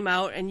Vault came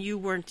out and you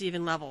weren't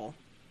even level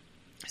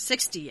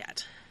 60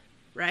 yet,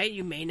 right?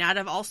 You may not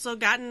have also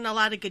gotten a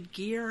lot of good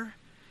gear.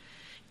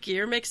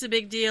 Gear makes a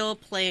big deal.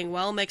 Playing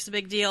well makes a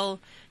big deal.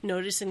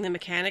 Noticing the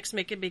mechanics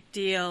make a big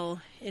deal.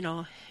 You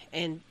know,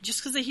 and just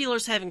because the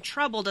healer's having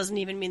trouble doesn't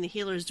even mean the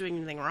healer's doing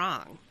anything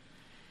wrong.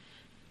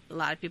 A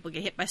lot of people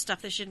get hit by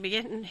stuff they shouldn't be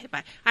getting hit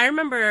by. I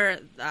remember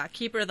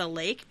Keeper of the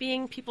Lake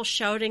being people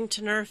shouting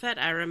to nerf it.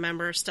 I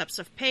remember Steps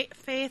of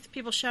Faith,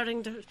 people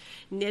shouting to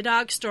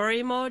Nidhogg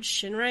story mode,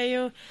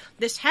 Shinryu.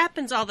 This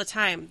happens all the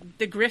time.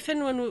 The Griffin,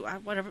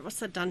 what's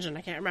the dungeon?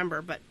 I can't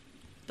remember, but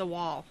the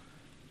wall.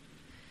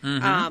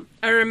 I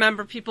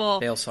remember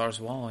people... Baelsar's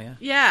Wall, yeah.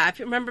 Yeah,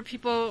 I remember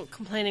people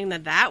complaining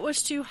that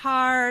was too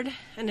hard,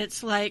 and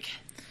it's like...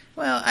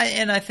 Well,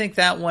 I think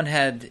that one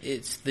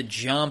it's the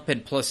jump,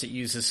 and plus it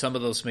uses some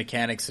of those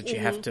mechanics that you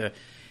have to,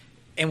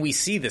 and we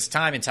see this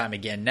time and time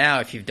again now.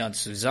 If you've done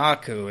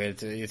Suzaku,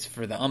 it's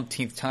for the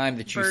umpteenth time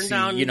that you see,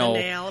 you know,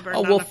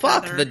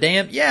 the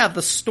damn,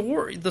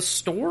 the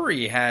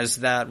story has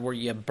that where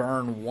you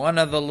burn one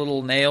of the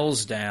little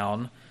nails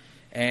down,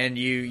 and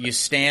you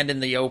stand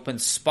in the open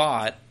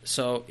spot,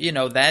 so, you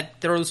know,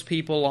 that throws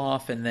people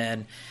off, and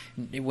then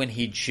when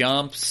he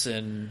jumps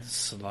and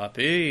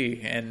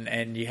sloppy,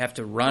 and you have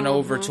to run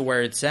over to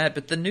where it's at.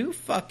 But the new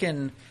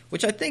fucking,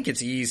 which I think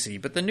it's easy,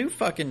 but the new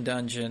fucking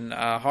dungeon,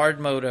 hard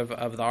mode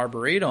of the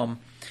Arboretum,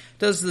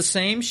 does the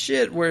same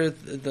shit where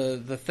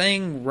the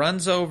thing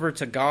runs over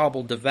to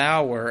gobble,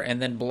 devour,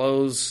 and then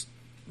blows,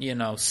 you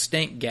know,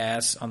 stink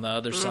gas on the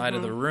other side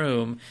of the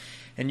room,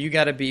 and you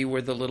got to be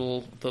where the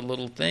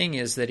little thing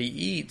is that he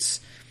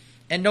eats.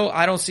 And no,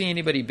 I don't see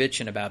anybody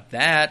bitching about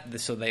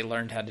that, so they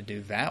learned how to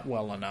do that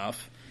well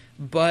enough.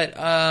 But,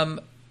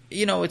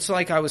 you know, it's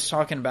like I was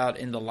talking about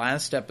in the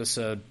last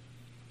episode.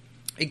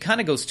 It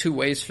kind of goes 2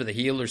 ways for the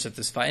healers at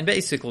this fight. And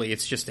basically,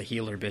 it's just a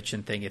healer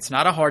bitching thing. It's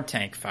not a hard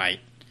tank fight.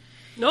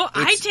 No,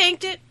 I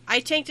tanked it.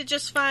 I tanked it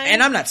just fine.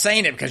 And I'm not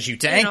saying it because you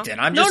tanked it.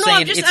 I'm just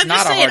saying it's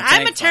not a hard tank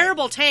fight. I'm a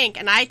terrible tank,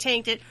 and I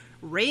tanked it.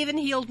 Raven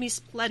healed me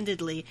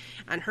splendidly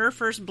on her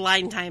first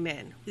blind time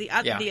in.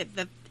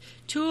 The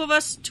two of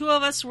us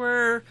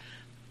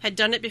had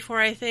done it before,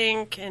 I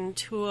think, and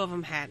 2 of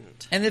them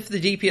hadn't. And if the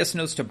DPS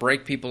knows to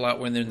break people out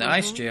when they're in the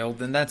ice jail,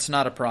 then that's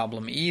not a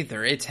problem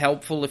either. It's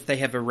helpful if they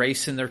have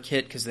Erase in their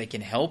kit because they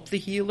can help the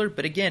healer,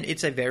 but again,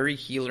 it's a very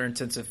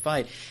healer-intensive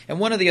fight. And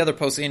one of the other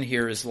posts in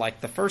here is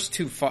like the first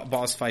 2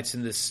 boss fights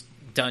in this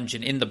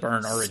dungeon in the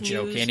burn are a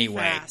joke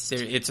anyway.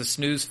 It's a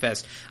snooze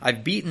fest.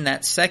 I've beaten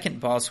that second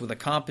boss with a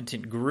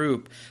competent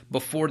group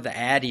before the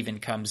ad even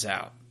comes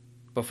out.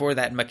 before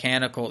that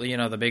mechanical,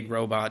 the big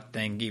robot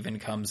thing even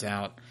comes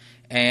out.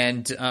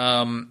 And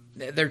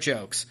they're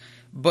jokes.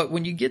 But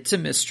when you get to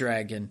Mist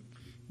Dragon,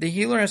 the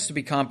healer has to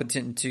be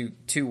competent in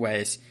two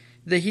ways.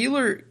 The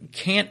healer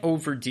can't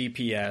over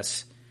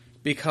DPS,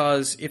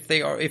 because if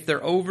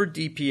they're over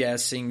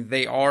DPSing,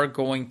 they're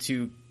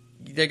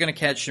going to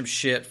catch some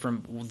shit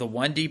from the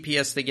one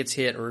DPS that gets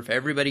hit, or if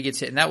everybody gets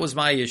hit. And that was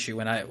my issue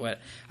when I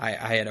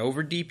had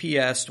over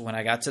DPSed when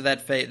I got to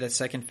that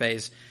second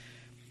phase.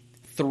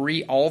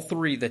 All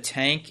three, the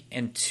tank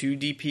and 2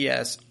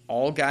 DPS,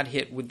 all got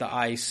hit with the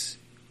ice,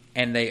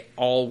 and they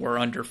all were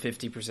under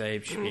 50%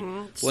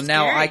 HP. Well,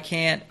 now I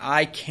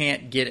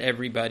can't get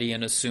everybody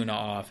in Asuna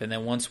off, and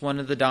then once one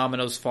of the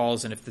dominoes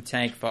falls, and if the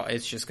tank falls,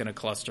 it's just going to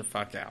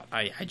clusterfuck out.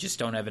 I just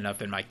don't have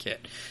enough in my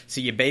kit.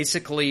 So you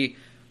basically,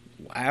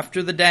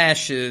 after the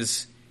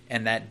dashes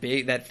and that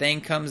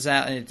thing comes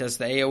out and it does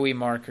the AoE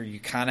marker, you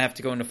kind of have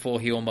to go into full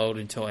heal mode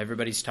until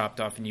everybody's topped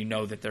off, and you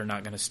know that they're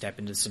not going to step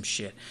into some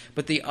shit.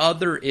 But the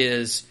other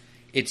is,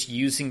 it's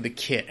using the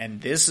kit,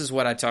 and this is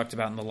what I talked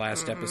about in the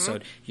last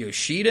episode.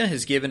 Yoshida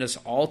has given us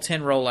all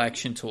 10 role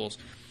action tools,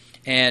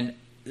 and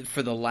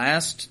for the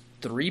last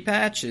 3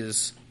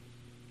 patches,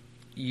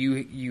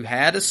 you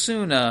had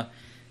Asuna,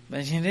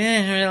 but you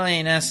didn't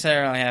really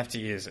necessarily have to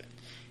use it.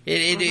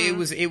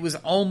 It was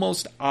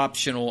almost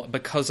optional,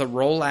 because a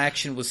role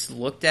action was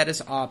looked at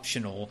as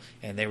optional,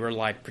 and they were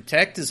like,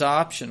 Protect is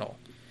optional.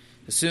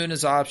 Asuna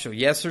is optional.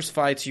 Yes, there's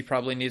fights you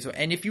probably need to,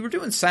 and if you were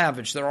doing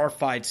Savage, there are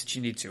fights that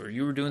you need to, or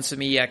you were doing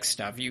some EX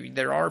stuff.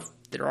 There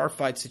are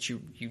fights that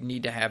you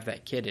need to have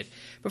that kitted.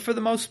 But for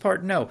the most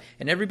part, no.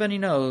 And everybody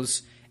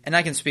knows, and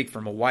I can speak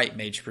from a white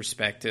mage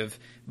perspective,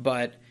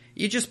 but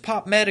you just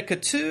pop Medica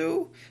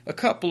 2, a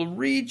couple of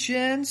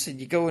regens, and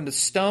you go into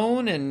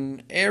Stone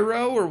and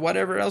Arrow or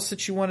whatever else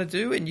that you want to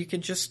do, and you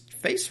can just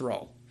face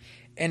roll.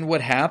 And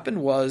what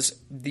happened was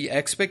the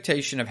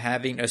expectation of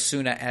having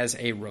Asuna as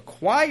a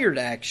required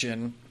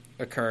action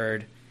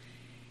occurred,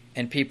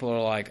 and people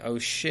are like, oh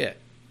shit.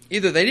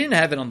 Either they didn't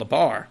have it on the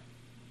bar,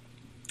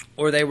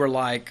 or they were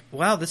like,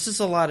 wow, this is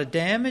a lot of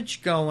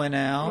damage going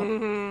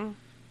out.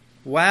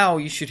 Wow,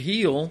 you should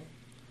heal.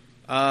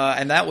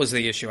 And that was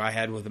the issue I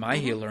had with my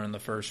healer in the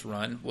first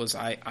run, was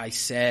I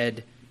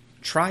said,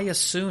 try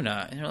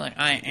Asuna. And they're like,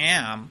 I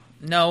am.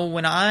 No,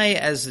 when I,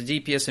 as the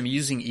DPS, am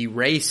using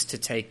Erase to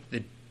take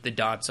the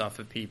dots off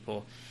of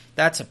people,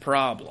 that's a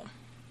problem.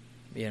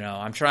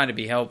 I'm trying to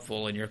be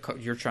helpful, and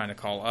you're trying to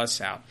call us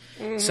out.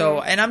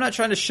 So, and I'm not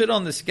trying to shit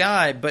on this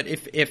guy, but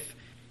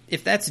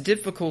if that's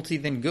difficulty,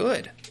 then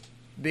good,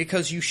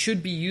 because you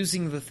should be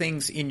using the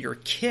things in your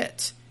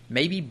kit.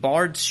 Maybe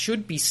bards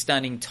should be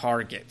stunning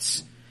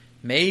targets.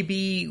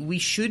 Maybe we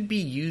should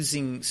be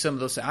using some of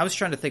those. I was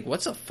trying to think,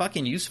 what's a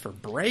fucking use for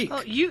break?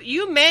 Oh,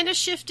 you mana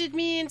shifted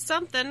me in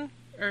something.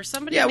 Or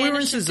somebody. Yeah, we were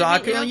in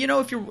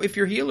Suzaku. If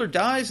your healer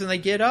dies and they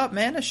get up,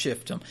 mana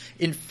shift them.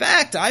 In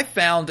fact, I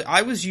found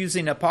I was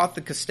using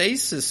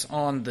Apotheostasis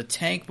on the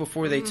tank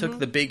before they took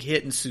the big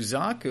hit in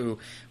Suzaku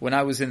when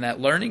I was in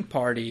that learning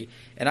party,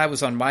 and I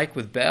was on mic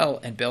with Belle,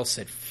 and Belle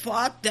said,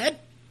 "Fuck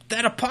that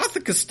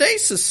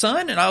Apotheostasis,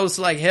 son!" And I was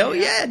like, "Hell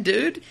yeah,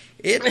 dude!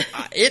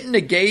 It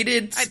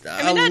negated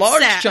a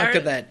large chunk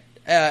of that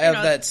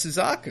that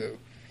Suzaku."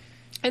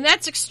 And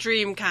that's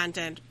extreme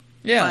content.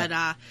 Yeah,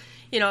 but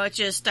it's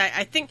just,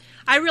 I think,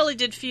 I really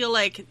did feel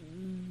like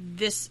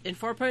this, in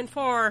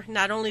 4.4,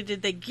 not only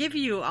did they give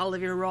you all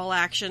of your role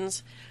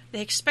actions,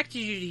 they expected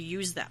you to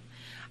use them.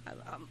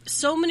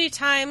 So many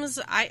times,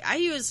 I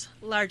use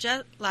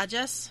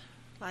Largesse,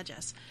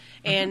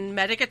 and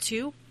Medica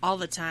 2 all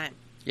the time.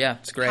 Yeah,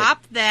 it's great.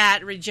 Pop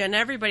that, regen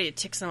everybody, it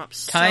ticks them up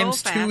so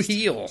Times fast. 2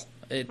 heal.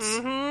 It's,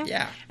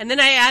 yeah. And then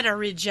I add a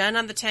regen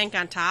on the tank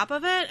on top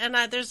of it, and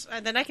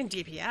then I can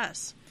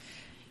DPS.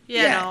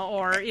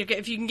 Or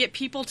if you can get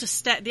people to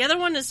step. The other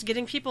one is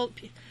getting people.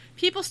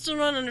 People still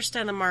don't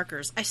understand the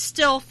markers. I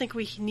still think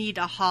we need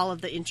a Hall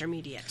of the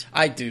Intermediate.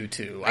 I do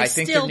too. I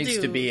think there needs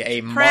to be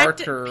a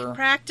marker.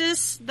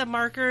 Practice the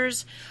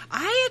markers.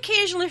 I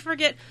occasionally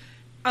forget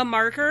a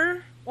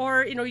marker,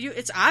 or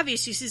it's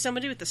obvious. You see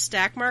somebody with the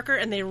stack marker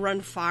and they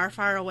run far,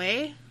 far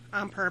away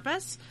on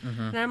purpose,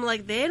 and I'm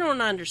like, they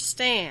don't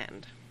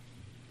understand.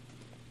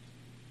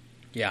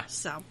 Yeah.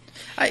 So,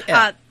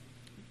 go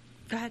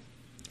ahead.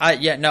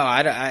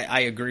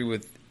 I agree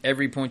with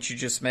every point you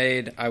just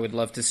made. I would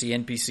love to see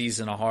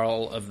NPCs in a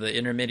Hall of the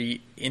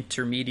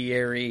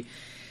Intermediary,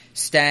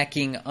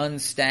 stacking,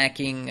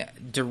 unstacking,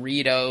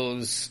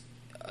 Doritos,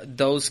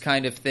 those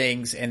kind of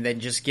things, and then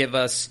just give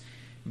us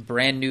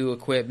brand new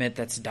equipment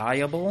that's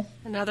dyeable.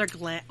 Another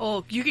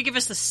you could give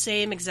us the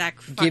same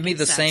exact fucking Give me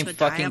the sets, same but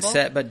fucking dyeable.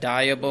 set, but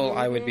dyeable.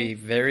 I would be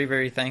very,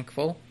 very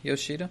thankful,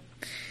 Yoshida.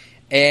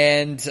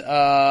 And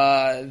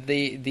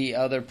the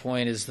other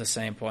point is the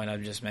same point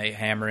I'm just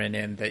hammering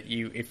in, that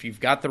if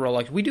you've got the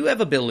roll, we do have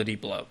ability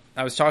bloat.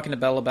 I was talking to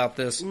Belle about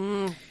this.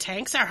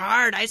 Tanks are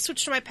hard. I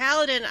switched to my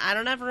paladin. I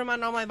don't have room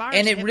on all my bars.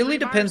 And it really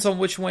depends on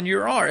which one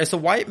you are. As a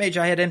white mage,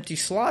 I had empty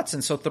slots,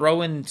 and so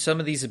throwing some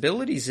of these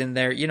abilities in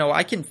there,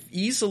 I can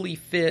easily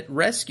fit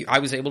rescue. I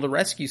was able to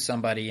rescue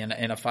somebody in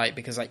a fight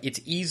because it's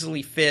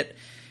easily fit.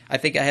 I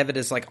think I have it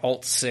as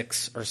Alt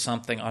 6 or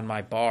something on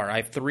my bar. I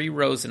have 3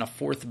 rows and a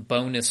 4th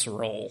bonus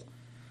row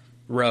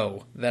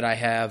that I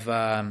have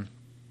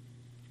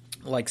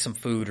some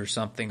food or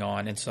something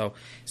on. And so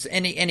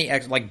any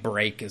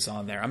break is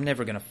on there. I'm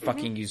never going to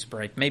fucking use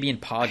break. Maybe in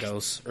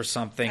Pagos or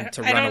something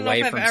to run away from something. I don't know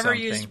if I've ever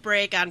used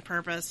break on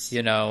purpose.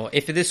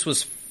 If this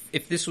was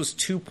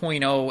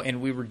 2.0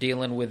 and we were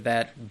dealing with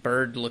that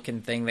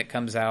bird-looking thing that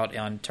comes out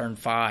on turn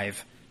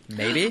 5...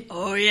 maybe.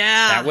 Oh,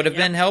 yeah. That would have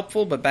been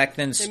helpful, but back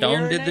then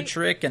Stone did the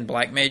trick and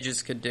black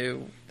mages could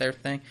do their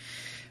thing.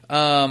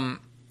 I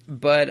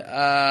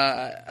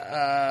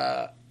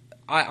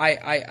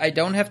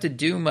don't have to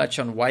do much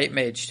on white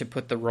mage to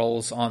put the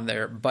rolls on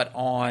there, but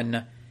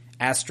on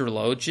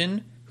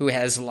Astrologian, who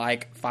has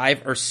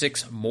 5 or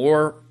 6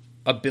 more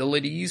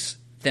abilities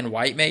than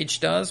white mage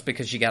does,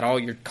 because you got all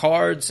your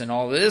cards and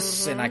all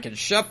this, and I can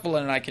shuffle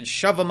and I can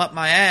shove them up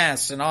my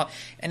ass and all,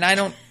 and I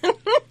don't...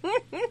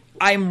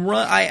 I'm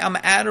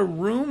out of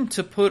room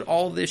to put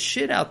all this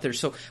shit out there.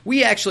 So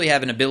we actually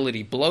have an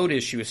ability bloat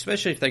issue,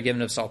 especially if they're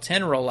giving us all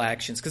 10 roll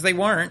actions, because they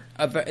weren't.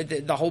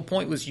 The whole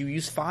point was you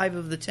use 5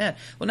 of the 10.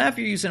 Well, now if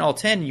you're using all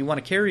 10 and you want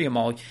to carry them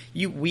all,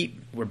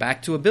 we're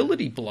back to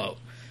ability bloat.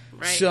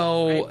 Right,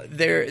 so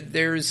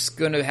there's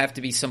going to have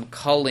to be some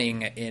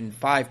culling in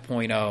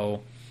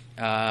 5.0,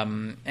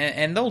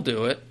 and they'll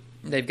do it.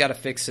 They've got to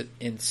fix it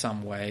in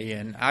some way,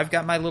 and I've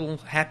got my little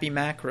happy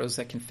macros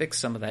that can fix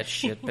some of that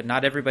shit, but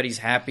not everybody's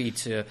happy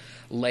to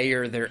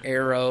layer their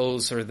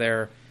arrows or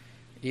their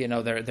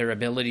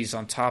abilities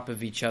on top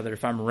of each other.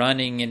 If I'm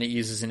running and it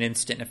uses an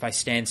instant, and if I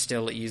stand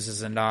still it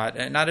uses a not.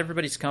 And not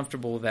everybody's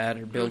comfortable with that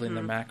or building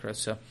their macros,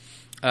 so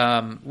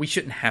we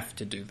shouldn't have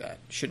to do that.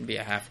 Shouldn't be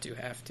a have to.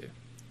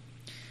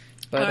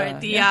 But, all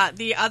right,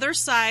 the other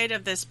side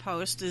of this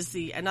post is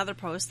another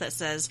post that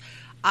says,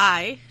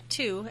 I,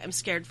 too, am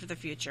scared for the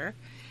future.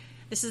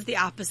 This is the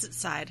opposite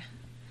side.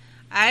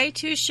 I,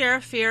 too, share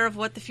a fear of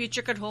what the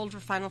future could hold for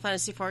Final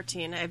Fantasy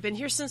XIV. I've been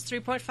here since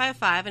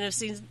 3.55 and have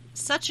seen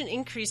such an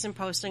increase in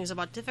postings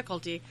about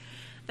difficulty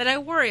that I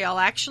worry I'll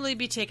actually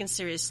be taken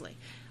seriously.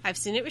 I've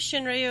seen it with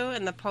Shinryu,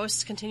 and the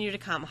posts continue to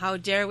come. How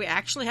dare we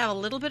actually have a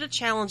little bit of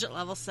challenge at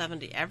level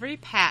 70. Every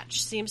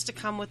patch seems to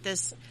come with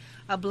this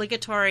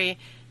obligatory,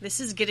 this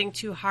is getting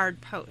too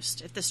hard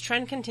post. If this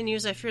trend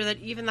continues, I fear that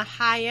even the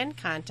high-end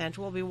content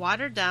will be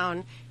watered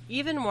down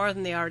even more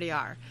than they already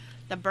are.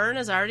 The burn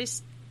has already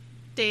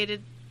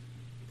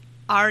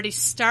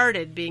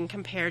started being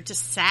compared to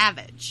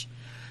Savage.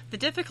 The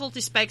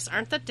difficulty spikes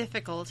aren't that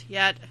difficult,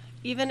 yet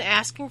even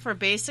asking for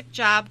basic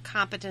job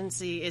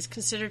competency is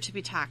considered to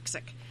be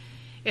toxic.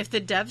 If the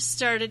devs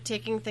started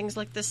taking things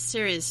like this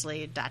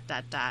seriously, ...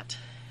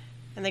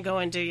 And they go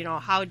into,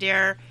 how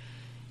dare...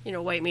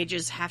 white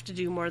mages have to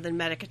do more than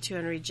Medica 2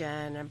 and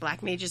regen, and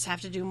black mages have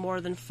to do more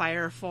than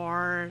Fire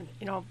 4,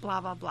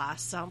 blah, blah, blah.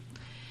 So,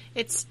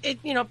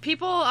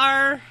 people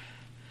are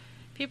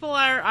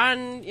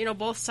on,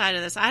 both sides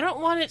of this. I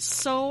don't want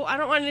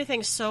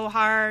anything so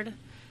hard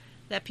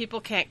that people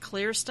can't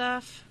clear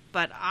stuff,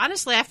 but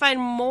honestly, I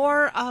find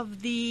more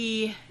of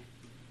the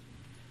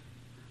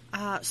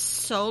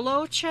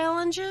solo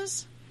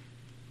challenges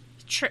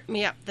trip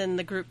me up than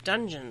the group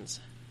dungeons,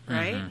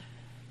 right? Mm-hmm.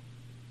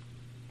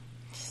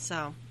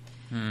 So,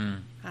 I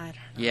don't know.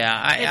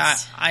 Yeah,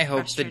 I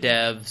hope the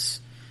devs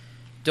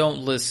don't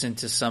listen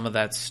to some of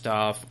that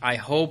stuff. I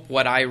hope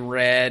what I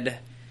read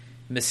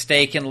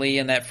mistakenly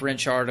in that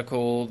French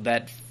article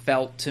that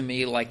felt to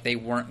me like they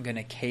weren't going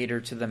to cater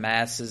to the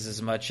masses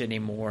as much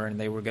anymore, and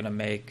they were going to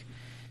make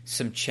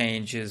some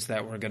changes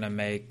that were going to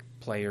make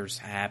players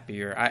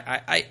happier.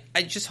 I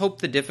just hope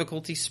the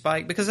difficulty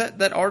spike, because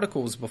that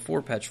article was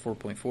before patch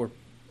 4.4.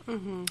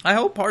 Mm-hmm. I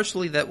hope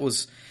partially that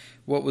was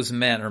what was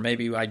meant, or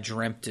maybe I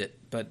dreamt it,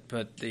 but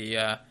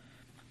I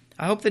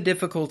hope the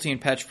difficulty in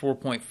patch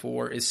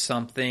 4.4 is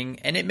something,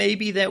 and it may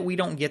be that we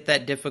don't get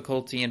that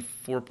difficulty in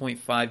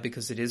 4.5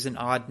 because it isn't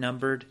odd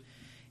numbered,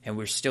 and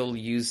we're still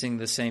using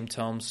the same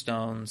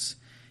tomestones,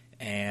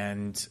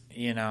 and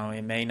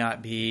it may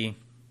not be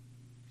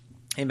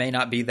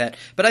that,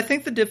 but I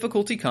think the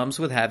difficulty comes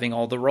with having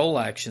all the roll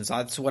actions.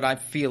 That's what I'm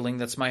feeling.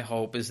 That's my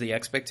hope. Is the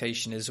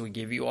expectation is we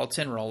give you all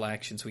 10 roll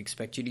actions. We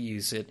expect you to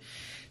use it.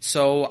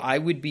 So I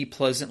would be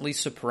pleasantly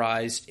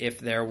surprised if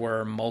there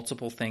were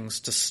multiple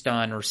things to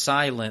stun or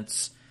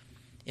silence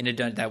in a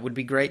dungeon. That would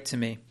be great to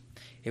me.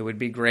 It would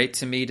be great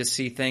to me to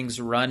see things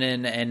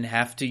running and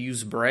have to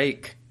use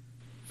break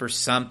for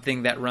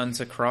something that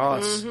runs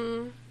across.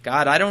 Mm-hmm.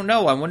 God, I don't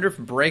know. I wonder if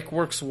break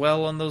works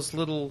well on those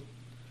little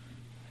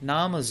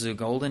Namazu,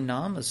 golden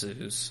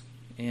Namazus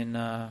in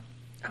a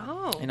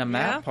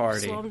map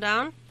party. Slow them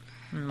down.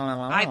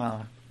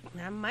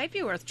 That might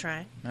be worth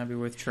trying. Might be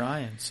worth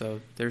trying.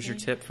 So there's your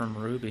tip from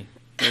Ruby.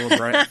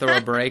 Throw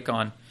a break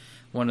on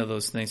one of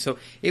those things. So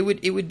it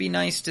would be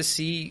nice to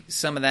see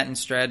some of that in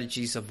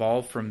strategies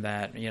evolve from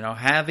that. You know,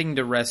 having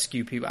to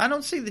rescue people. I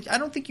don't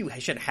think you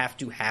should have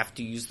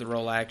to use the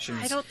roll actions.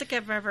 I don't think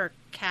I've ever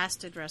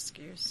casted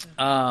rescues.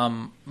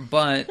 So.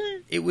 But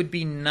it would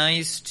be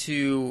nice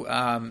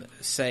to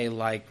say,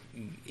 like,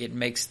 it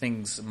makes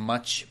things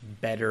much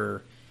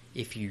better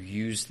if you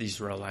use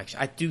these roll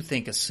actions. I do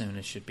think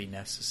Asuna should be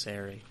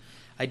necessary.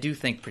 I do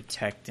think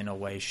Protect in a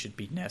way should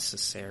be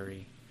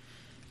necessary.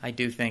 I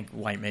do think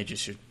White Mages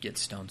should get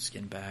Stone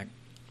Skin back.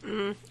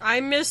 I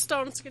miss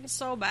Stone Skin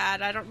so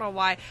bad. I don't know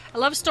why. I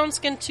love Stone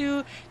Skin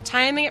too.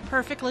 Timing it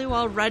perfectly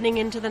while running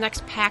into the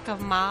next pack of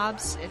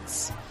mobs.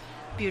 It's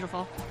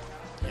beautiful.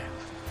 Yeah.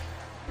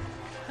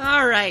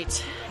 All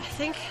right. I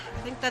think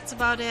that's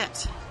about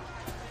it.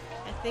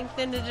 I think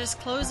then it is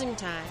closing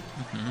time.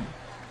 Mm-hmm.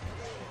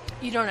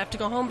 You don't have to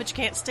go home, but you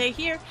can't stay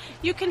here.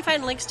 You can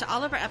find links to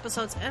all of our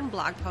episodes and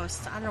blog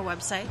posts on our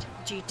website,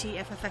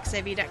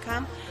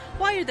 gtffxiv.com.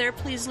 While you're there,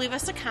 please leave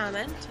us a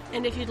comment.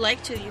 And if you'd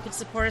like to, you can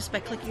support us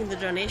by clicking the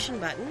donation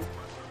button.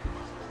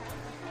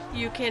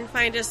 You can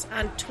find us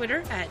on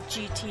Twitter at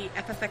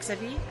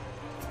gtffxiv.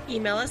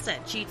 Email us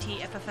at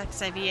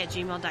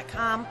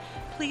gtffxiv@gmail.com.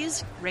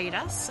 Please rate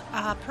us.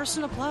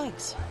 Personal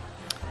plugs.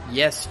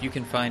 Yes, you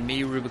can find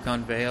me,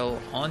 Rubicon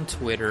Vale, on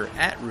Twitter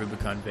at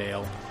Rubicon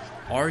Vale.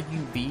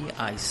 RUBICONVALE.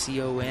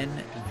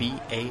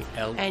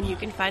 And you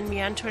can find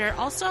me on Twitter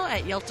also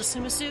at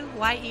Yeltasumasu,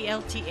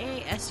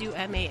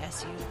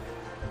 YELTASUMASU.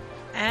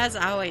 As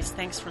always,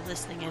 thanks for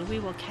listening, and we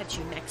will catch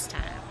you next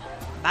time.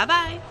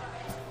 Bye-bye.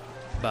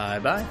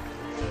 Bye-bye.